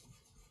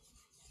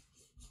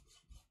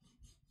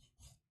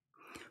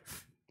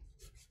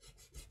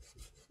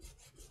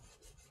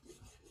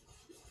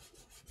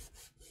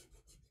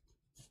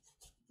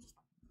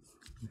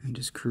 And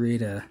just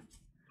create a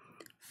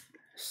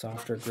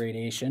softer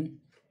gradation.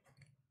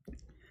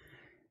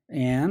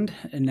 And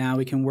now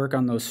we can work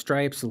on those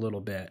stripes a little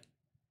bit.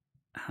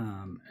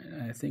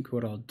 I think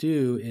what I'll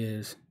do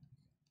is,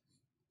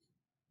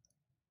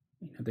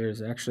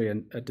 there's actually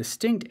a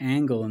distinct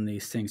angle in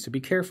these things, so be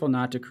careful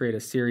not to create a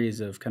series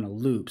of kind of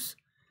loops.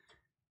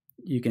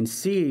 You can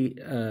see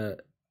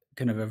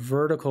kind of a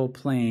vertical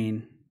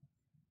plane.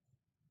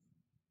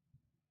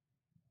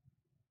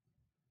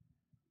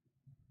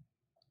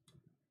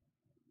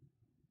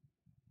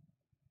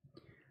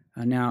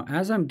 Now,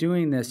 as I'm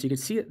doing this, you can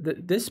see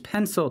that this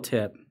pencil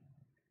tip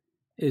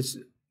is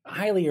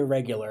highly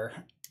irregular.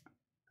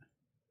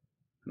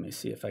 Let me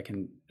see if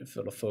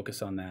it'll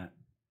focus on that.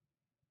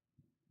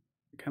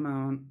 Come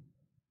on.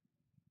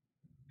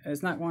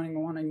 It's not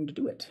wanting to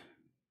do it.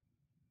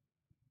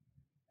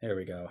 There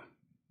we go.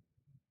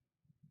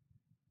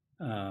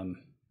 Crap,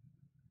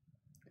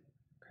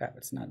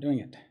 it's not doing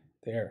it.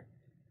 There.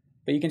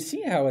 But you can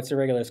see how it's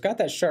irregular. It's got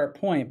that sharp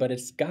point, but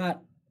it's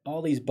got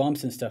all these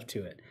bumps and stuff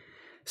to it.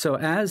 So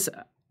as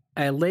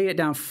I lay it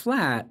down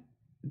flat,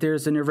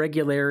 there's an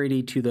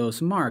irregularity to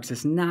those marks.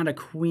 It's not a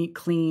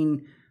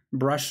clean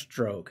brush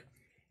stroke.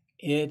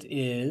 It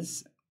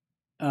is,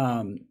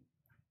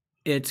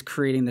 it's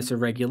creating this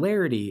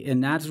irregularity,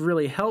 and that's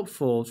really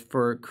helpful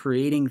for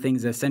creating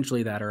things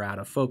essentially that are out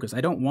of focus.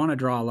 I don't want to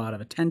draw a lot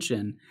of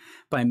attention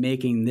by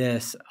making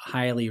this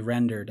highly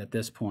rendered at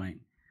this point.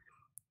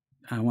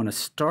 I want to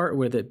start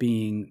with it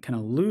being kind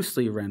of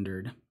loosely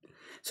rendered.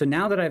 So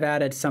now that I've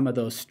added some of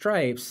those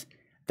stripes,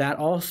 that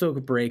also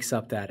breaks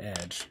up that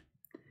edge.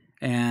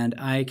 And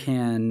I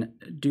can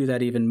do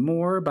that even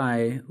more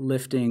by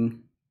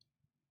lifting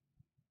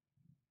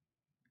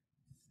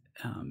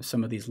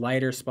some of these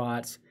lighter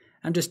spots.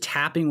 I'm just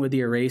tapping with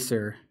the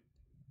eraser.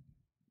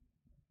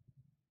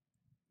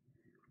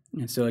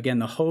 And so again,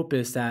 the hope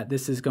is that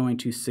this is going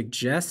to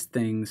suggest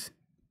things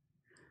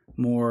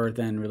more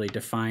than really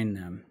define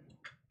them.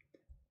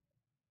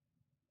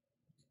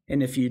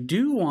 And if you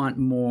do want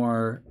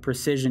more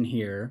precision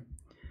here,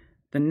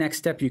 the next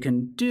step you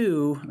can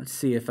do, let's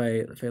see, if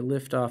I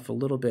lift off a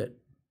little bit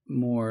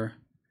more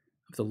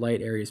of the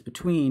light areas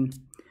between,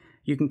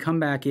 you can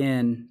come back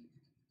in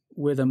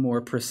with a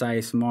more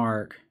precise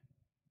mark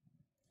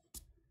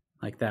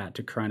like that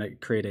to kind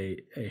of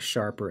create a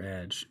sharper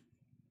edge.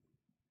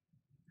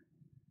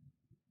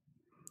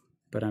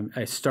 But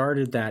I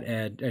started that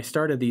edge, I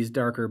started these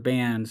darker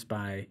bands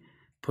by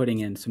putting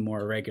in some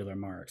more irregular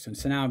marks. And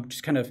so now I'm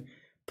just kind of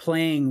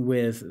playing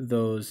with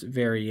those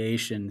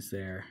variations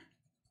there.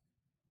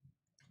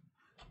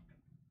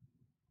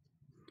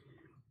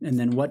 And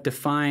then what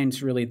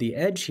defines really the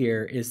edge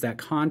here is that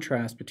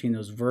contrast between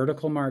those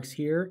vertical marks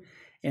here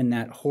and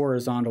that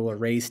horizontal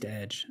erased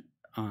edge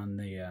on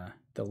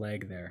the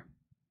leg there.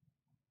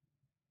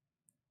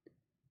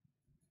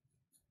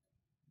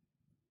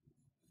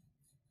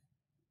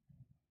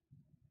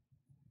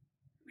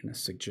 I'm going to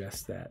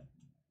suggest that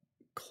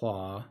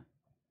claw.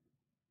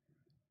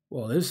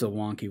 Well, this is a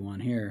wonky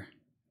one here.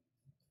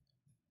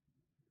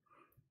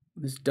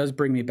 This does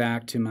bring me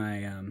back to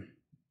my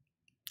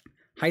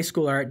high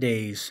school art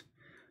days.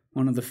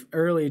 One of the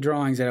early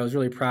drawings that I was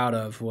really proud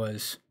of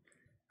was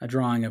a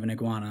drawing of an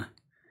iguana.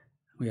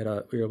 We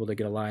were able to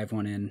get a live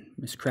one in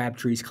Miss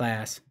Crabtree's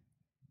class.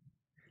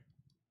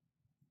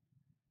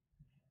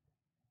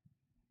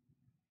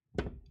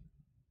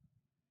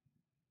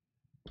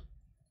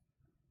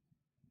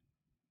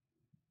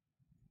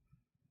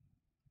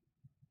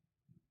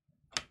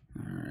 All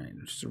right,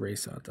 just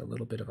erase out a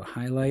little bit of a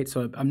highlight.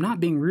 So I'm not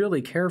being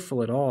really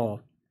careful at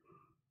all.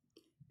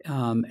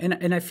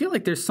 And I feel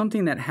like there's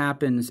something that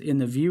happens in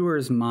the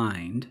viewer's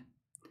mind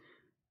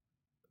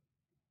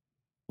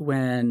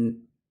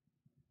when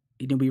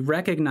we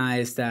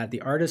recognize that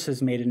the artist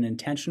has made an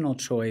intentional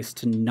choice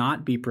to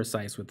not be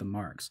precise with the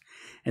marks.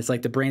 It's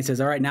like the brain says,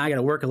 all right, now I got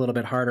to work a little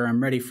bit harder.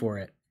 I'm ready for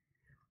it.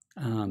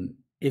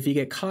 If you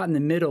get caught in the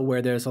middle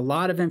where there's a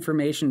lot of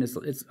information,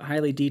 it's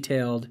highly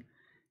detailed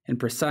and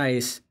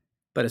precise,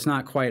 but it's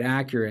not quite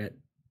accurate,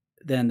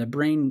 then the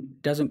brain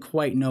doesn't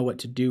quite know what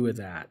to do with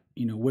that.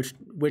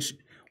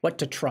 What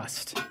to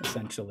trust,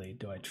 essentially.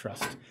 Do I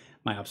trust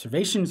my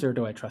observations, or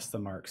do I trust the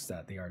marks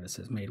that the artist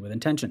has made with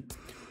intention?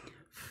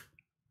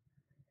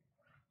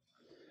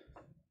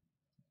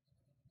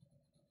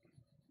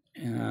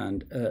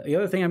 And the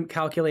other thing I'm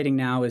calculating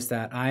now is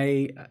that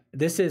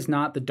this is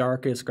not the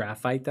darkest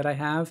graphite that I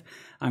have.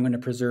 I'm going to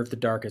preserve the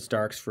darkest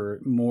darks for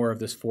more of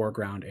this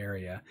foreground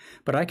area.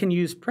 But I can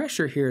use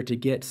pressure here to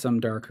get some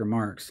darker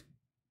marks.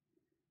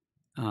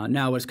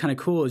 Now, what's kind of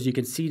cool is you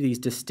can see these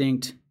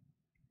distinct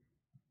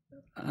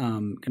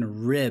kind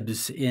of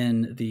ribs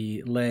in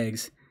the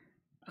legs.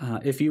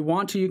 If you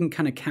want to, you can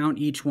kind of count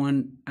each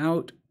one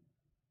out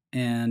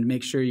and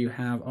make sure you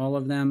have all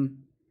of them.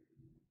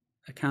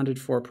 accounted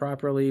for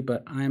properly,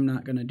 but I'm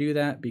not going to do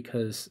that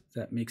because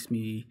that makes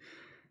me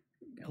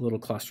a little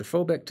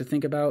claustrophobic to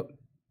think about.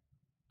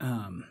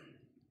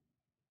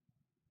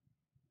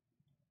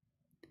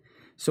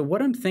 So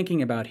what I'm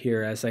thinking about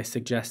here as I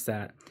suggest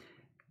that,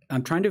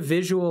 I'm trying to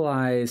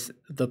visualize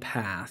the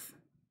path.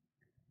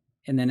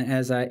 And then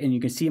and you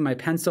can see my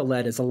pencil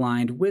lead is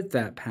aligned with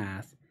that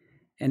path.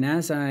 And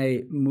as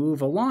I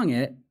move along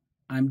it,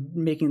 I'm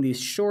making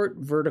these short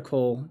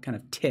vertical kind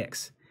of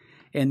ticks.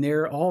 And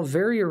they're all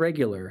very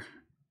irregular.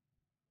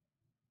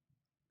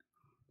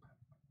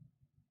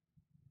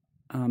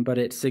 But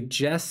it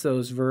suggests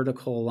those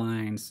vertical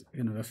lines,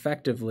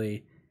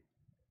 effectively.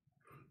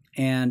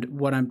 And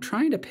what I'm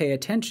trying to pay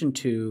attention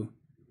to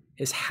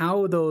is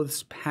how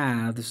those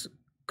paths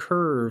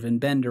curve and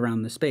bend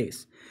around the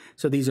space.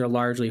 So these are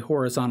largely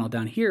horizontal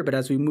down here, but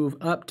as we move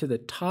up to the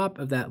top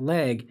of that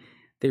leg,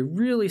 they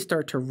really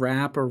start to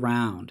wrap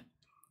around.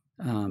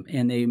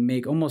 And they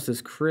make almost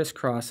this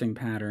crisscrossing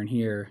pattern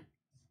here.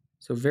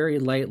 So very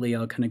lightly,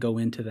 I'll kind of go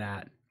into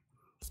that.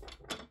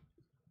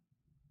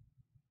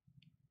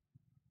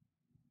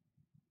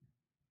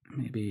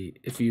 Maybe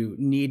if you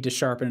need to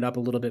sharpen it up a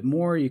little bit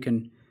more, you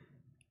can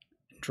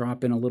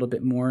drop in a little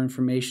bit more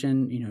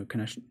information,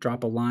 kind of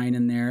drop a line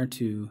in there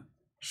to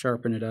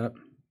sharpen it up.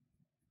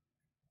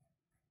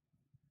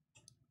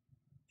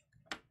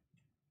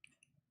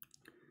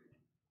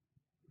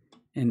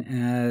 And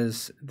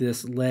as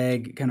this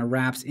leg kind of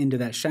wraps into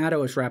that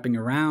shadow, it's wrapping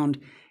around,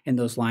 and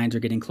those lines are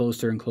getting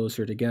closer and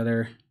closer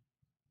together.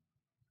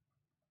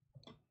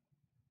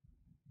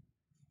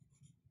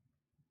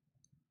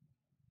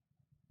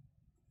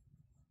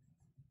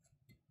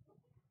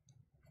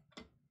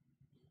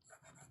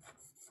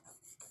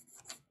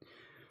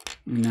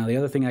 Now the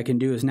other thing I can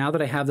do is, now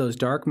that I have those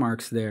dark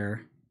marks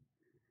there,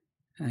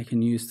 I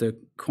can use the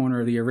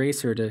corner of the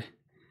eraser to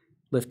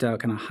lift out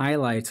kind of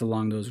highlights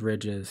along those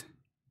ridges,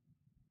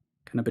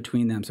 kind of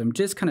between them. So I'm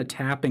just kind of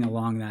tapping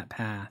along that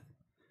path.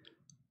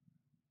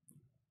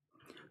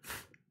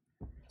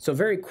 So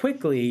very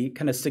quickly,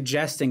 kind of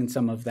suggesting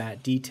some of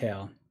that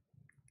detail.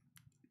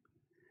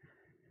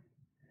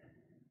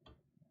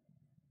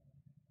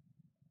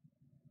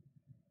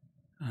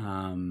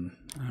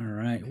 All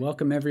right,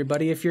 welcome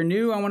everybody. If you're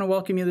new, I want to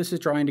welcome you. This is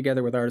Drawing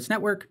Together with Artists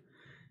Network.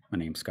 My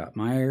name's Scott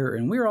Maier,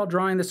 and we're all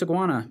drawing this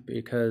iguana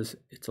because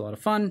it's a lot of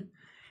fun,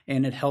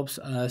 and it helps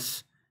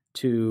us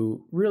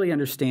to really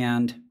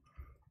understand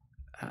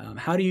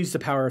how to use the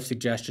power of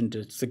suggestion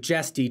to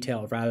suggest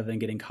detail rather than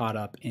getting caught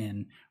up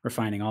in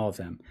refining all of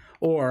them.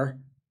 Or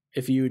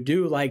if you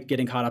do like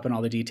getting caught up in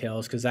all the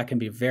details, because that can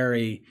be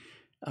very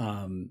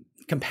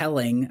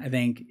compelling, I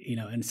think,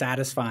 and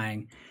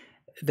satisfying,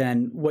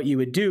 then what you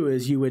would do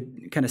is you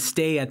would kind of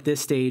stay at this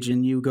stage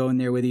and you go in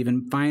there with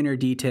even finer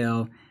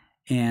detail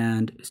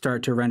and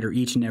start to render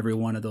each and every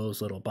one of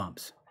those little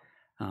bumps.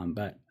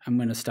 But I'm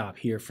going to stop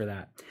here for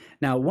that.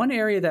 Now, one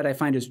area that I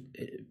find is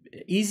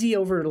easily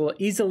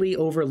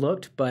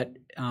overlooked, but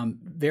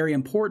very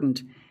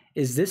important,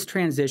 is this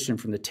transition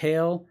from the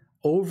tail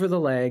over the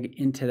leg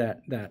into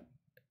that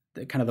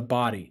kind of the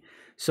body.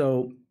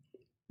 So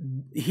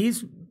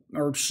he's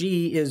or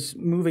she is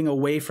moving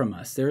away from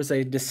us. There's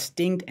a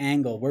distinct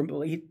angle where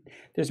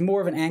there's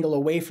more of an angle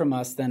away from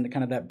us than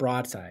kind of that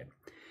broadside.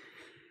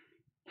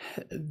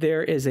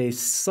 There is a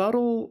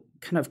subtle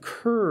kind of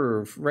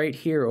curve right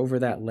here over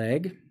that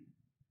leg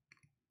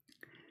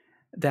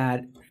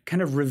that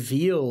kind of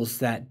reveals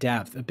that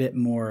depth a bit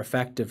more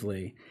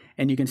effectively.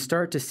 And you can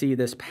start to see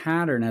this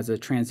pattern as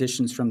it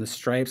transitions from the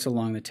stripes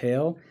along the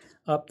tail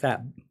up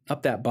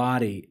that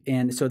body.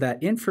 And so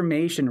that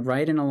information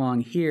right in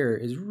along here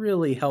is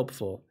really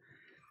helpful.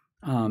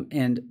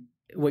 And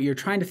what you're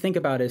trying to think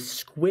about is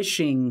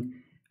squishing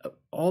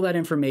all that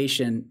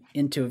information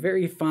into a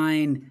very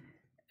fine,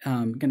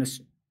 kind of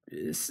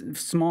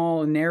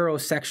small, narrow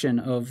section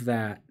of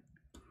that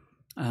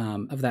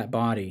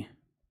body.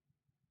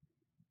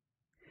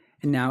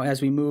 And now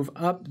as we move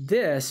up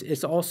this,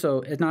 it's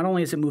not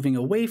only is it moving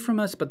away from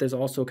us, but there's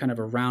also kind of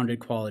a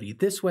rounded quality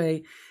this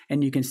way.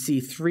 And you can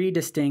see 3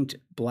 distinct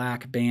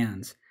black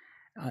bands.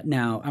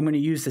 Now I'm going to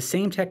use the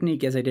same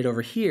technique as I did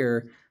over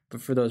here,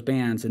 but for those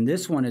bands. And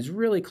this one is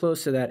really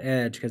close to that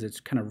edge because it's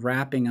kind of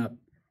wrapping up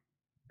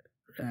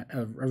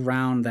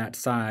around that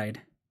side.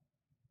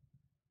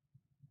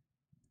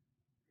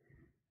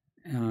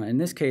 In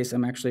this case,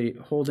 I'm actually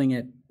holding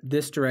it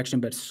this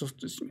direction, but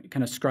just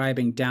kind of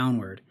scribing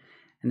downward.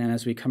 And then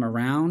as we come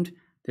around,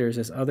 there's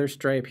this other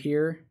stripe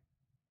here.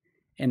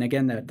 And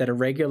again, that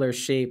irregular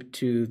shape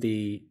to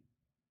the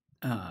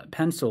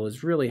pencil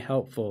is really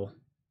helpful.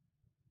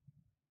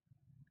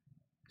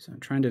 So I'm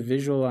trying to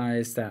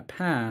visualize that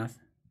path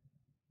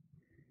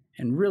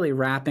and really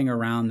wrapping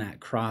around that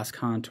cross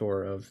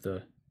contour of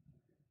the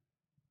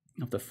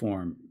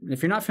form.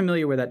 If you're not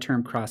familiar with that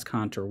term cross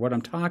contour, what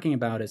I'm talking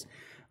about is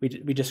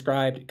we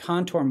described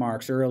contour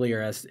marks earlier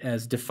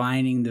as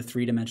defining the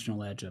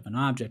three-dimensional edge of an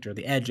object, or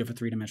the edge of a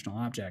three-dimensional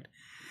object.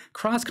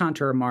 Cross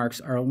contour marks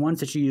are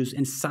ones that you use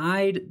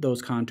inside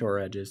those contour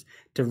edges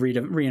to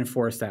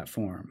reinforce that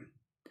form.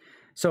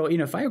 So, you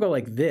know, if I go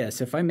like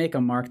this, if I make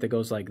a mark that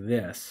goes like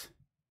this,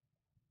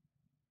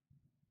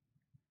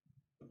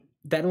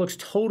 that looks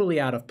totally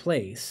out of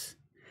place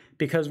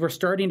because we're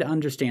starting to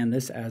understand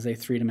this as a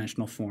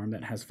three-dimensional form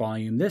that has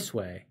volume this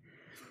way.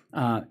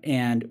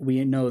 And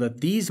we know that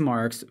these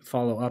marks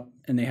follow up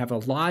and they have a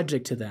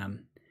logic to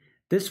them.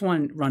 This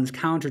one runs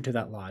counter to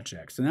that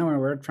logic. So now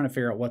we're trying to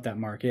figure out what that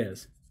mark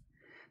is.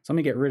 So let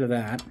me get rid of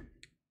that.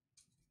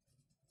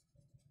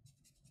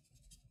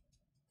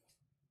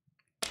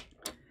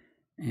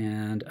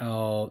 And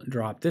I'll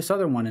drop this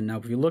other one. And now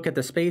if you look at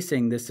the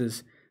spacing, this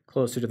is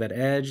closer to that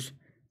edge.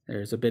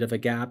 There's a bit of a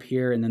gap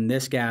here, and then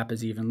this gap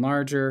is even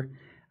larger.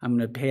 I'm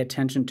going to pay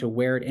attention to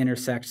where it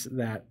intersects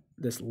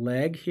this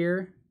leg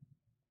here.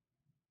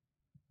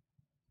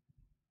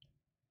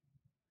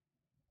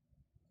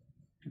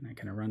 And that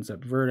kind of runs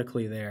up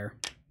vertically there.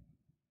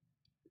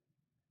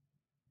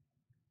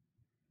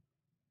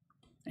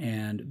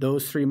 And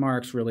those three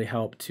marks really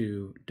help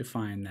to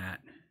define that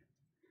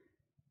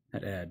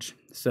edge.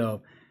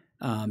 So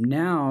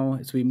now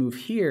as we move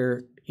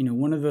here, you know,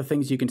 one of the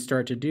things you can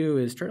start to do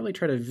is really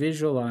try to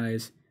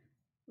visualize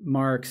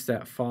marks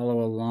that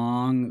follow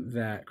along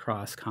that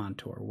cross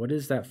contour. What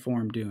is that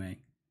form doing?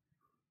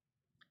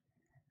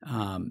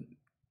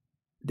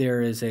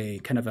 There is a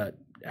kind of a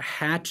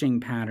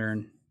hatching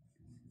pattern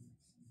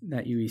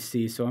that you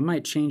see. So I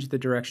might change the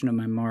direction of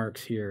my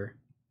marks here.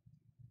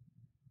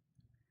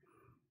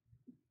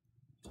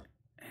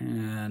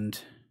 And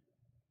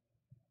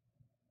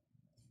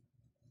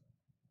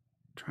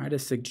try to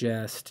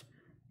suggest,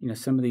 you know,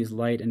 some of these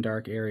light and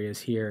dark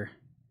areas here.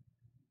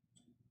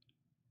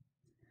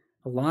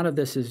 A lot of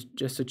this is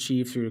just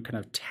achieved through kind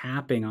of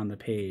tapping on the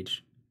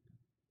page.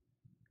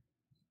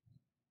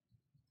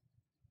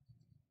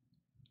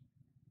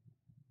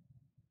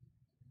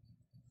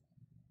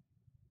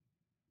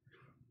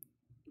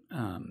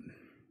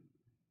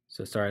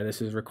 So sorry,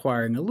 this is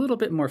requiring a little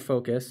bit more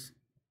focus.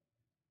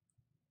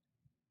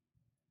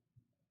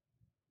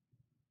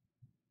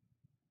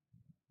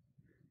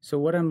 So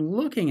what I'm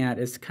looking at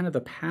is kind of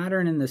the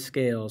pattern in the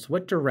scales.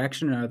 What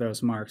direction are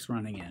those marks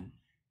running in?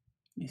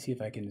 Let me see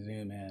if I can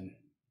zoom in.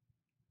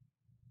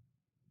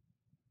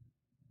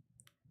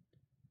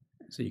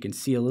 So you can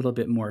see a little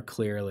bit more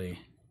clearly.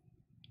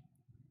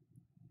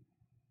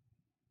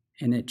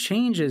 And it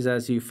changes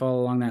as you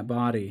follow along that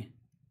body.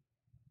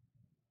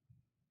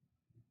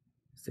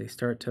 As they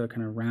start to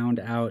kind of round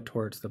out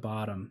towards the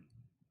bottom.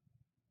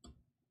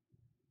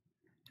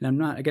 And I'm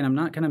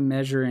not kind of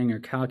measuring or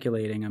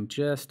calculating. I'm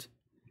just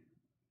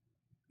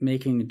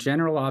making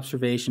general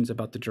observations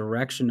about the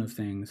direction of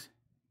things.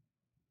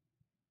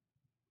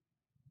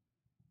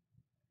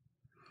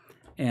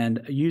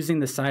 And using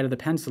the side of the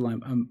pencil,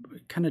 I'm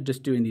kind of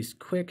just doing these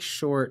quick,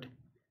 short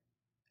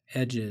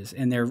edges.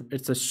 And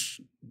it's a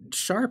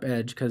sharp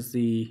edge because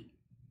that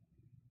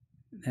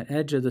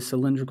edge of the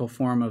cylindrical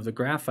form of the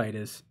graphite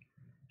is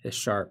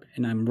sharp.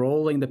 And I'm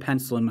rolling the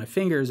pencil in my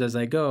fingers as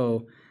I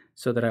go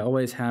so that I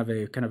always have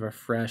a kind of a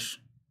fresh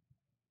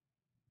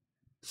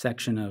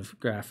section of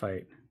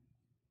graphite.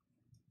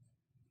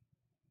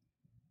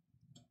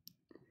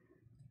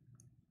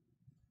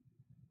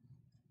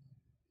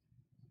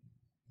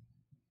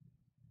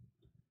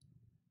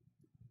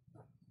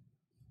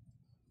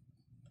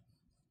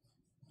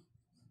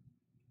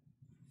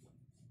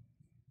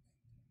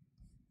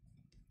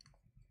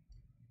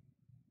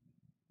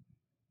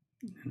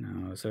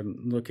 Now, as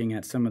I'm looking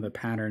at some of the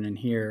pattern in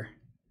here,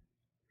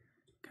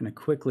 kind of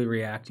quickly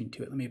reacting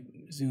to it. Let me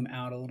zoom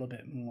out a little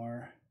bit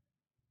more.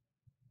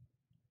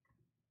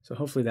 So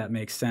hopefully that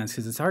makes sense,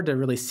 because it's hard to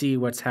really see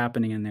what's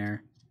happening in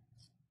there.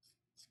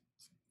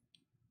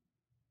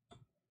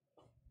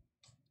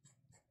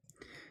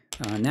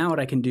 Now what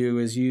I can do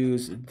is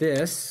use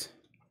this.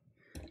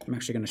 I'm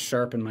actually going to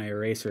sharpen my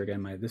eraser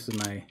again. This is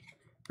my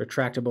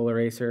retractable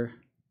eraser.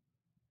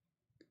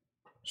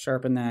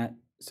 Sharpen that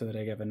so that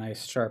I have a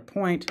nice sharp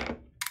point.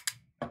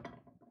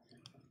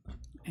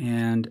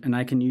 And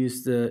I can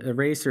use the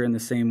eraser in the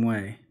same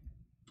way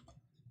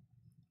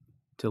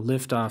to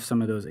lift off some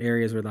of those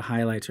areas where the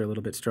highlights are a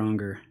little bit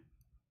stronger.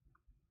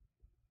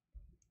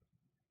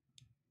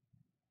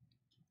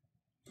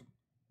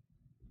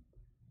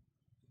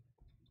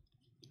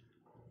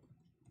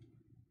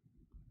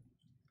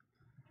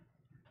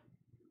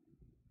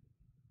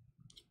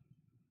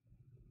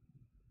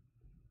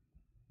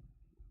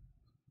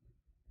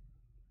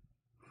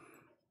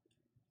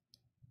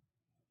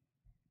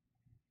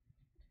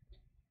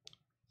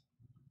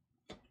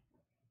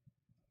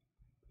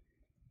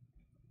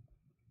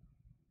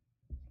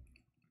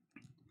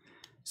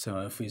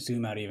 So if we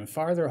zoom out even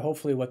farther,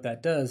 hopefully what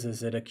that does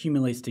is it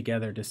accumulates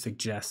together to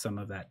suggest some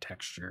of that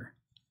texture.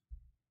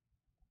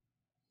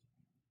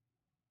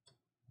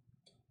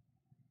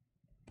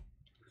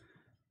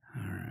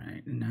 All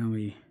right, and now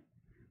we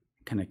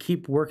kind of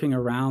keep working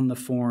around the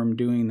form,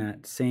 doing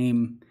that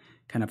same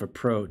kind of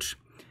approach.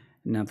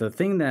 Now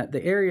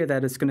the area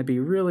that is going to be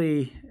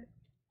really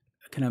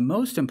kind of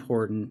most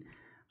important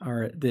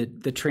are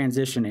the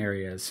transition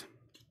areas.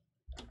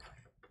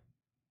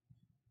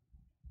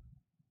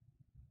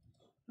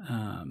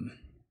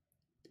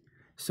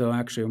 So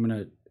actually I'm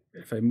gonna,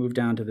 if I move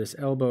down to this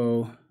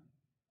elbow,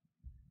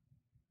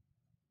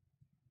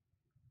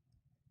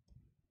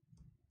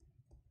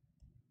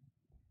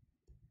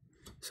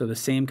 so the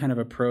same kind of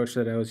approach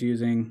that I was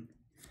using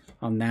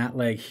on that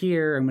leg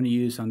here, I'm going to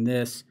use on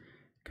this,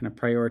 kind of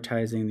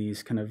prioritizing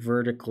these kind of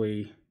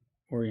vertically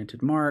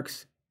oriented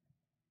marks.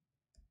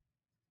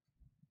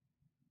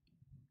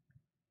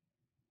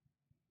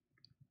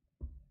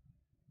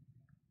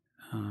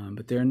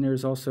 But then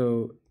there's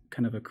also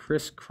kind of a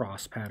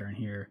crisscross pattern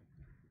here.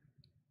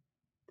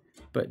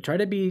 But try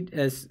to be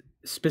as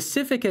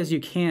specific as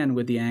you can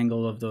with the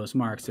angle of those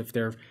marks. If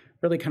they're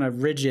really kind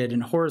of rigid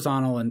and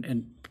horizontal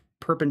and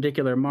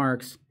perpendicular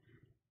marks,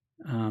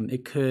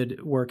 it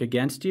could work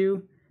against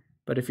you.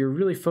 But if you're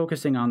really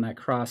focusing on that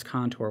cross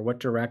contour, what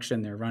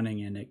direction they're running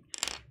in,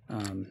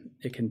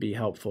 it can be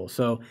helpful.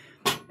 So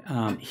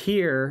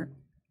here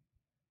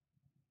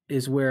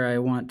is where I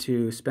want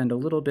to spend a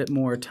little bit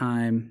more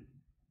time.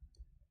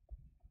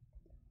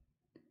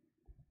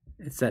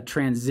 It's that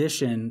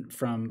transition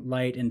from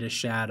light into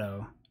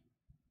shadow.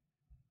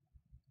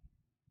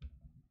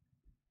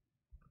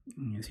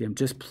 You see, I'm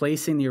just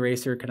placing the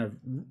eraser, kind of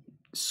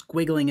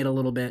squiggling it a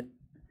little bit.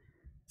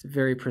 It's a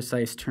very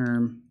precise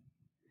term.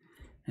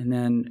 And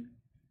then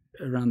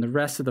around the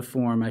rest of the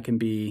form, I can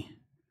be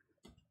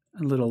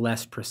a little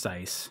less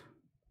precise.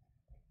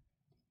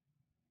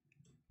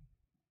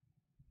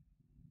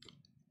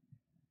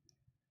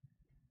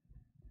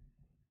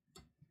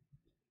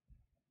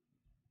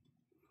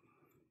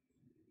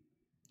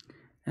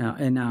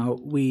 Now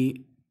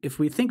if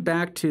we think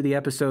back to the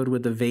episode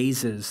with the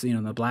vases, you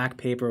know, the black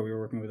paper, we were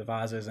working with the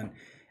vases,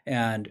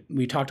 and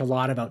we talked a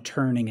lot about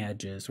turning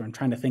edges. So I'm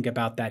trying to think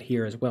about that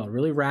here as well,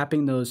 really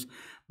wrapping those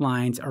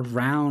lines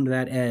around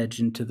that edge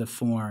into the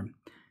form.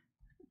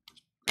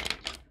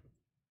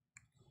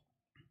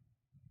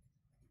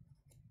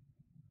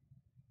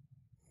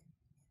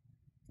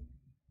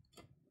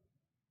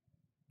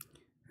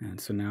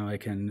 And so now I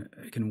can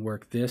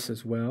work this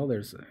as well.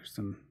 There's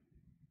some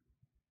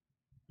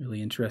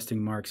really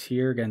interesting marks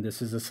here. Again,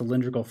 this is a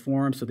cylindrical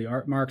form, so the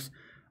art marks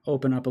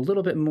open up a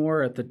little bit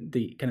more at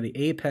the kind of the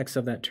apex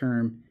of that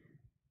turn,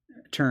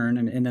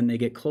 and then they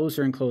get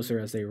closer and closer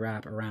as they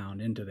wrap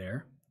around into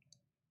there.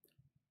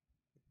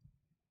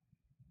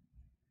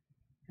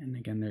 And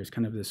again, there's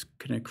kind of this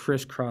kind of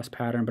crisscross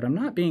pattern, but I'm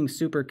not being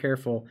super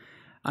careful.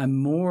 I'm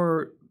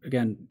more,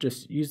 again,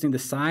 just using the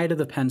side of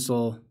the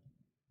pencil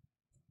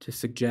to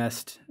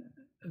suggest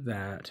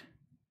that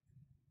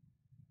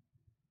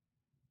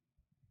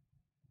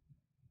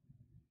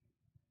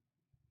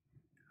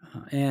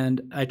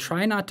and I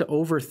try not to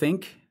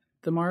overthink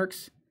the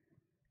marks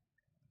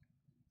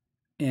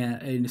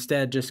and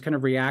instead just kind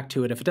of react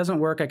to it. If it doesn't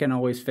work, I can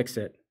always fix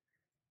it.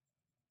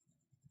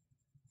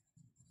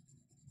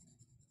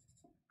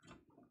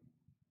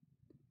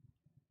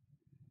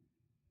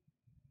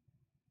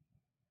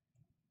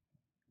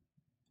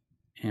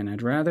 And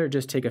I'd rather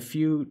just take a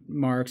few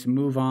marks,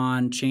 move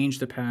on, change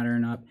the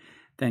pattern up,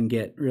 than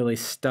get really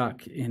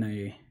stuck in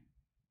a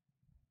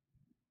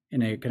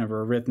kind of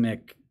a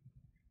rhythmic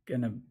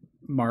kind of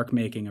mark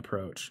making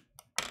approach.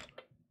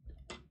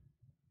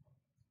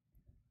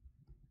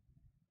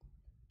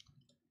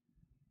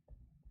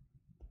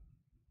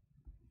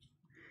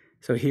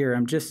 So here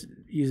I'm just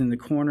using the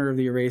corner of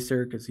the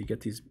eraser because you get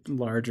these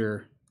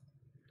larger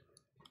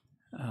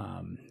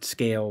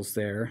scales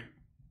there.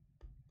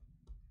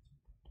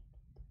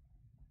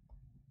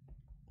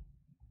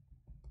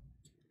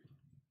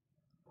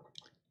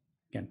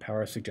 Again,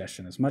 power of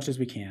suggestion as much as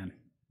we can.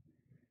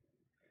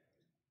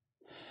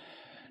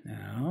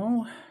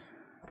 Now,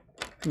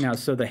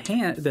 so the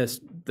hand,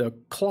 the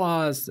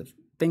claws, the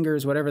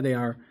fingers, whatever they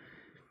are,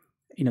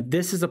 you know,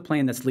 this is a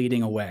plane that's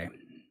leading away,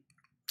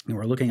 and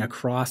we're looking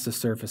across the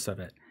surface of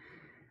it.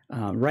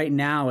 Right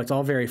now, it's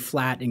all very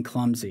flat and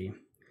clumsy.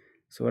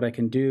 So what I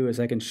can do is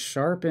I can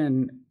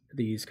sharpen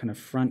these kind of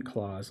front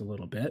claws a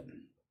little bit.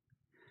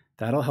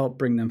 That'll help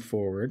bring them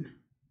forward.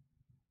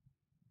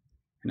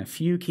 In a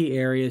few key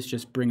areas,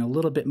 just bring a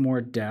little bit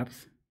more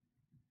depth.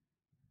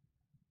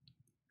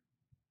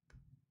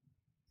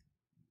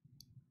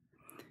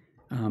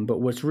 But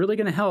what's really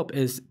going to help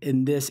is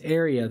in this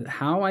area,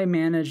 how I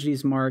manage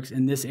these marks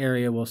in this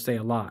area will say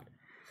a lot.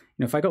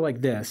 You know, if I go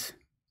like this,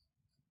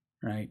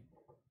 right,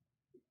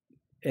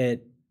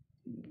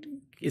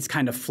 it's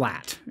kind of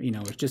flat. You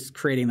know, it's just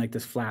creating like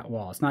this flat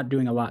wall. It's not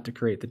doing a lot to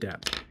create the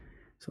depth.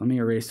 So let me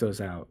erase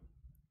those out.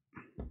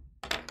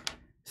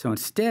 So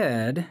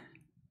instead,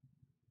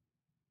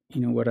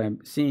 you know, what I'm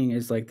seeing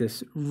is like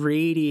this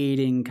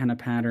radiating kind of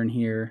pattern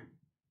here.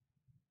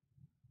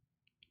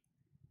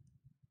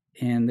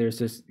 And there's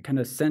this kind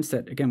of sense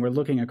that, again, we're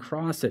looking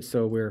across it,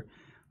 so we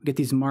get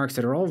these marks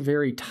that are all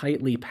very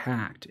tightly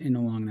packed in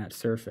along that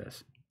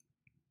surface.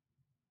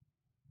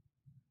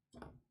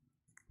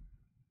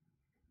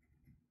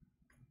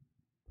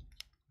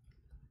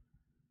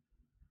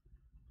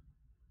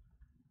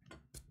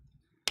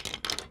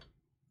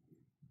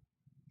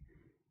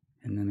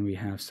 And then we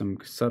have some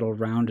subtle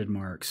rounded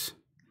marks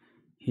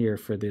here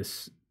for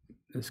this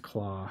this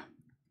claw.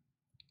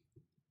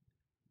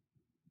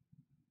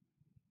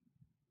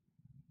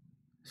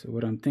 So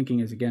what I'm thinking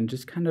is, again,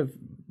 just kind of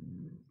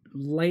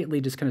lightly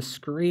just kind of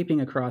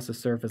scraping across the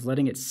surface,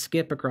 letting it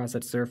skip across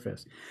that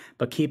surface,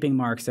 but keeping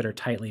marks that are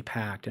tightly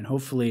packed. And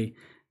hopefully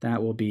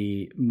that will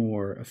be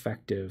more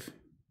effective.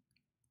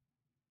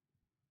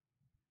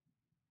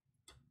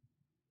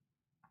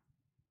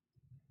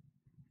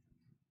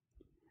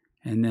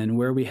 And then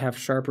where we have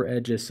sharper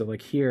edges, so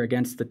like here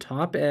against the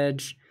top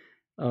edge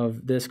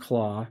of this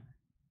claw,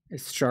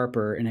 it's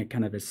sharper and it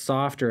kind of is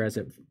softer as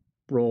it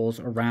rolls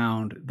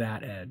around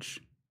that edge,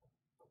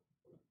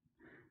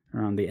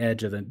 around the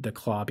edge of the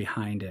claw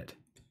behind it.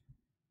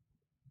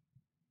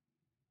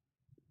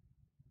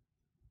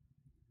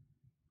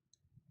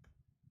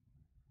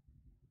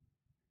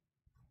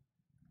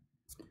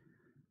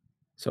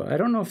 So I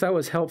don't know if that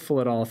was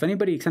helpful at all. If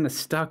anybody kind of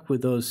stuck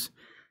with those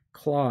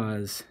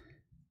claws,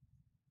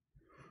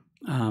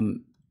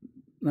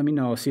 let me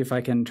know, see if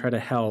I can try to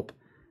help.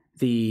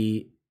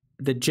 The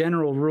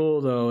general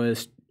rule, though,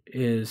 is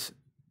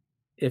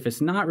if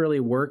it's not really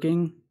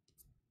working,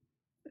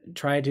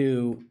 try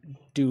to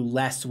do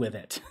less with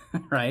it,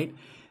 right?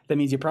 That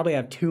means you probably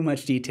have too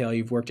much detail,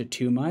 you've worked it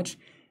too much,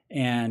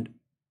 and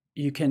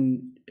you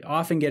can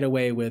often get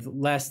away with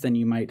less than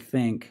you might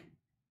think.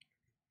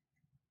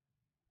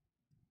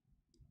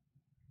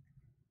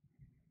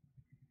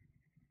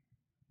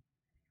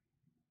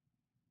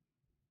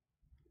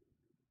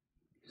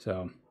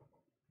 So,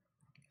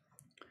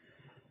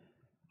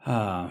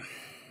 now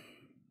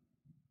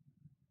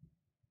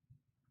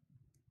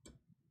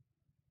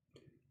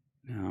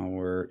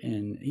we're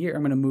in here.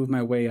 I'm going to move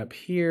my way up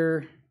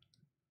here.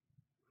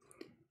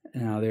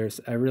 Now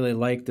I really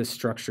like this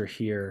structure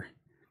here.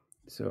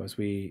 So as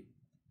we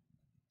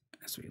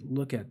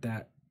look at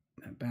that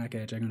back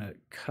edge, I'm going to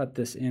cut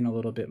this in a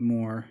little bit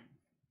more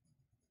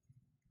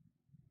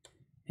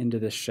into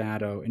this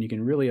shadow, and you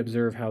can really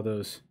observe how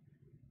those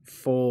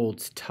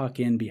folds tuck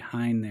in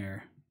behind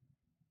there.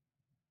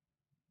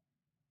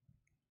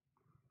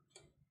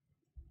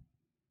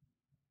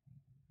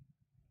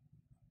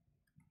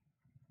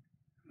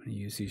 I'm going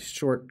to use these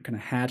short kind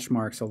of hatch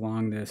marks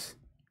along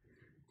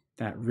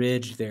that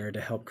ridge there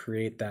to help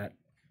create that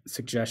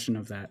suggestion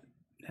of that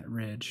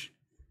ridge.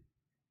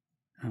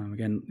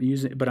 Again,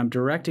 but I'm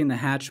directing the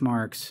hatch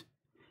marks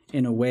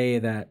in a way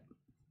that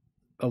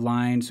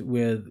aligns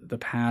with the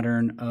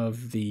pattern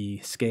of the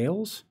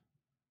scales.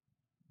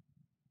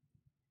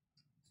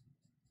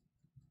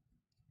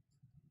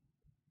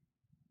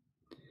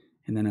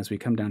 And then as we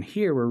come down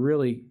here, we're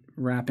really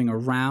wrapping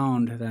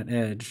around that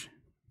edge.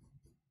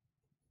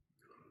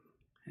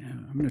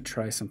 And I'm going to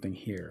try something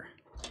here.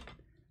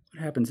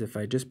 What happens if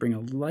I just bring a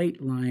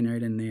light line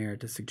right in there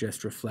to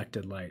suggest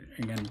reflected light?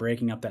 Again,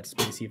 breaking up that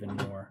space even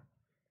more.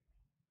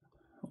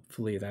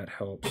 Hopefully that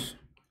helps.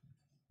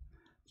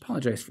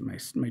 Apologize for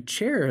my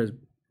chair has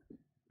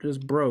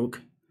just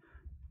broke.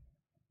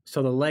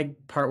 So the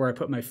leg part where I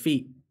put my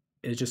feet,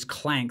 it just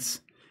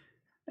clanks.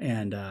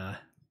 And I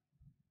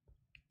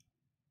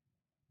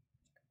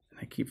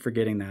keep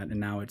forgetting that, and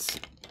now it's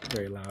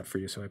very loud for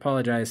you, so I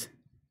apologize.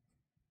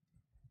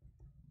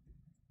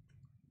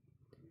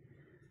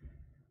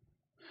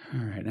 All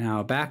right,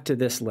 now back to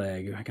this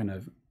leg. I kind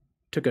of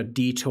took a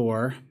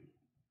detour.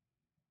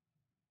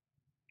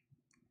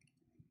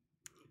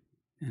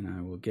 And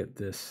I will get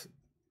this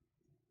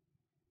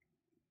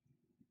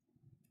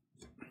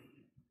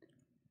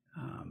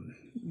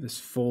this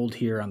fold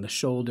here on the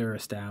shoulder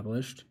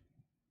established.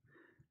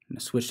 I'm going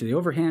to switch to the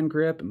overhand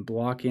grip and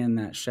block in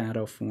that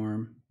shadow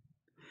form.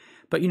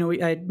 But,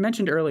 I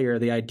mentioned earlier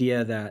the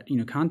idea that,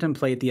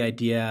 contemplate the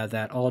idea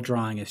that all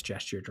drawing is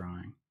gesture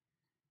drawing.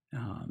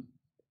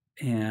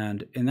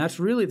 And that's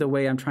really the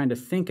way I'm trying to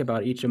think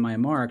about each of my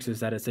marks, is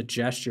that it's a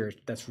gesture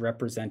that's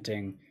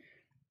representing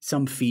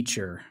some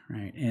feature,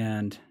 right?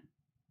 And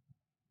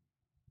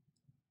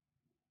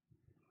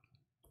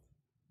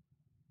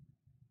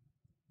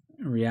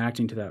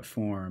reacting to that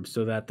form,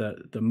 so that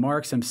the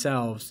marks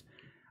themselves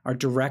are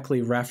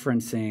directly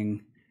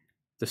referencing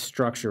the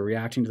structure,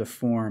 reacting to the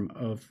form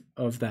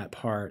of that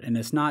part. And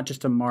it's not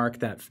just a mark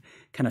that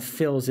kind of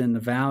fills in the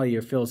value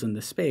or fills in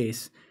the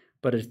space,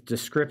 but it's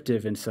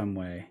descriptive in some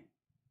way.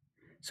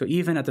 So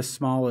even at the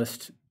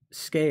smallest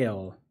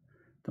scale,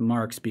 the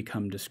marks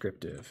become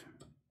descriptive.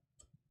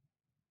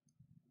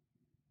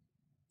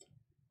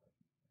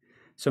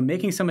 So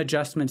making some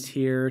adjustments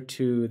here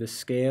to the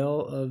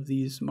scale of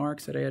these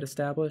marks that I had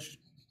established.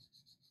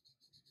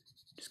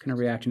 Just kind of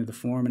reacting to the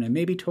form, and I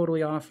may be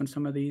totally off on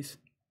some of these.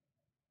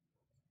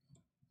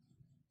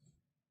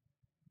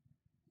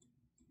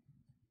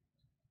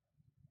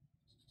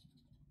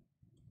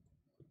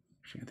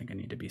 Actually, I think I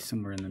need to be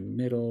somewhere in the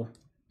middle.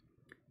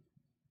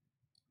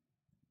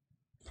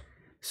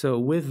 So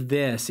with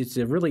this, it's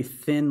a really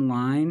thin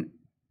line,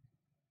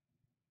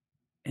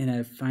 and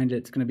I find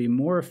it's going to be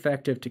more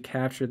effective to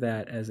capture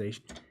that as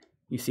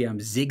you see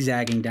I'm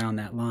zigzagging down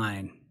that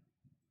line.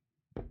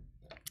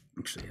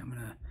 Actually,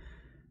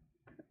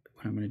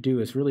 what I'm going to do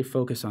is really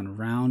focus on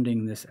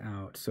rounding this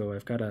out. So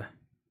I've got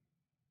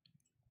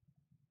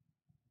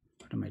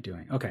what am I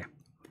doing? Okay.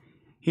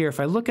 Here,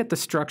 if I look at the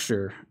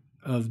structure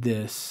of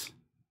this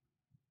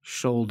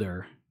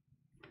shoulder,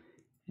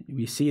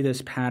 we see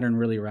this pattern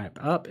really wrap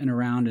up and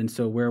around, and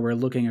so where we're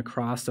looking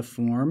across the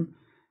form,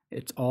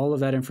 it's all of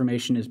that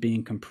information is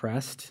being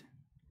compressed.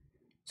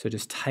 So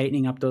just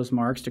tightening up those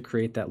marks to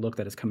create that look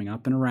that is coming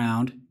up and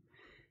around.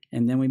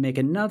 And then we make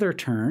another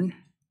turn.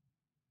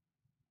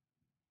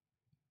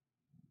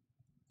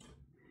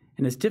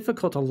 And it's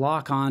difficult to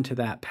lock onto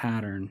that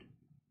pattern.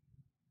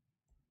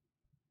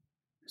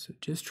 So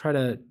just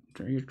try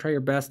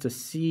your best to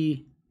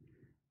see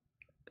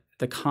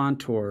the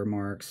contour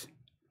marks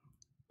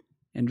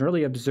and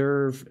really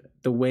observe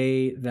the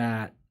way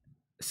that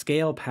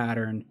scale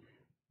pattern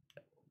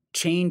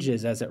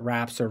changes as it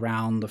wraps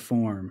around the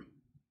form.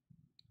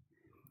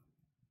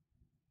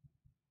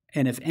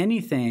 And if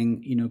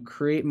anything,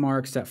 create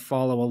marks that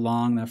follow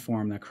along that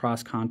form, that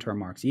cross contour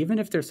marks, even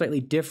if they're slightly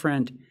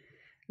different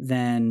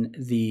than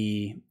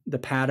the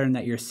pattern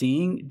that you're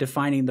seeing.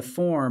 Defining the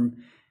form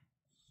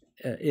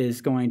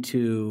is going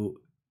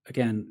to,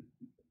 again,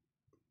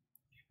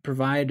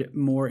 provide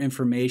more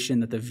information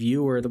that the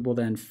viewer will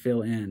then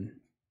fill in.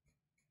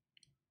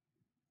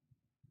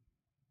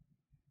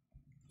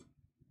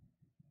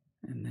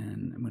 And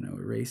then I'm going to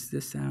erase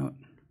this out.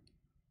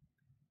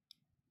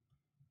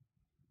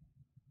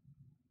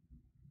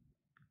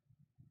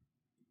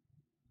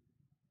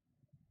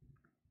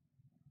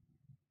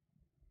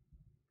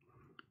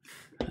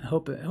 I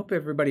hope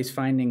everybody's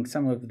finding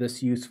some of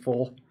this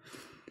useful.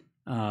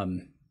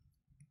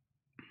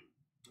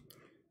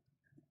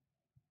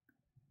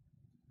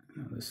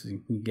 This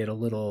can get a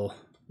little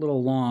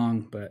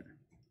long, but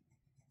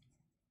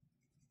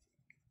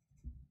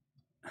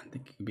I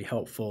think it can be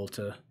helpful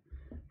to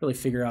really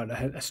figure out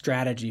a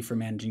strategy for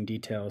managing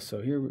details.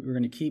 So here we're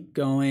going to keep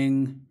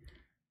going.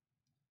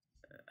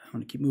 I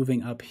want to keep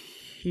moving up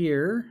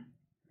here,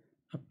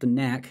 up the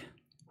neck.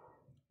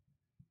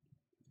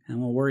 And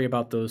we'll worry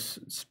about those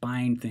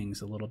spine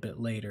things a little bit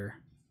later.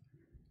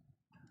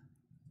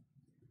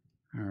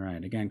 All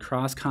right, again,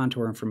 cross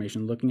contour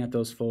information, looking at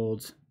those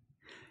folds.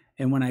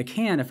 And when I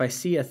can, if I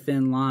see a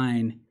thin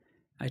line,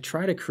 I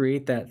try to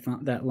create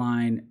that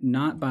line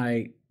not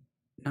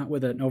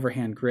with an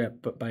overhand grip,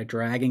 but by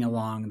dragging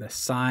along the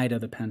side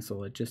of the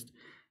pencil.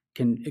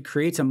 It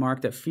creates a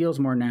mark that feels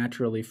more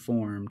naturally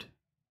formed.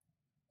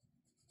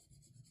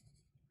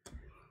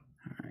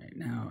 All right,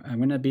 now I'm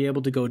going to be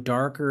able to go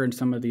darker in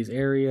some of these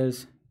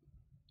areas,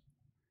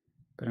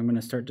 but I'm going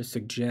to start to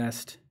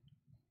suggest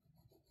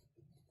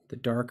the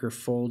darker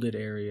folded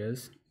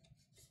areas.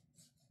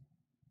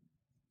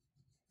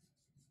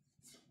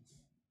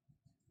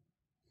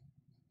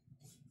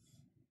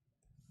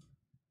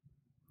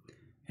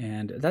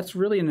 And that's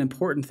really an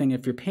important thing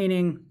if you're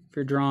painting, if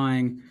you're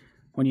drawing.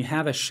 When you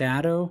have a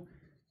shadow,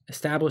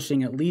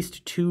 establishing at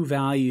least 2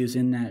 values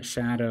in that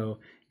shadow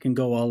can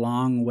go a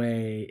long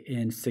way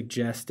in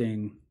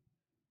suggesting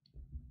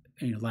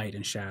light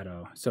and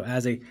shadow. So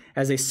as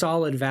a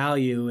solid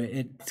value,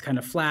 it's kind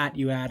of flat.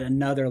 You add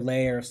another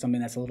layer of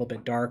something that's a little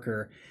bit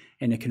darker,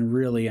 and it can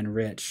really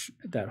enrich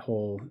that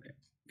whole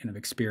kind of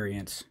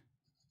experience.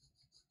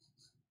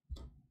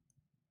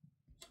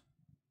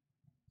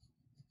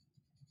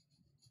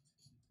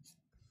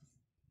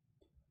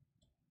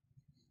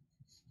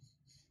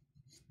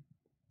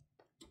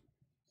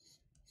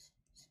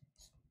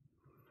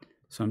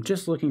 So I'm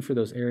just looking for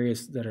those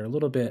areas that are a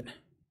little bit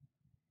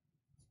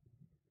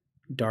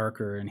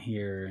darker in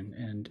here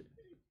and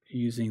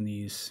using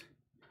these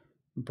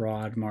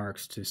broad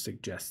marks to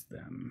suggest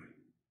them.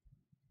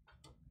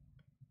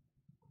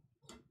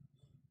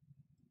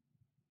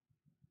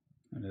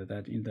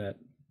 That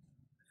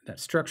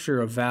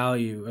structure of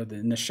value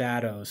in the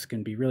shadows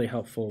can be really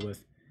helpful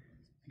with,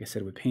 like I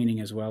said, with painting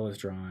as well as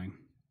drawing.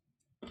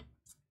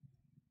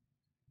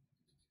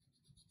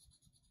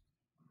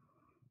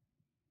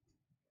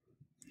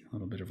 A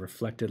little bit of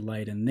reflected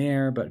light in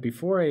there, but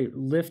before I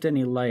lift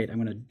any light, I'm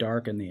going to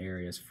darken the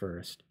areas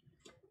first.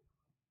 I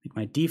think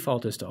my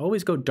default is to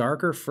always go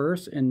darker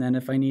first, and then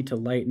if I need to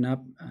lighten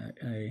up,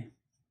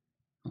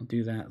 I'll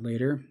do that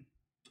later.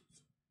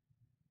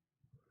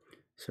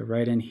 So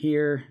right in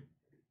here,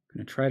 I'm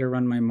going to try to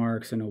run my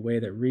marks in a way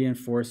that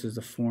reinforces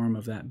the form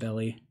of that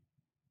belly.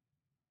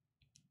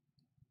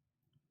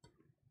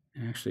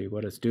 And actually,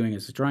 what it's doing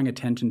is it's drawing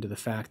attention to the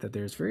fact that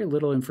there's very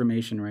little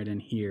information right in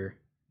here.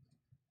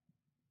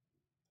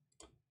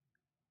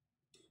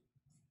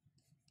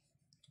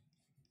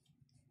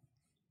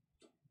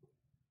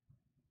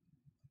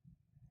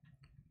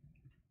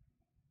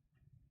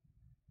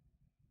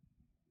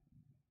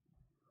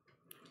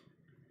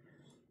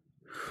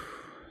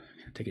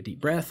 Take a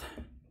deep breath.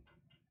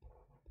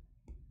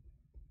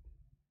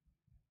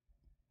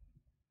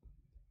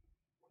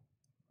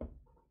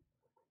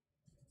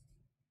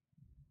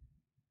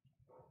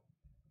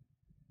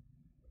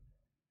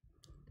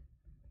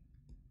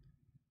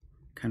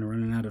 Kind of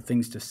running out of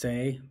things to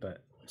say,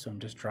 so I'm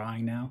just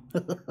drawing now.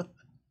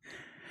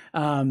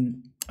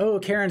 Oh,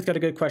 Karen's got a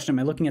good question. Am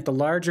I looking at the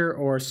larger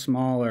or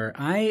smaller?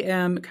 I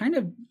am kind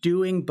of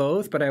doing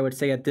both, but I would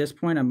say at this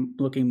point I'm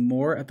looking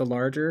more at the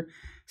larger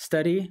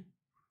study.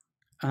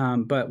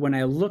 But when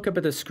I look up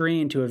at the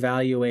screen to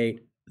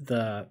evaluate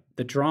the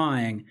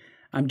drawing,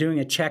 I'm doing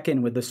a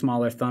check-in with the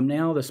smaller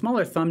thumbnail. The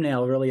smaller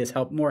thumbnail really is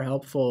more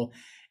helpful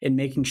in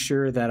making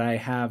sure that I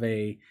have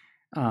a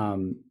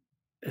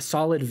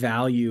solid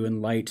value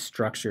and light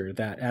structure,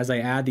 that as I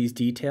add these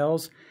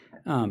details,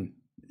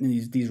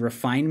 these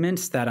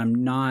refinements, that I'm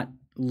not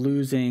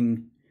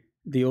losing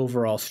the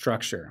overall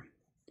structure.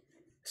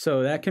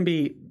 So that's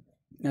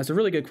a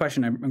really good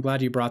question. I'm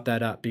glad you brought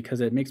that up, because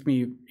it makes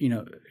me,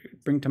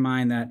 bring to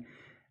mind that,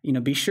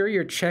 be sure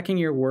you're checking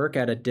your work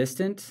at a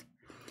distance,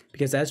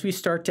 because as we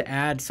start to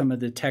add some of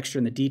the texture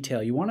and the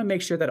detail, you want to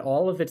make sure that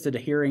all of it's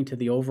adhering to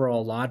the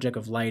overall logic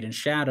of light and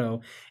shadow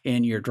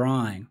in your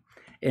drawing,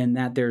 and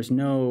that there's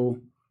no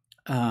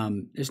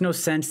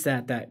sense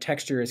that that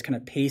texture is kind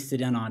of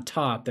pasted in on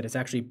top, that it's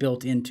actually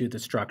built into the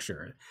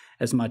structure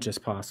as much as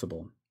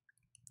possible.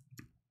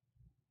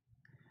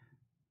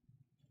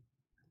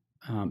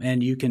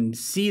 And you can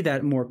see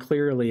that more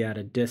clearly at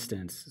a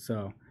distance.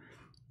 So,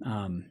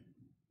 all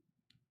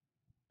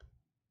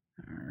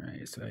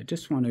right, so I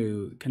just want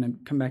to kind of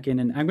come back in,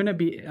 and I'm going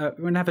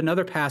to have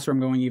another pass where I'm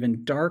going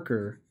even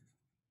darker.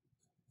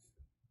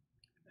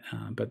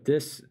 But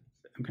this,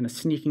 I'm kind of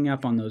sneaking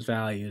up on those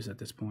values at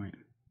this point.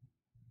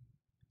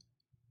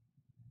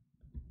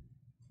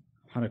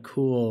 A lot of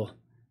cool,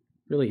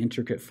 really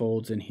intricate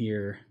folds in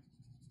here.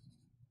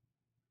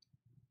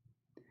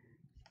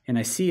 And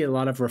I see a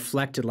lot of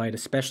reflected light,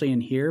 especially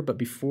in here. But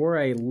before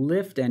I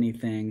lift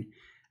anything,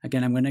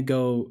 again, I'm going to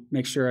go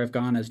make sure I've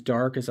gone as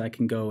dark as I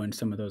can go in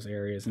some of those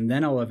areas. And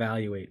then I'll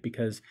evaluate,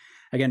 because,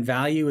 again,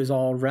 value is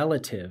all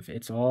relative.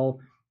 It's all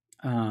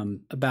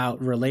about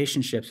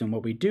relationships. And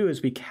what we do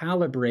is we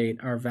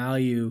calibrate our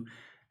value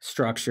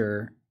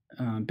structure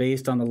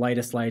based on the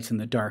lightest lights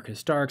and the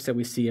darkest darks that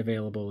we see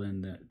available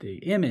in the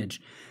image.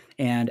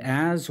 And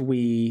as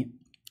we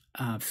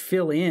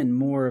fill in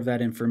more of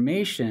that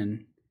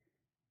information,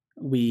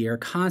 we are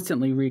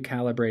constantly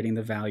recalibrating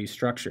the value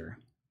structure.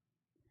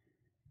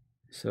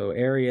 So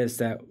areas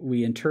that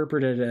we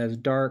interpreted as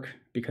dark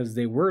because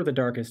they were the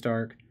darkest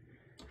dark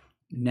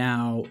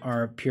now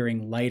are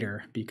appearing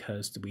lighter,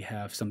 because we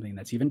have something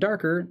that's even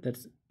darker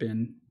that's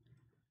been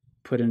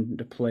put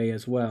into play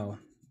as well.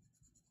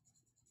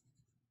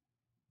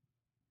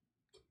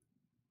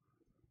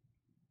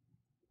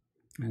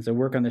 As I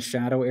work on the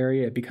shadow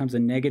area, it becomes a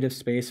negative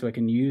space, so I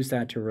can use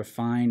that to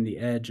refine the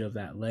edge of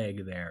that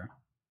leg there.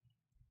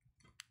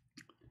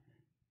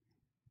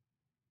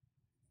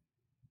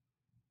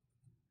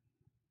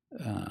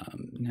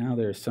 Now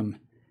there's some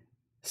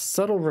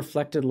subtle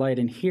reflected light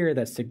in here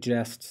that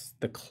suggests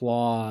the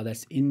claw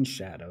that's in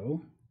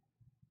shadow.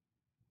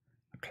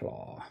 A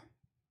claw.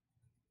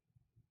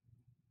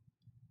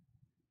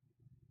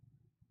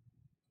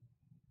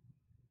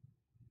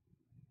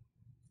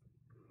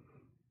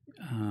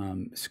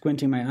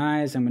 Squinting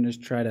my eyes, I'm going to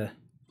try to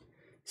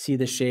see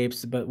the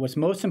shapes. But what's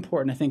most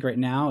important, I think, right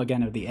now,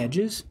 again, are the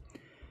edges.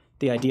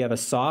 The idea of a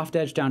soft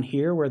edge down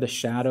here where the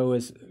shadow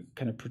is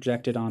kind of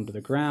projected onto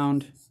the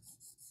ground.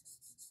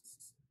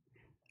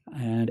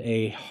 And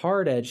a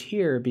hard edge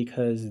here,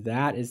 because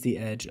that is the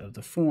edge of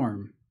the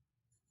form.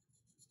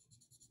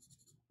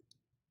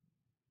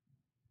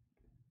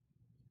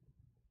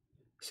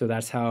 So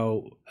that's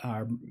how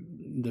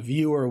the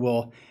viewer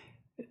will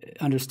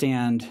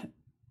understand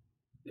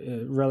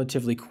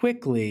relatively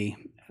quickly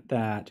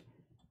that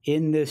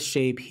in this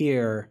shape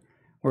here,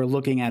 we're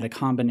looking at a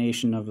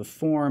combination of the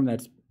form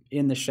that's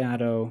in the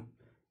shadow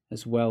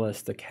as well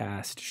as the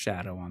cast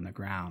shadow on the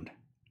ground.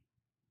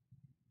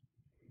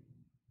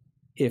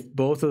 If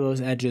both of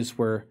those edges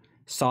were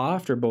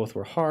soft or both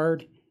were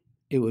hard,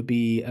 it would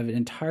be an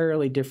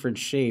entirely different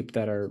shape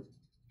that our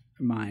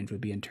mind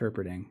would be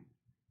interpreting.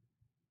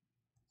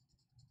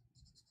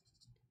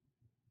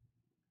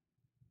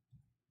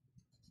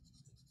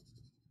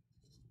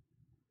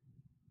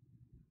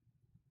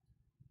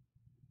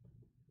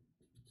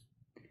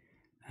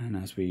 And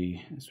as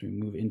we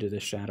move into the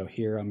shadow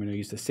here, I'm going to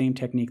use the same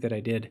technique that I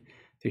did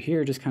through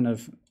here, just kind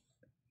of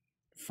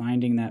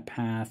finding that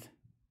path,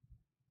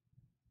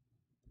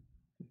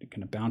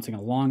 kind of bouncing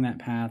along that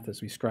path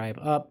as we scribe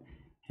up,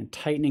 and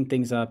tightening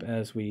things up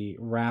as we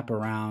wrap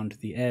around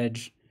the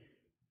edge.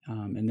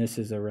 And this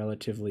is a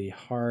relatively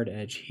hard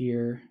edge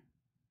here.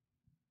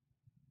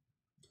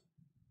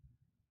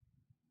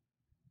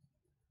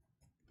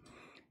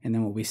 And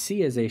then what we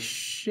see is a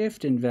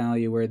shift in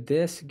value where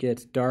this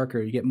gets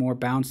darker. You get more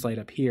bounce light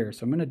up here.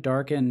 So I'm going to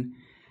darken,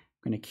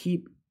 I'm going to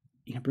keep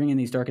bringing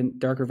these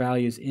darker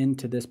values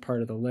into this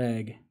part of the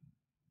leg.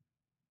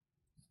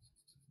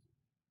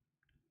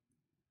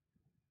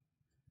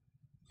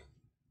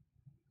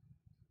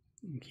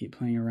 And keep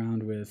playing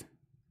around with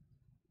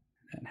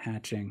that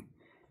hatching.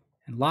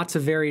 And lots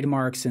of varied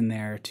marks in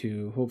there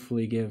to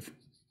hopefully give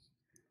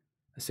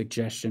a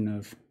suggestion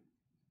of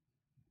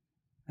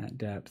that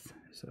depth.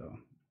 So,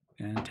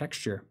 and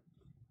texture.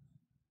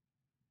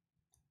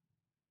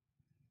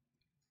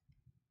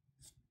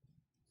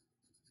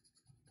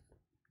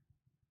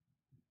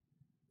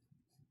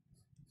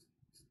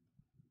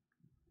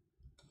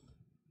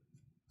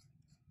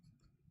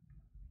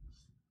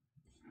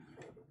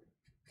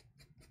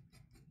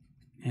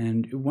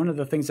 And one of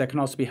the things that can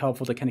also be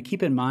helpful to kind of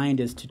keep in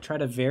mind is to try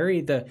to vary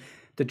the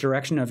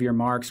direction of your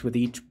marks with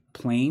each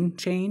plane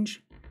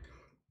change.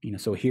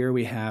 So here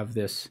we have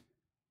this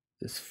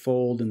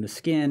fold in the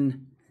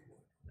skin.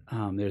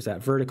 There's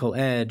that vertical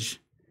edge,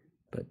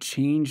 but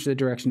change the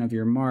direction of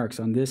your marks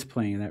on this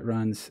plane that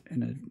runs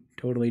in a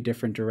totally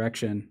different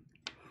direction.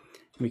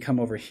 We come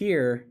over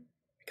here,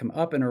 come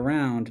up and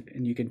around,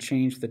 and you can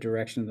change the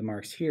direction of the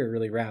marks here,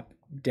 really wrap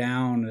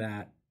down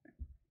that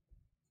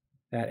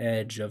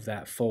edge of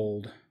that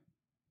fold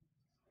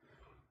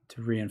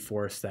to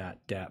reinforce that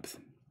depth.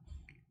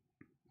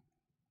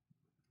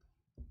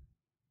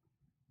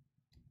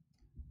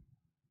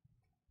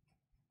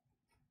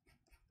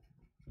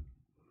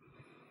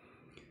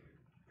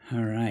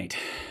 All right.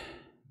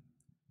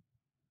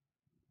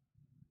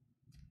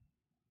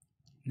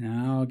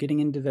 Now getting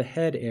into the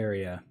head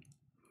area.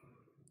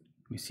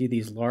 We see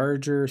these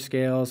larger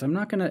scales. I'm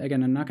not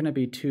gonna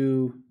be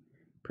too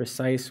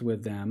precise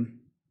with them.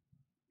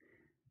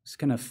 Just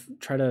gonna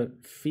try to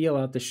feel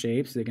out the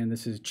shapes. Again,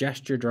 this is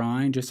gesture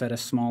drawing, just at a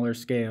smaller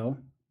scale.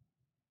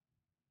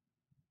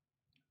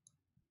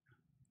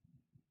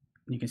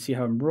 You can see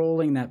how I'm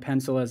rolling that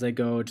pencil as I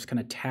go, just kind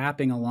of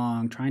tapping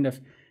along, trying to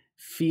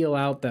feel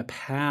out the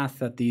path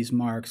that these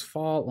marks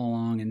fall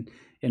along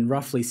and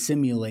roughly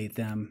simulate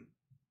them.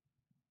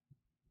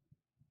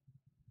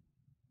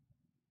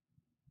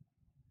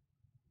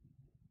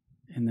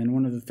 And then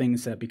one of the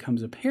things that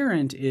becomes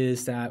apparent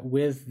is that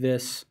with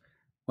this,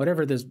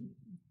 whatever this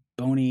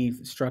bony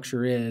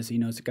structure is,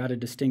 it's got a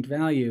distinct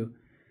value.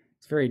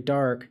 It's very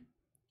dark,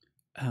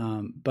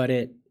 but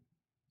it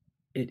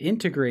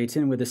integrates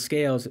in with the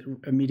scales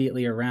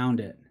immediately around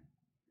it.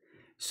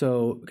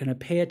 So going to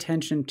pay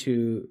attention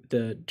to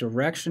the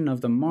direction of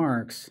the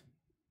marks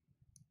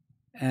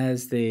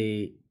as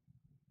they,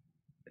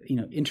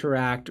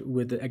 interact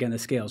with, again, the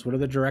scales. What are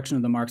the direction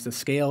of the marks the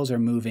scales are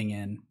moving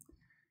in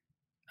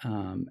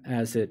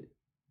as it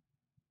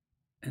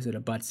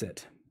abuts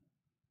it?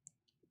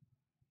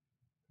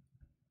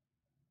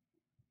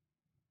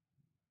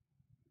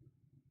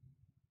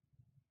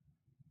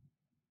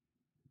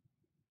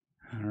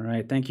 All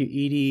right, thank you,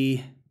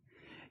 Edie.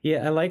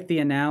 Yeah, I like the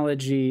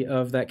analogy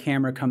of that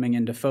camera coming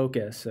into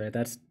focus. Right?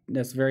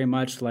 That's very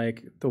much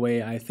like the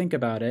way I think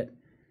about it.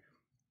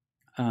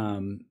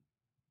 And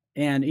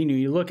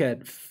you look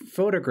at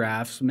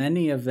photographs,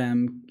 many of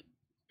them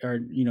are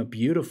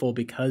beautiful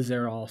because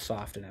they're all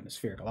soft and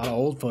atmospheric. A lot of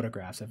old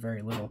photographs have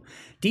very little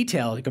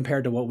detail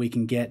compared to what we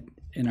can get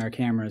in our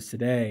cameras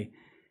today.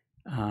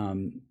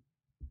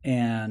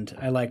 And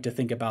I like to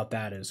think about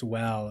that as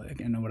well.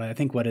 And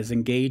what is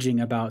engaging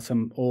about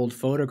some old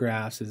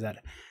photographs is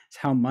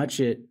how much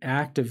it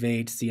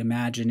activates the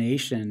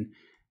imagination.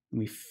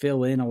 We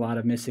fill in a lot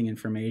of missing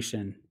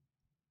information.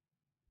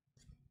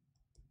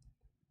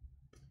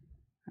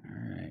 All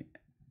right.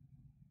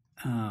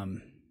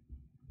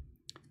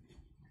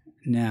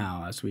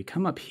 Now, as we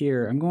come up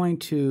here, I'm going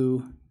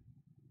to,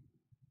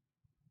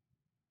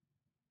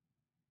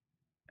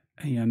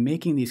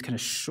 making these kind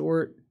of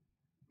short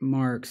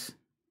marks,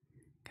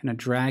 kind of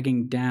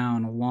dragging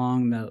down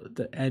along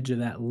the edge of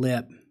that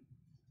lip.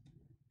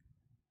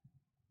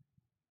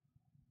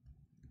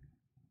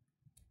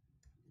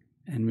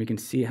 And we can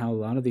see how a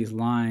lot of these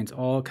lines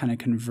all kind of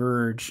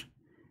converge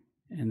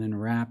and then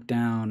wrap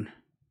down.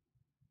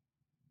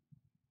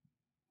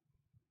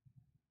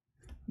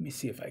 Let me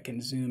see if I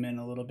can zoom in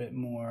a little bit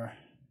more.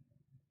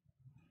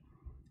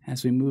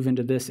 As we move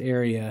into this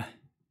area,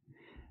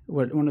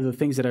 one of the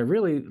things that I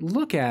really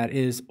look at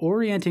is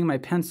orienting my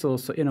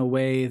pencils in a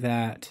way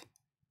that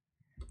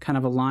kind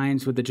of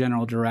aligns with the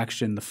general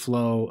direction, the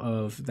flow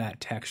of that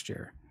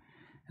texture.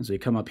 As we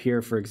come up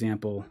here, for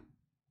example,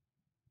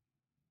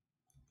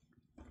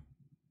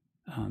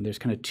 there's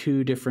kind of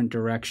two different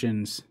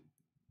directions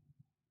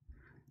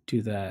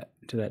to that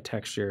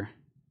texture.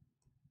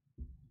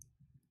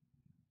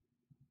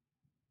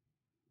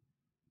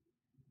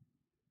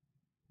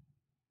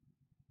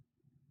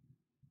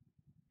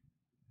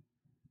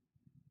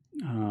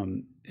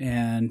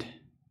 And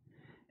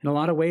in a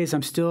lot of ways,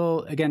 I'm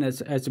still, again,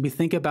 as we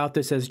think about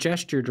this as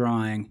gesture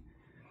drawing,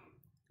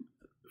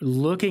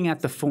 looking at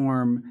the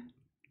form,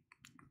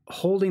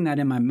 holding that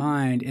in my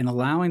mind and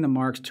allowing the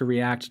marks to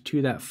react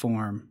to that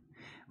form.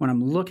 When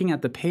I'm looking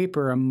at the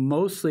paper, I'm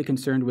mostly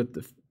concerned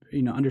with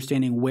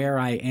understanding where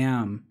I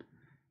am,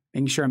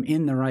 making sure I'm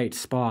in the right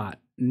spot,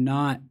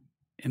 not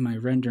am I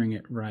rendering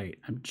it right.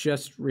 I'm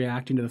just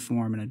reacting to the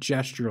form in a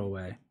gestural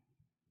way.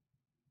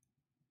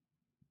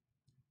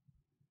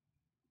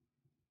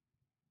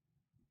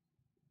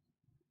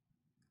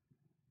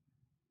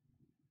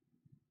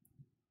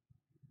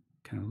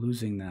 Kind of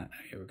losing that.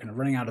 We're kind of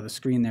running out of the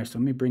screen there, so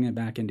let me bring it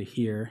back into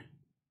here.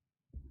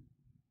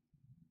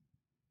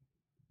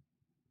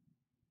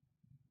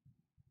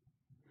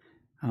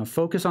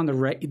 Focus on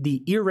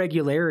the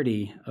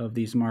irregularity of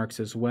these marks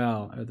as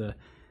well, or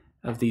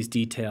of these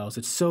details.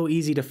 It's so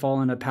easy to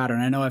fall into a pattern.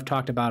 I know I've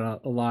talked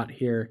about a lot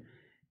here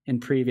in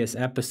previous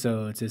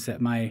episodes, is that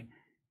my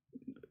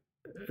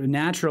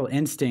natural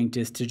instinct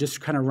is to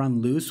just kind of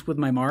run loose with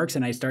my marks,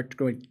 and I start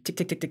going tick,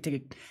 tick, tick, tick,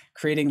 tick,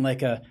 creating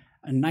like a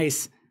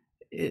nice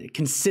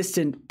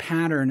consistent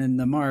pattern in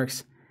the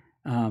marks.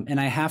 And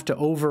I have to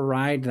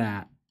override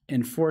that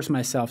and force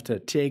myself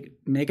to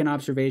make an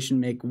observation,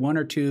 make one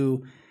or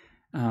two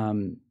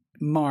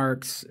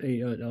marks,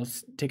 I'll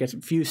take a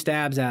few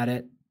stabs at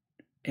it,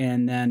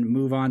 and then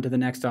move on to the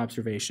next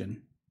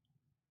observation.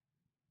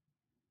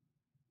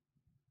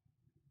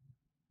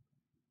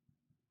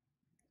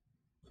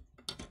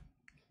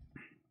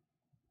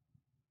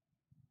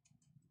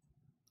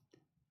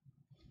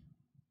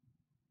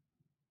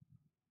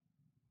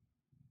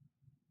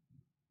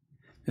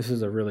 This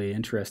is a really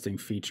interesting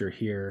feature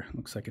here.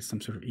 Looks like it's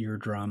some sort of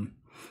eardrum.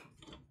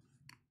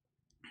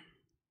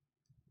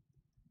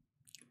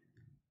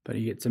 But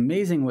it's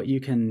amazing what you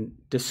can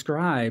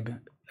describe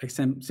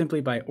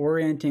simply by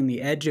orienting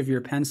the edge of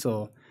your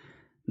pencil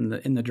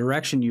in the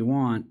direction you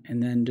want,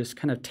 and then just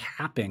kind of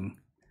tapping.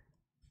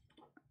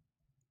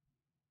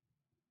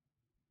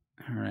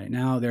 All right,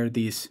 now there are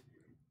these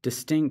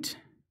distinct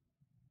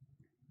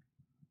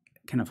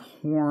kind of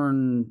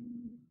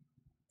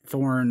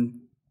thorn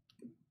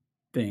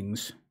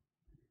things.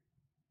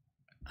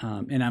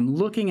 And I'm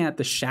looking at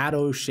the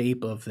shadow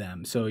shape of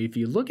them. So if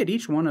you look at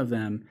each one of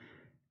them,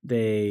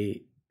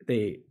 they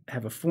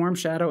have a form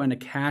shadow and a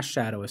cast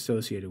shadow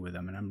associated with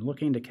them. And I'm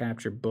looking to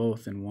capture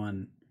both in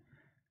one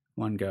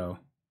go.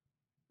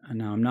 And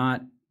now I'm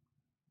not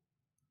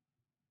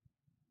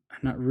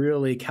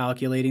really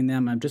calculating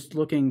them. I'm just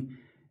looking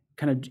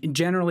kind of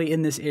generally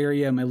in this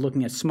area. Am I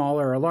looking at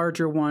smaller or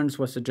larger ones?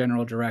 What's the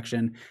general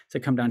direction? So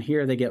I come down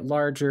here, they get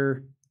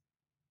larger.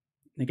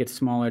 They get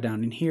smaller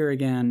down in here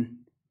again.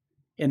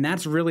 And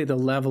that's really the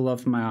level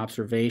of my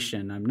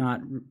observation. I'm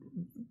not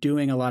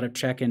doing a lot of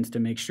check-ins to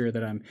make sure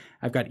that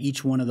I've got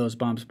each one of those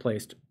bumps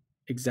placed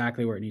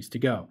exactly where it needs to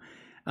go.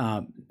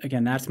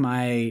 Again, that's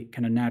my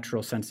kind of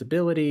natural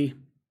sensibility.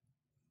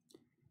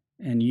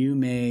 And you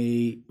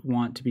may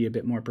want to be a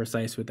bit more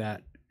precise with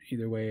that.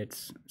 Either way,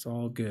 it's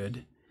all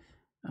good.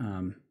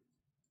 All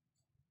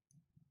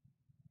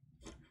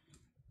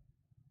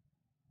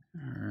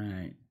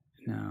right,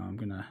 now I'm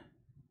gonna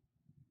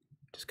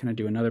just kind of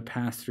do another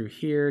pass through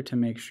here to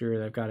make sure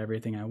that I've got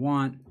everything I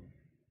want.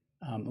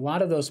 A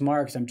lot of those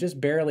marks, I'm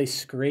just barely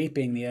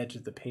scraping the edge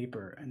of the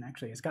paper. And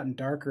actually, it's gotten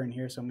darker in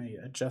here, so I'm going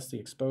to adjust the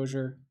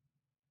exposure.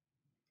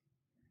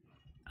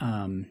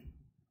 And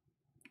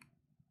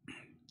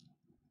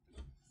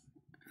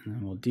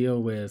then we'll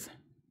deal with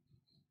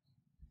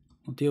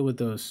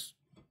those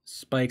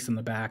spikes on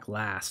the back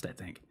last, I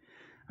think.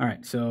 All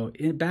right, so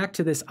back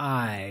to this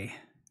eye.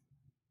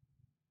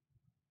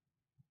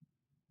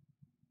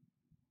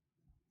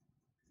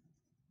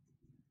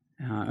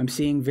 I'm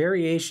seeing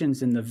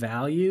variations in the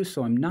value,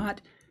 so I'm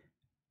not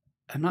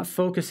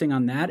focusing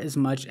on that as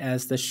much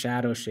as the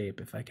shadow shape,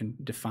 if I can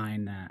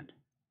define that.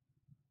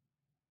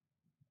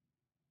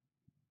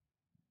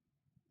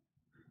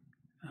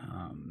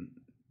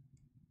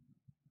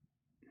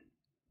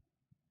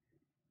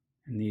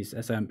 And these,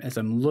 as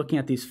I'm looking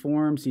at these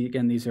forms,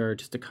 again, these are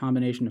just a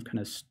combination of kind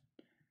of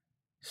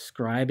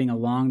scribing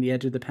along the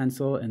edge of the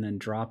pencil and then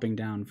dropping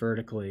down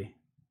vertically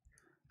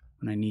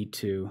when I need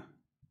to.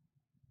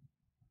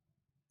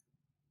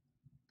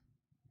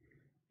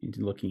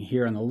 Looking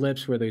here on the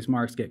lips where those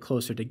marks get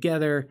closer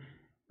together,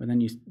 but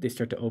then they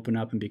start to open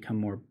up and become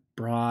more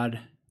broad.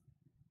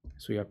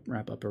 So we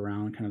wrap up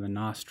around kind of the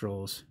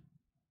nostrils.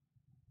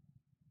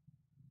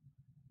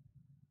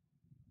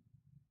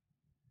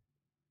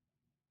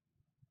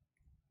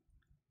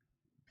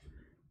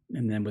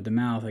 And then with the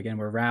mouth, again,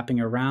 we're wrapping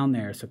around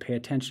there. So pay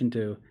attention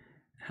to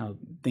how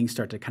things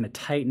start to kind of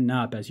tighten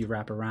up as you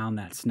wrap around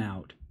that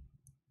snout.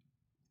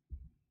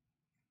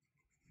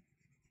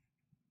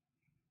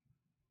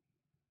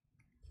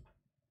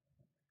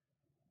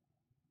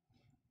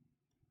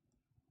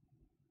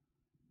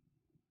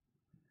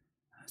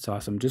 That's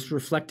awesome. Just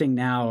reflecting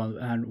now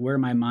on where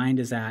my mind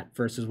is at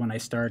versus when I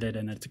started,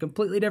 and it's a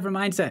completely different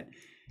mindset.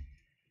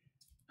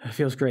 It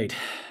feels great.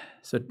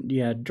 So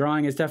yeah,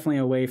 drawing is definitely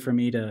a way for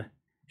me to,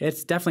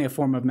 it's definitely a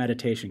form of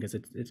meditation because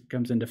it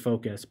comes into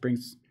focus,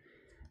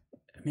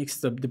 it makes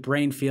the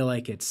brain feel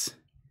like it's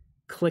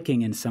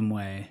clicking in some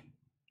way.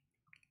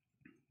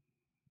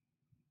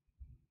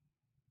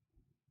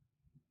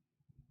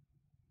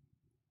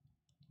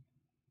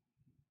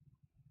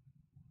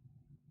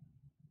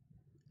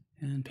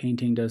 And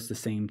painting does the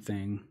same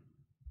thing.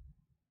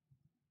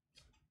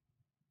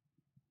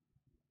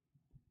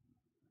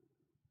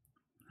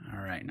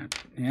 All right,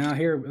 now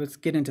here, let's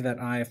get into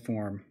that eye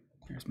form.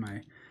 Here's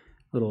my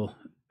little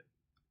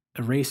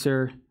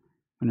eraser.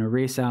 I'm going to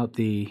erase out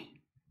that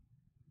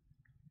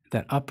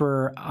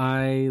upper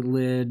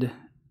eyelid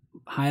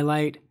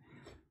highlight,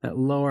 that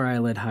lower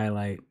eyelid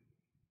highlight,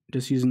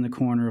 just using the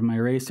corner of my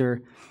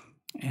eraser.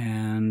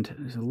 And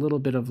there's a little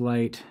bit of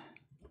light.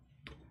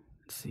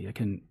 Let's see, I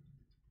can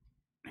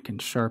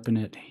sharpen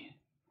it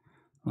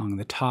along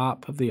the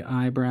top of the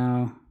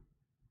eyebrow.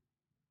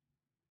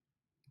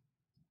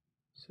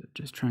 So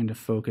just trying to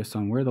focus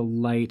on where the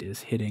light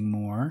is hitting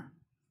more.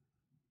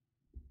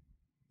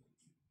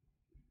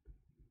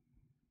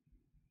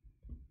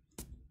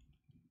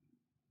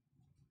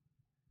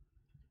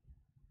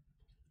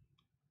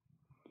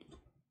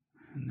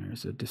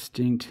 There's a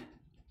distinct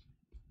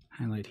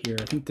highlight here.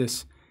 I think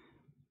this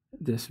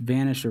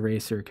vanish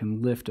eraser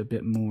can lift a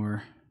bit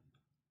more.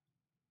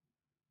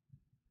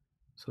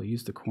 So I'll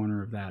use the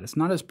corner of that. It's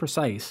not as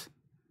precise,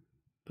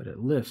 but it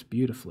lifts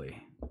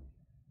beautifully.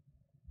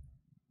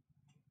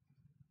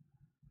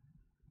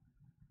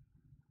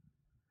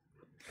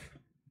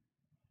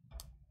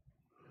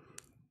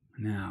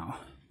 Now,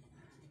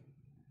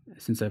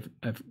 since I've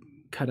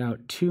cut out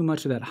too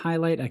much of that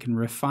highlight, I can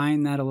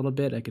refine that a little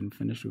bit. I can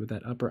finish it with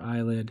that upper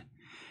eyelid.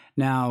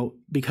 Now,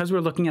 because we're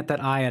looking at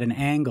that eye at an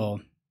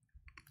angle,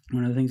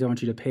 one of the things I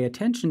want you to pay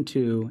attention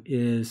to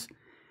is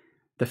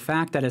the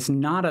fact that it's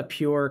not a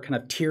pure kind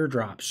of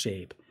teardrop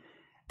shape.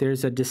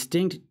 There's a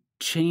distinct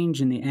change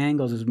in the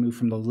angles as we move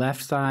from the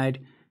left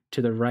side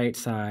to the right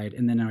side.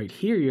 And then right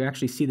here, you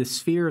actually see the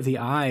sphere of the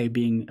eye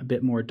being a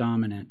bit more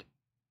dominant.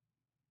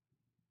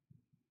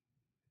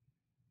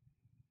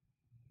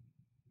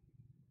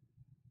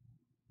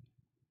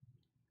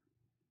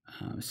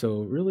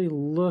 So really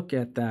look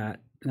at that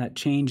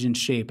change in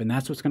shape, and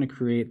that's what's going to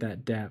create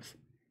that depth.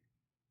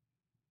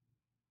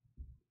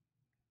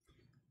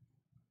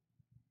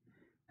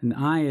 And the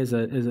eye is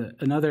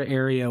another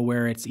area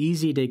where it's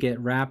easy to get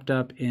wrapped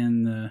up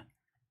in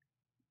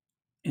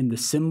the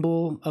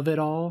symbol of it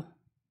all.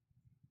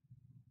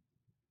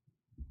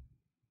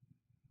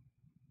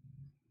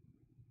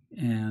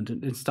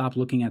 And stop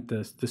looking at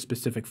the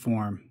specific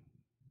form.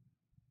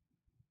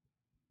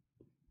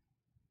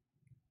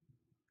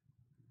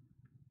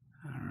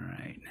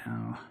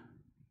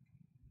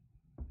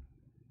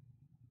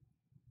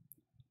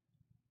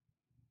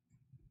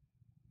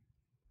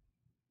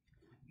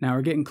 Now,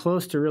 we're getting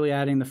close to really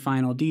adding the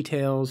final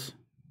details.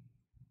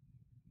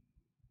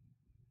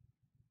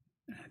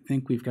 I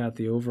think we've got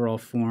the overall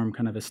form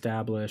kind of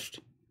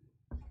established.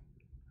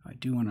 I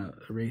do want to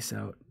erase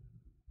out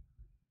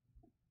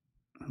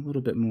a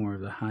little bit more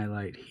of the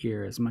highlight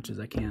here as much as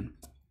I can.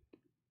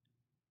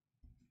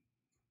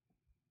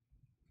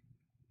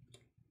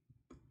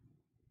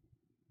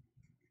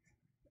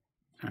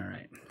 All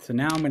right, so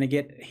now I'm going to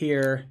get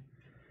here.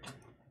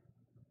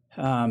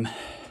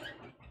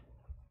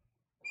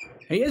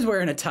 He is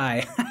wearing a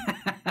tie.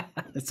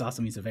 That's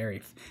awesome. He's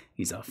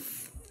a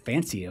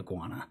fancy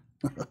iguana.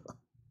 All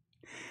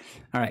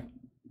right,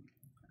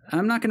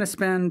 I'm not going to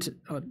spend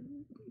a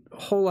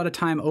whole lot of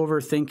time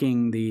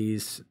overthinking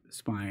these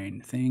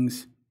spine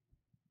things.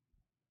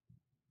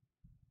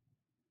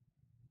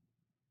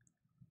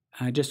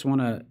 I just want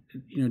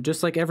to,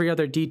 just like every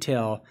other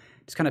detail,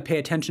 just kind of pay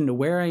attention to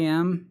where I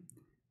am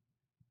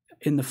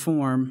in the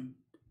form,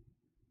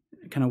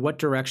 kind of what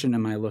direction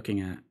am I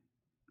looking at.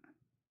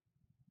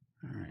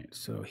 All right,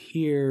 so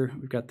here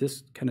we've got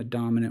this kind of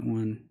dominant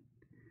one.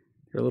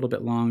 They're a little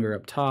bit longer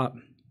up top.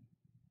 And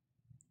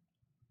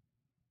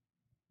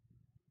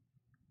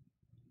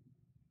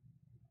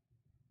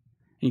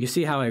you can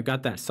see how I've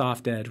got that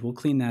soft edge. We'll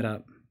clean that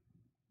up.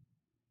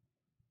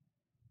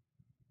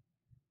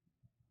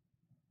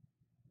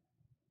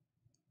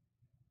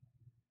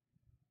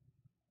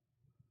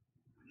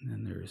 And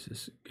then there's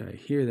this guy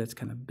here that's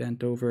kind of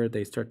bent over.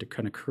 They start to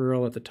kind of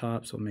curl at the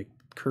top, so make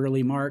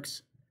curly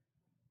marks.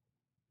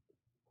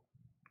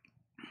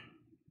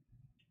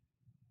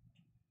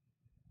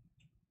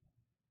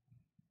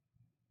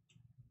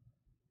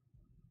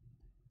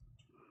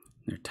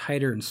 They're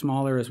tighter and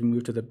smaller as we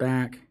move to the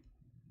back.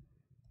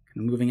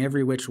 I'm moving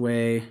every which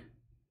way.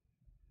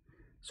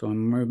 So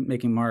I'm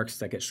making marks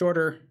that get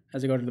shorter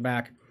as I go to the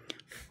back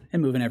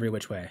and moving every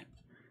which way.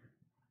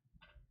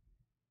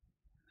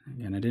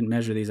 Again, I didn't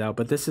measure these out,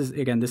 but this is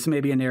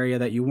maybe an area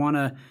that you want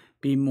to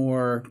be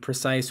more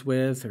precise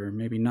with, or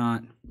maybe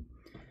not.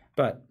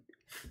 But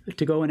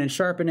to go in and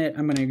sharpen it,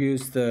 I'm going to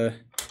use the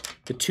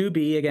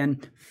 2B. Again,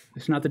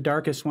 it's not the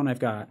darkest one I've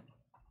got,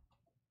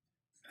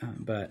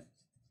 but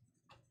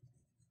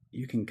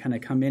you can kind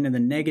of come in the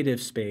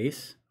negative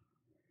space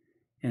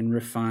and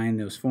refine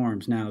those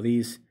forms. Now,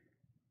 these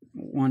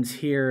ones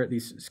here,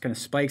 these kind of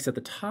spikes at the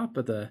top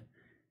of the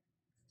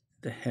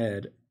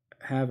head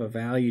have a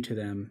value to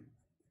them.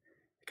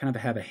 Kind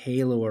of have a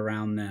halo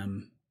around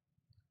them.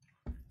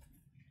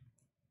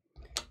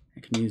 I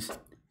can use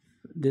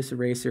this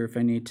eraser if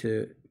I need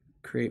to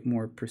create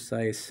more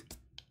precise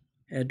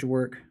edge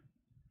work.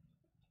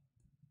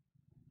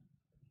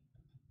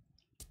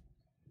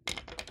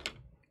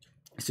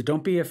 So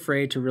don't be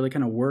afraid to really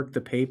kind of work the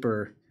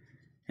paper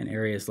in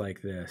areas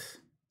like this.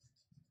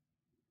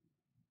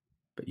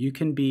 But you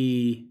can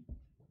be,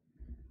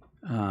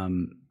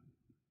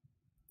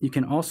 you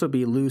can also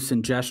be loose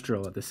and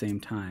gestural at the same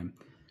time.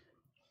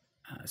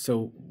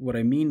 So what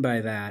I mean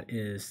by that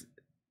is,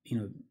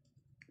 I'm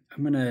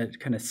going to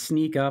kind of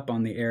sneak up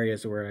on the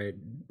areas where I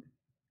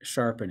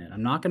sharpen it.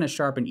 I'm not going to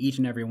sharpen each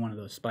and every one of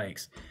those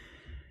spikes.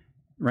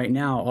 Right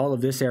now, all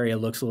of this area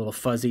looks a little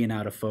fuzzy and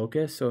out of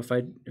focus. So if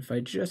I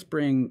just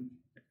bring,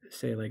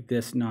 say, like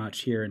this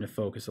notch here into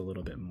focus a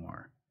little bit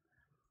more,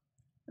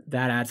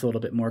 that adds a little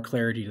bit more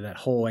clarity to that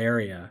whole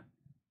area.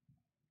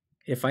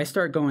 If I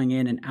start going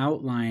in and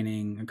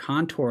outlining and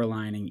contour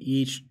lining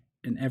each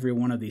and every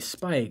one of these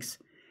spikes,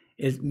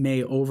 it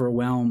may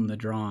overwhelm the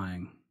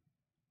drawing.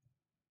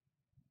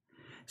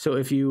 So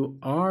if you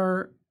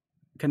are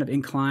kind of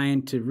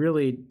inclined to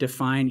really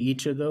define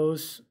each of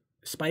those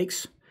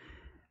spikes,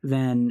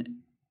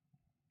 then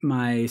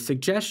my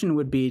suggestion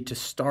would be to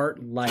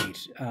start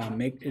light,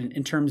 make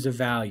in terms of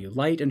value,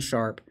 light and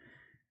sharp.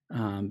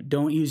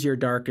 Don't use your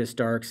darkest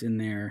darks in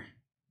there.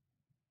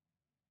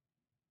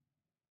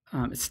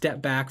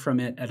 Step back from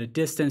it at a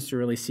distance to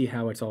really see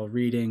how it's all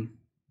reading.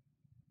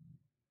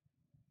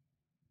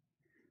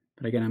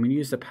 But again, I'm going to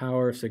use the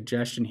power of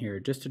suggestion here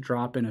just to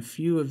drop in a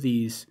few of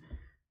these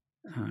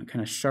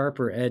kind of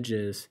sharper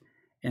edges,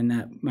 and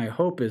that my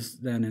hope is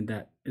then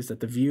that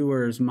the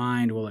viewer's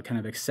mind will kind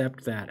of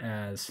accept that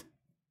as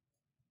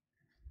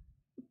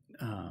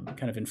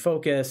kind of in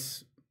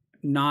focus,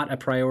 not a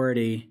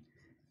priority,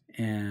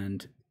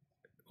 and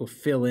will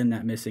fill in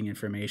that missing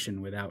information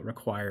without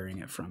requiring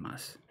it from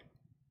us.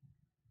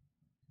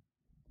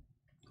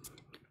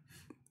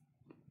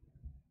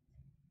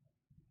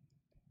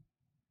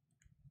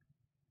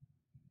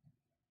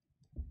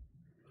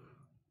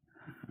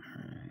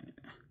 All right.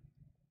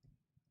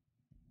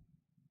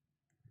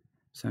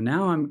 So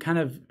now I'm kind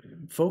of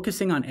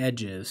focusing on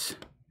edges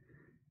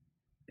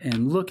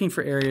and looking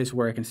for areas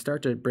where I can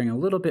start to bring a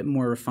little bit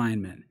more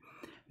refinement.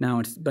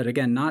 Now, but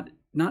again, not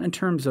in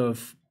terms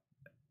of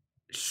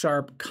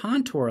sharp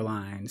contour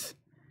lines.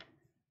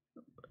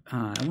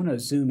 I want to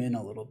zoom in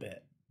a little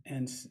bit,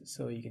 and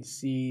so you can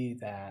see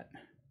that.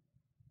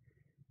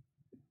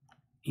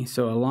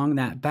 So along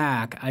that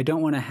back, I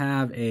don't want to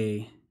have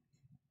a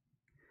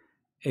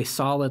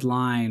solid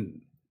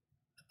line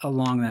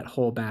along that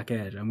whole back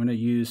edge. I'm going to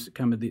use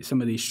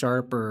some of these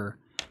sharper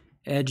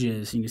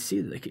edges. You can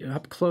see like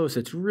up close,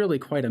 it's really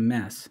quite a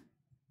mess.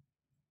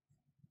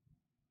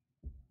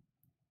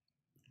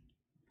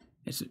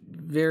 It's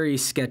very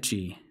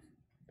sketchy.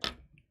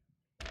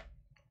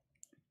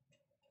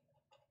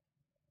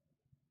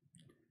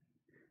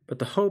 But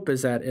the hope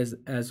is that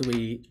as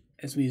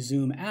we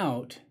zoom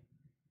out,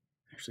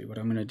 actually what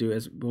I'm going to do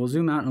is we'll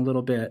zoom out in a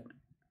little bit.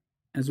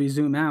 As we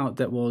zoom out,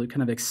 that we'll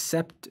kind of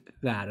accept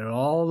that, and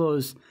all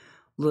those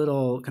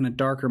little kind of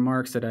darker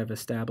marks that I've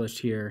established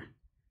here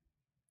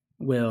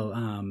will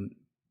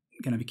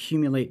kind of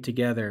accumulate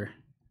together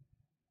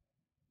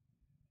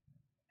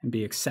and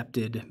be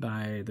accepted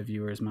by the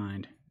viewer's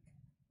mind.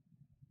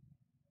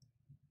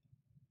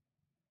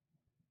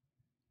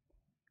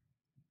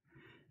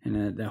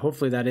 And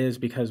hopefully that is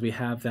because we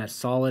have that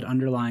solid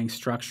underlying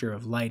structure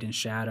of light and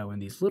shadow,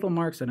 and these little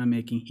marks that I'm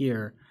making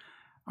here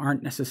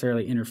aren't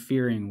necessarily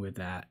interfering with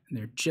that.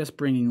 They're just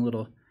bringing a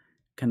little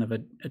kind of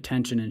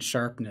attention and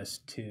sharpness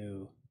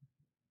to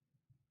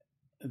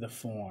the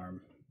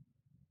form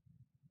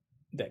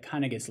that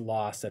kind of gets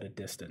lost at a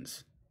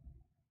distance.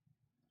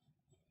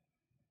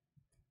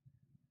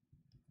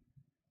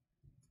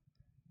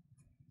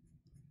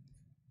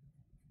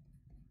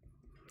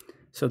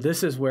 So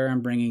this is where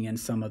I'm bringing in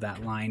some of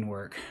that line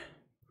work.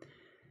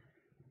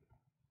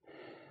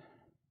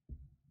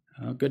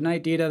 Oh, good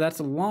night, Dita. That's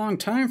a long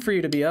time for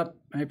you to be up.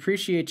 I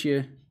appreciate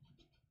you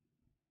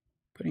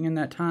putting in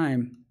that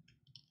time.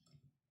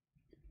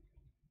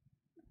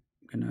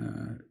 I'm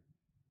gonna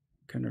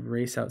kind of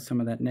erase out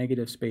some of that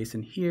negative space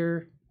in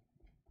here.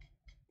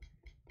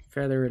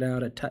 Feather it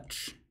out a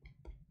touch.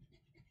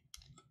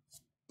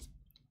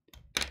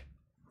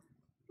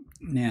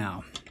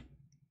 Now,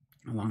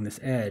 along this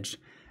edge,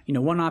 you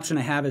know, one option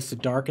I have is to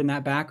darken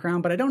that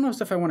background, but I don't know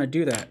if I want to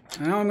do that.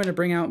 Now I'm going to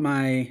bring out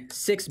my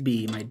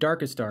 6B, my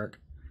darkest dark,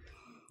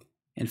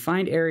 and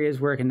find areas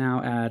where I can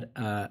now add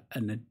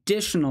an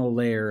additional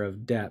layer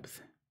of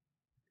depth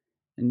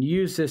and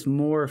use this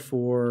more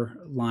for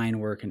line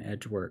work and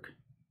edge work.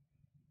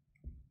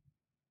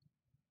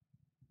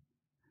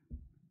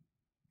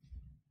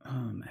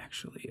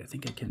 Actually, I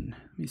think I can,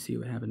 let me see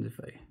what happens if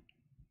I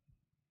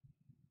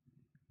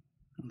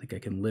don't think I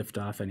can lift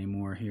off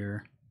anymore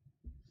here,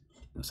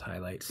 those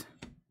highlights.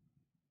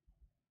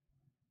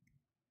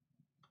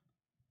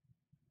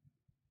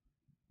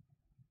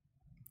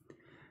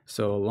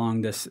 So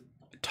along this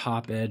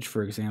top edge,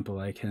 for example,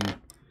 I can,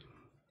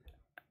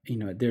 you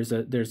know, there's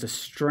a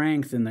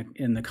strength in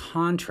the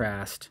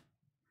contrast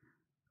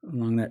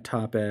along that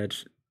top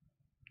edge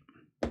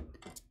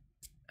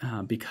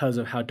because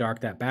of how dark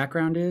that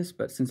background is.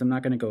 But since I'm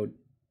not going to go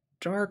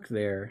dark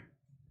there,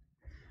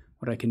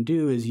 what I can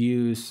do is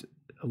use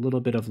a little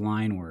bit of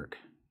line work.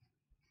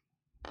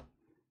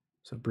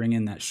 So bring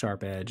in that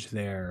sharp edge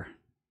there,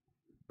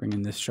 bring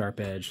in this sharp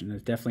edge, and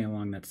it's definitely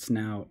along that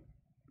snout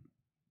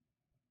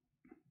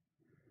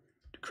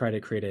to try to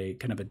create a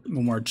kind of a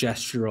more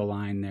gestural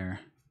line there.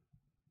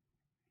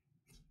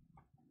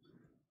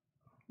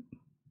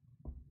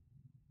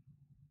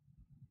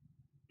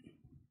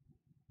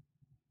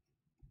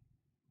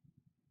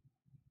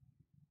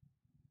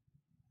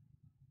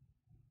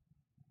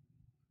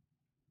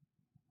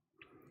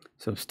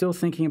 So still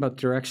thinking about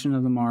the direction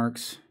of the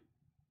marks,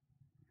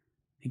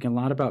 thinking a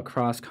lot about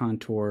cross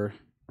contour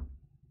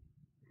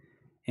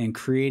and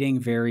creating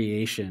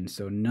variation.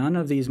 So none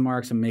of these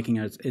marks I'm making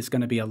is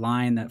going to be a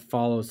line that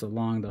follows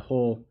along the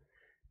whole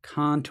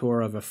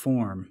contour of a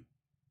form.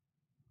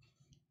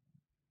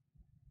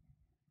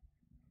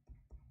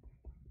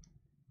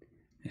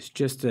 It's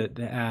just to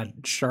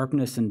add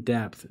sharpness and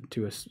depth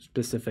to a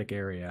specific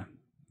area.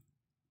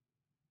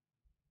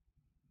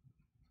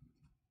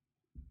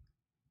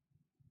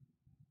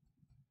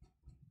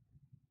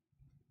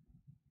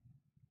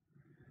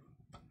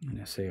 I'm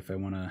going to say if I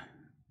want to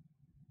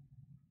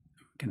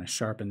kind of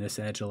sharpen this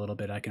edge a little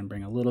bit, I can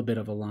bring a little bit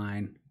of a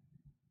line.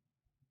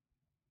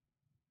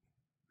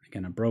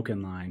 Again, a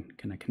broken line.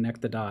 Kind of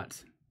connect the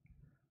dots.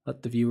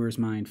 Let the viewer's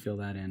mind fill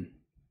that in.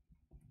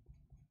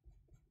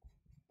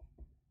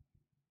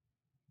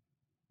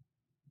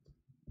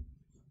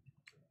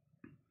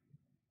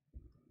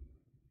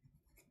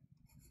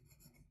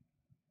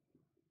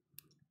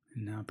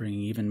 And now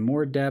bringing even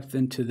more depth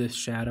into this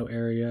shadow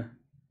area.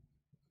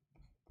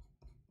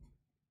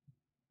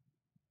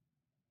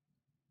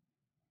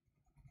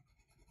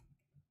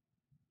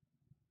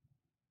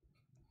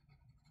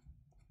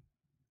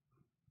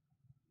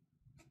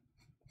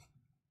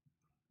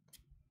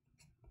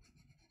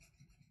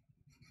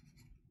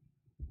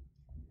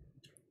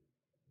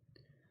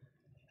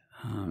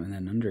 And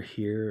then under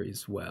here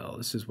as well.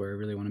 This is where I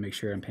really want to make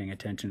sure I'm paying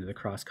attention to the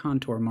cross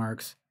contour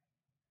marks.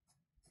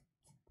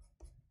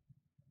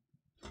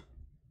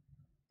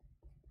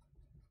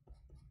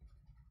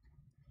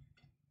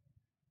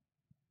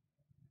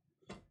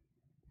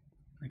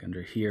 Like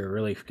under here,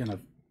 really kind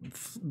of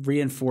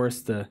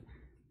reinforce the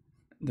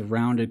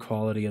rounded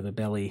quality of the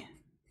belly.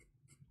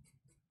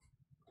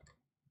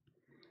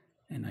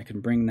 And I can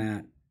bring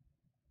that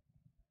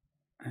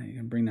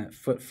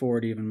foot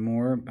forward even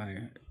more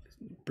by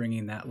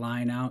bringing that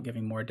line out,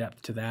 giving more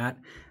depth to that.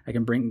 I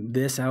can bring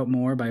this out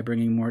more by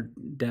bringing more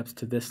depth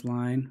to this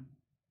line.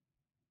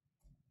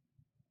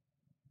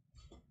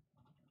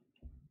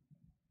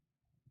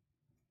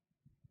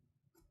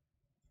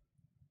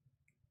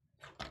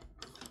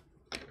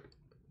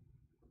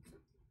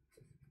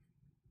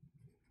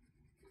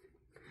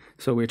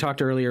 So we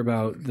talked earlier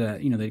about the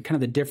kind of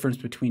the difference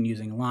between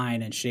using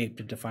line and shape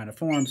to define a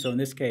form. So in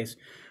this case,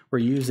 we're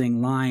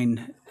using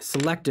line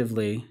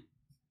selectively.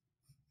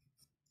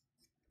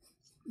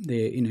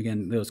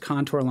 Again, those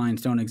contour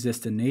lines don't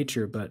exist in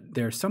nature, but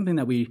they're something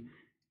that we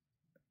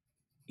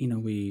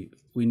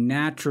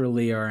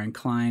naturally are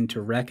inclined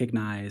to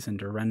recognize and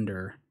to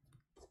render.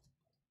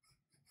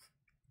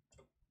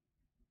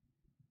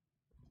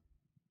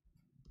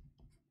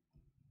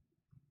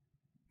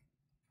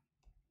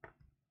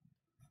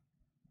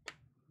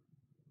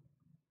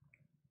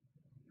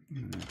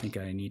 And I think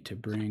I need to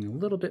bring a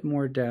little bit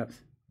more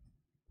depth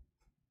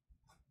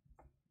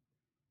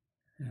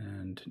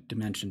and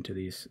dimension to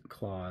these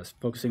claws,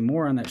 focusing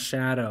more on that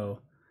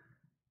shadow,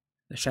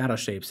 the shadow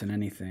shapes than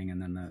anything,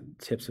 and then the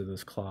tips of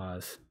those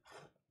claws.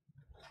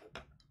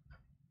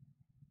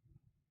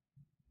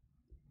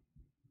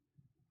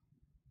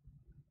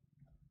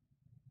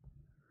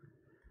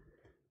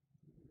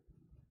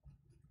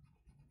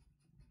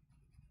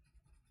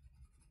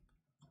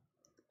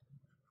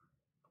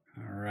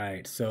 All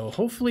right, so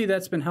hopefully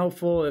that's been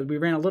helpful. We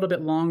ran a little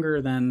bit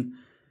longer than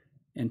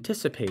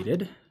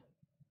anticipated,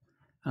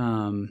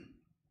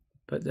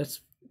 but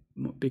that's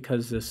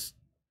because this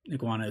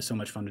iguana is so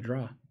much fun to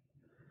draw.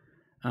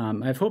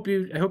 I hope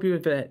you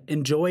have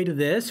enjoyed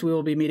this. We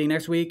will be meeting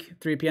next week,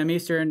 3 p.m.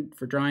 Eastern,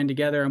 for drawing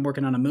together. I'm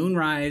working on a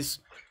moonrise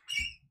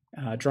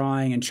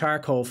drawing in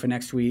charcoal for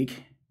next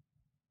week.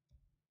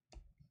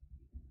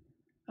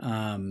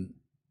 And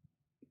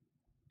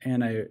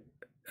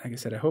like I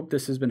said, I hope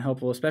this has been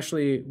helpful,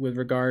 especially with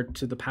regard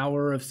to the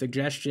power of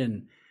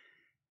suggestion,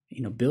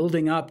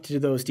 building up to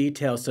those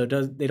details so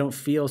they don't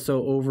feel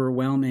so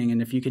overwhelming.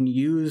 And if you can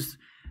use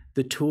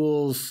the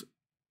tools,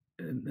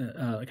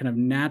 kind of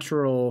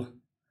natural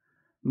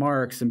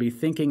marks, and be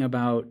thinking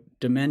about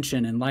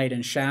dimension and light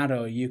and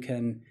shadow, you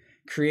can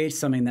create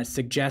something that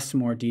suggests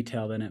more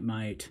detail than it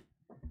might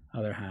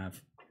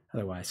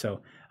otherwise.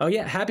 So, oh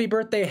yeah, happy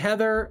birthday,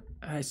 Heather.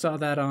 I saw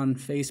that on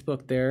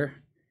Facebook there.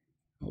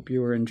 Hope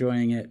you were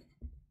enjoying it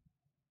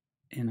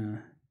in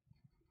a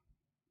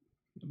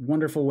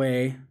wonderful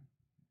way.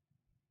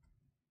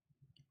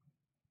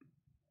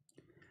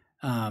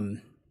 So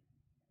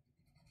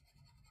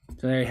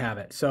there you have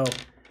it. So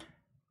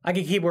I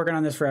could keep working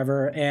on this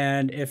forever,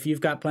 and if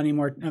you've got plenty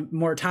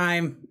more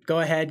time, go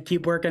ahead,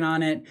 keep working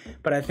on it.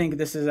 But I think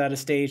this is at a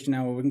stage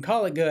now where we can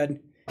call it good.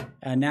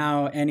 And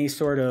now any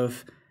sort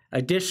of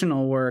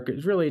additional work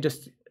is really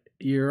just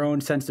your own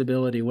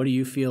sensibility. What do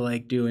you feel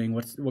like doing?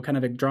 What kind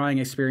of a drawing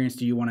experience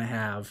do you want to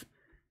have?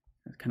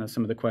 Kind of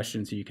some of the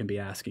questions that you can be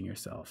asking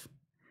yourself.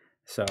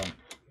 So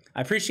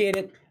I appreciate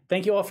it.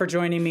 Thank you all for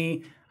joining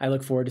me. I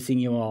look forward to seeing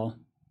you all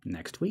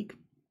next week.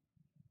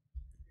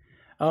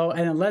 Oh,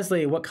 and then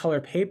Leslie, what color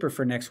paper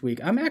for next week?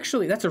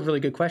 That's a really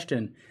good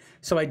question.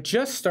 So I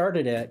just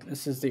started it.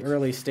 This is the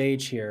early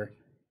stage here.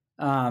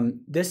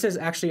 This is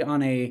actually on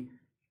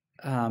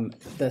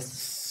the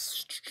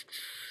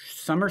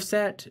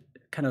Somerset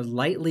kind of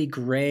lightly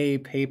gray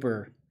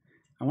paper.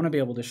 I want to be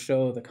able to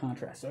show the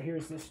contrast. So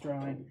here's this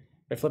drawing.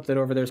 I flipped it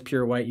over, there's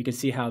pure white. You can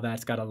see how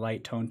that's got a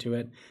light tone to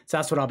it. So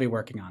that's what I'll be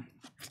working on.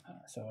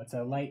 So it's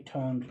a light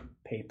toned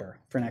paper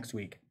for next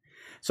week.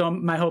 So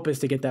my hope is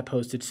to get that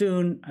posted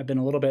soon. I've been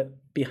a little bit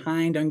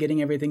behind on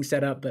getting everything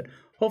set up, but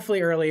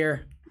hopefully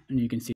earlier, and you can see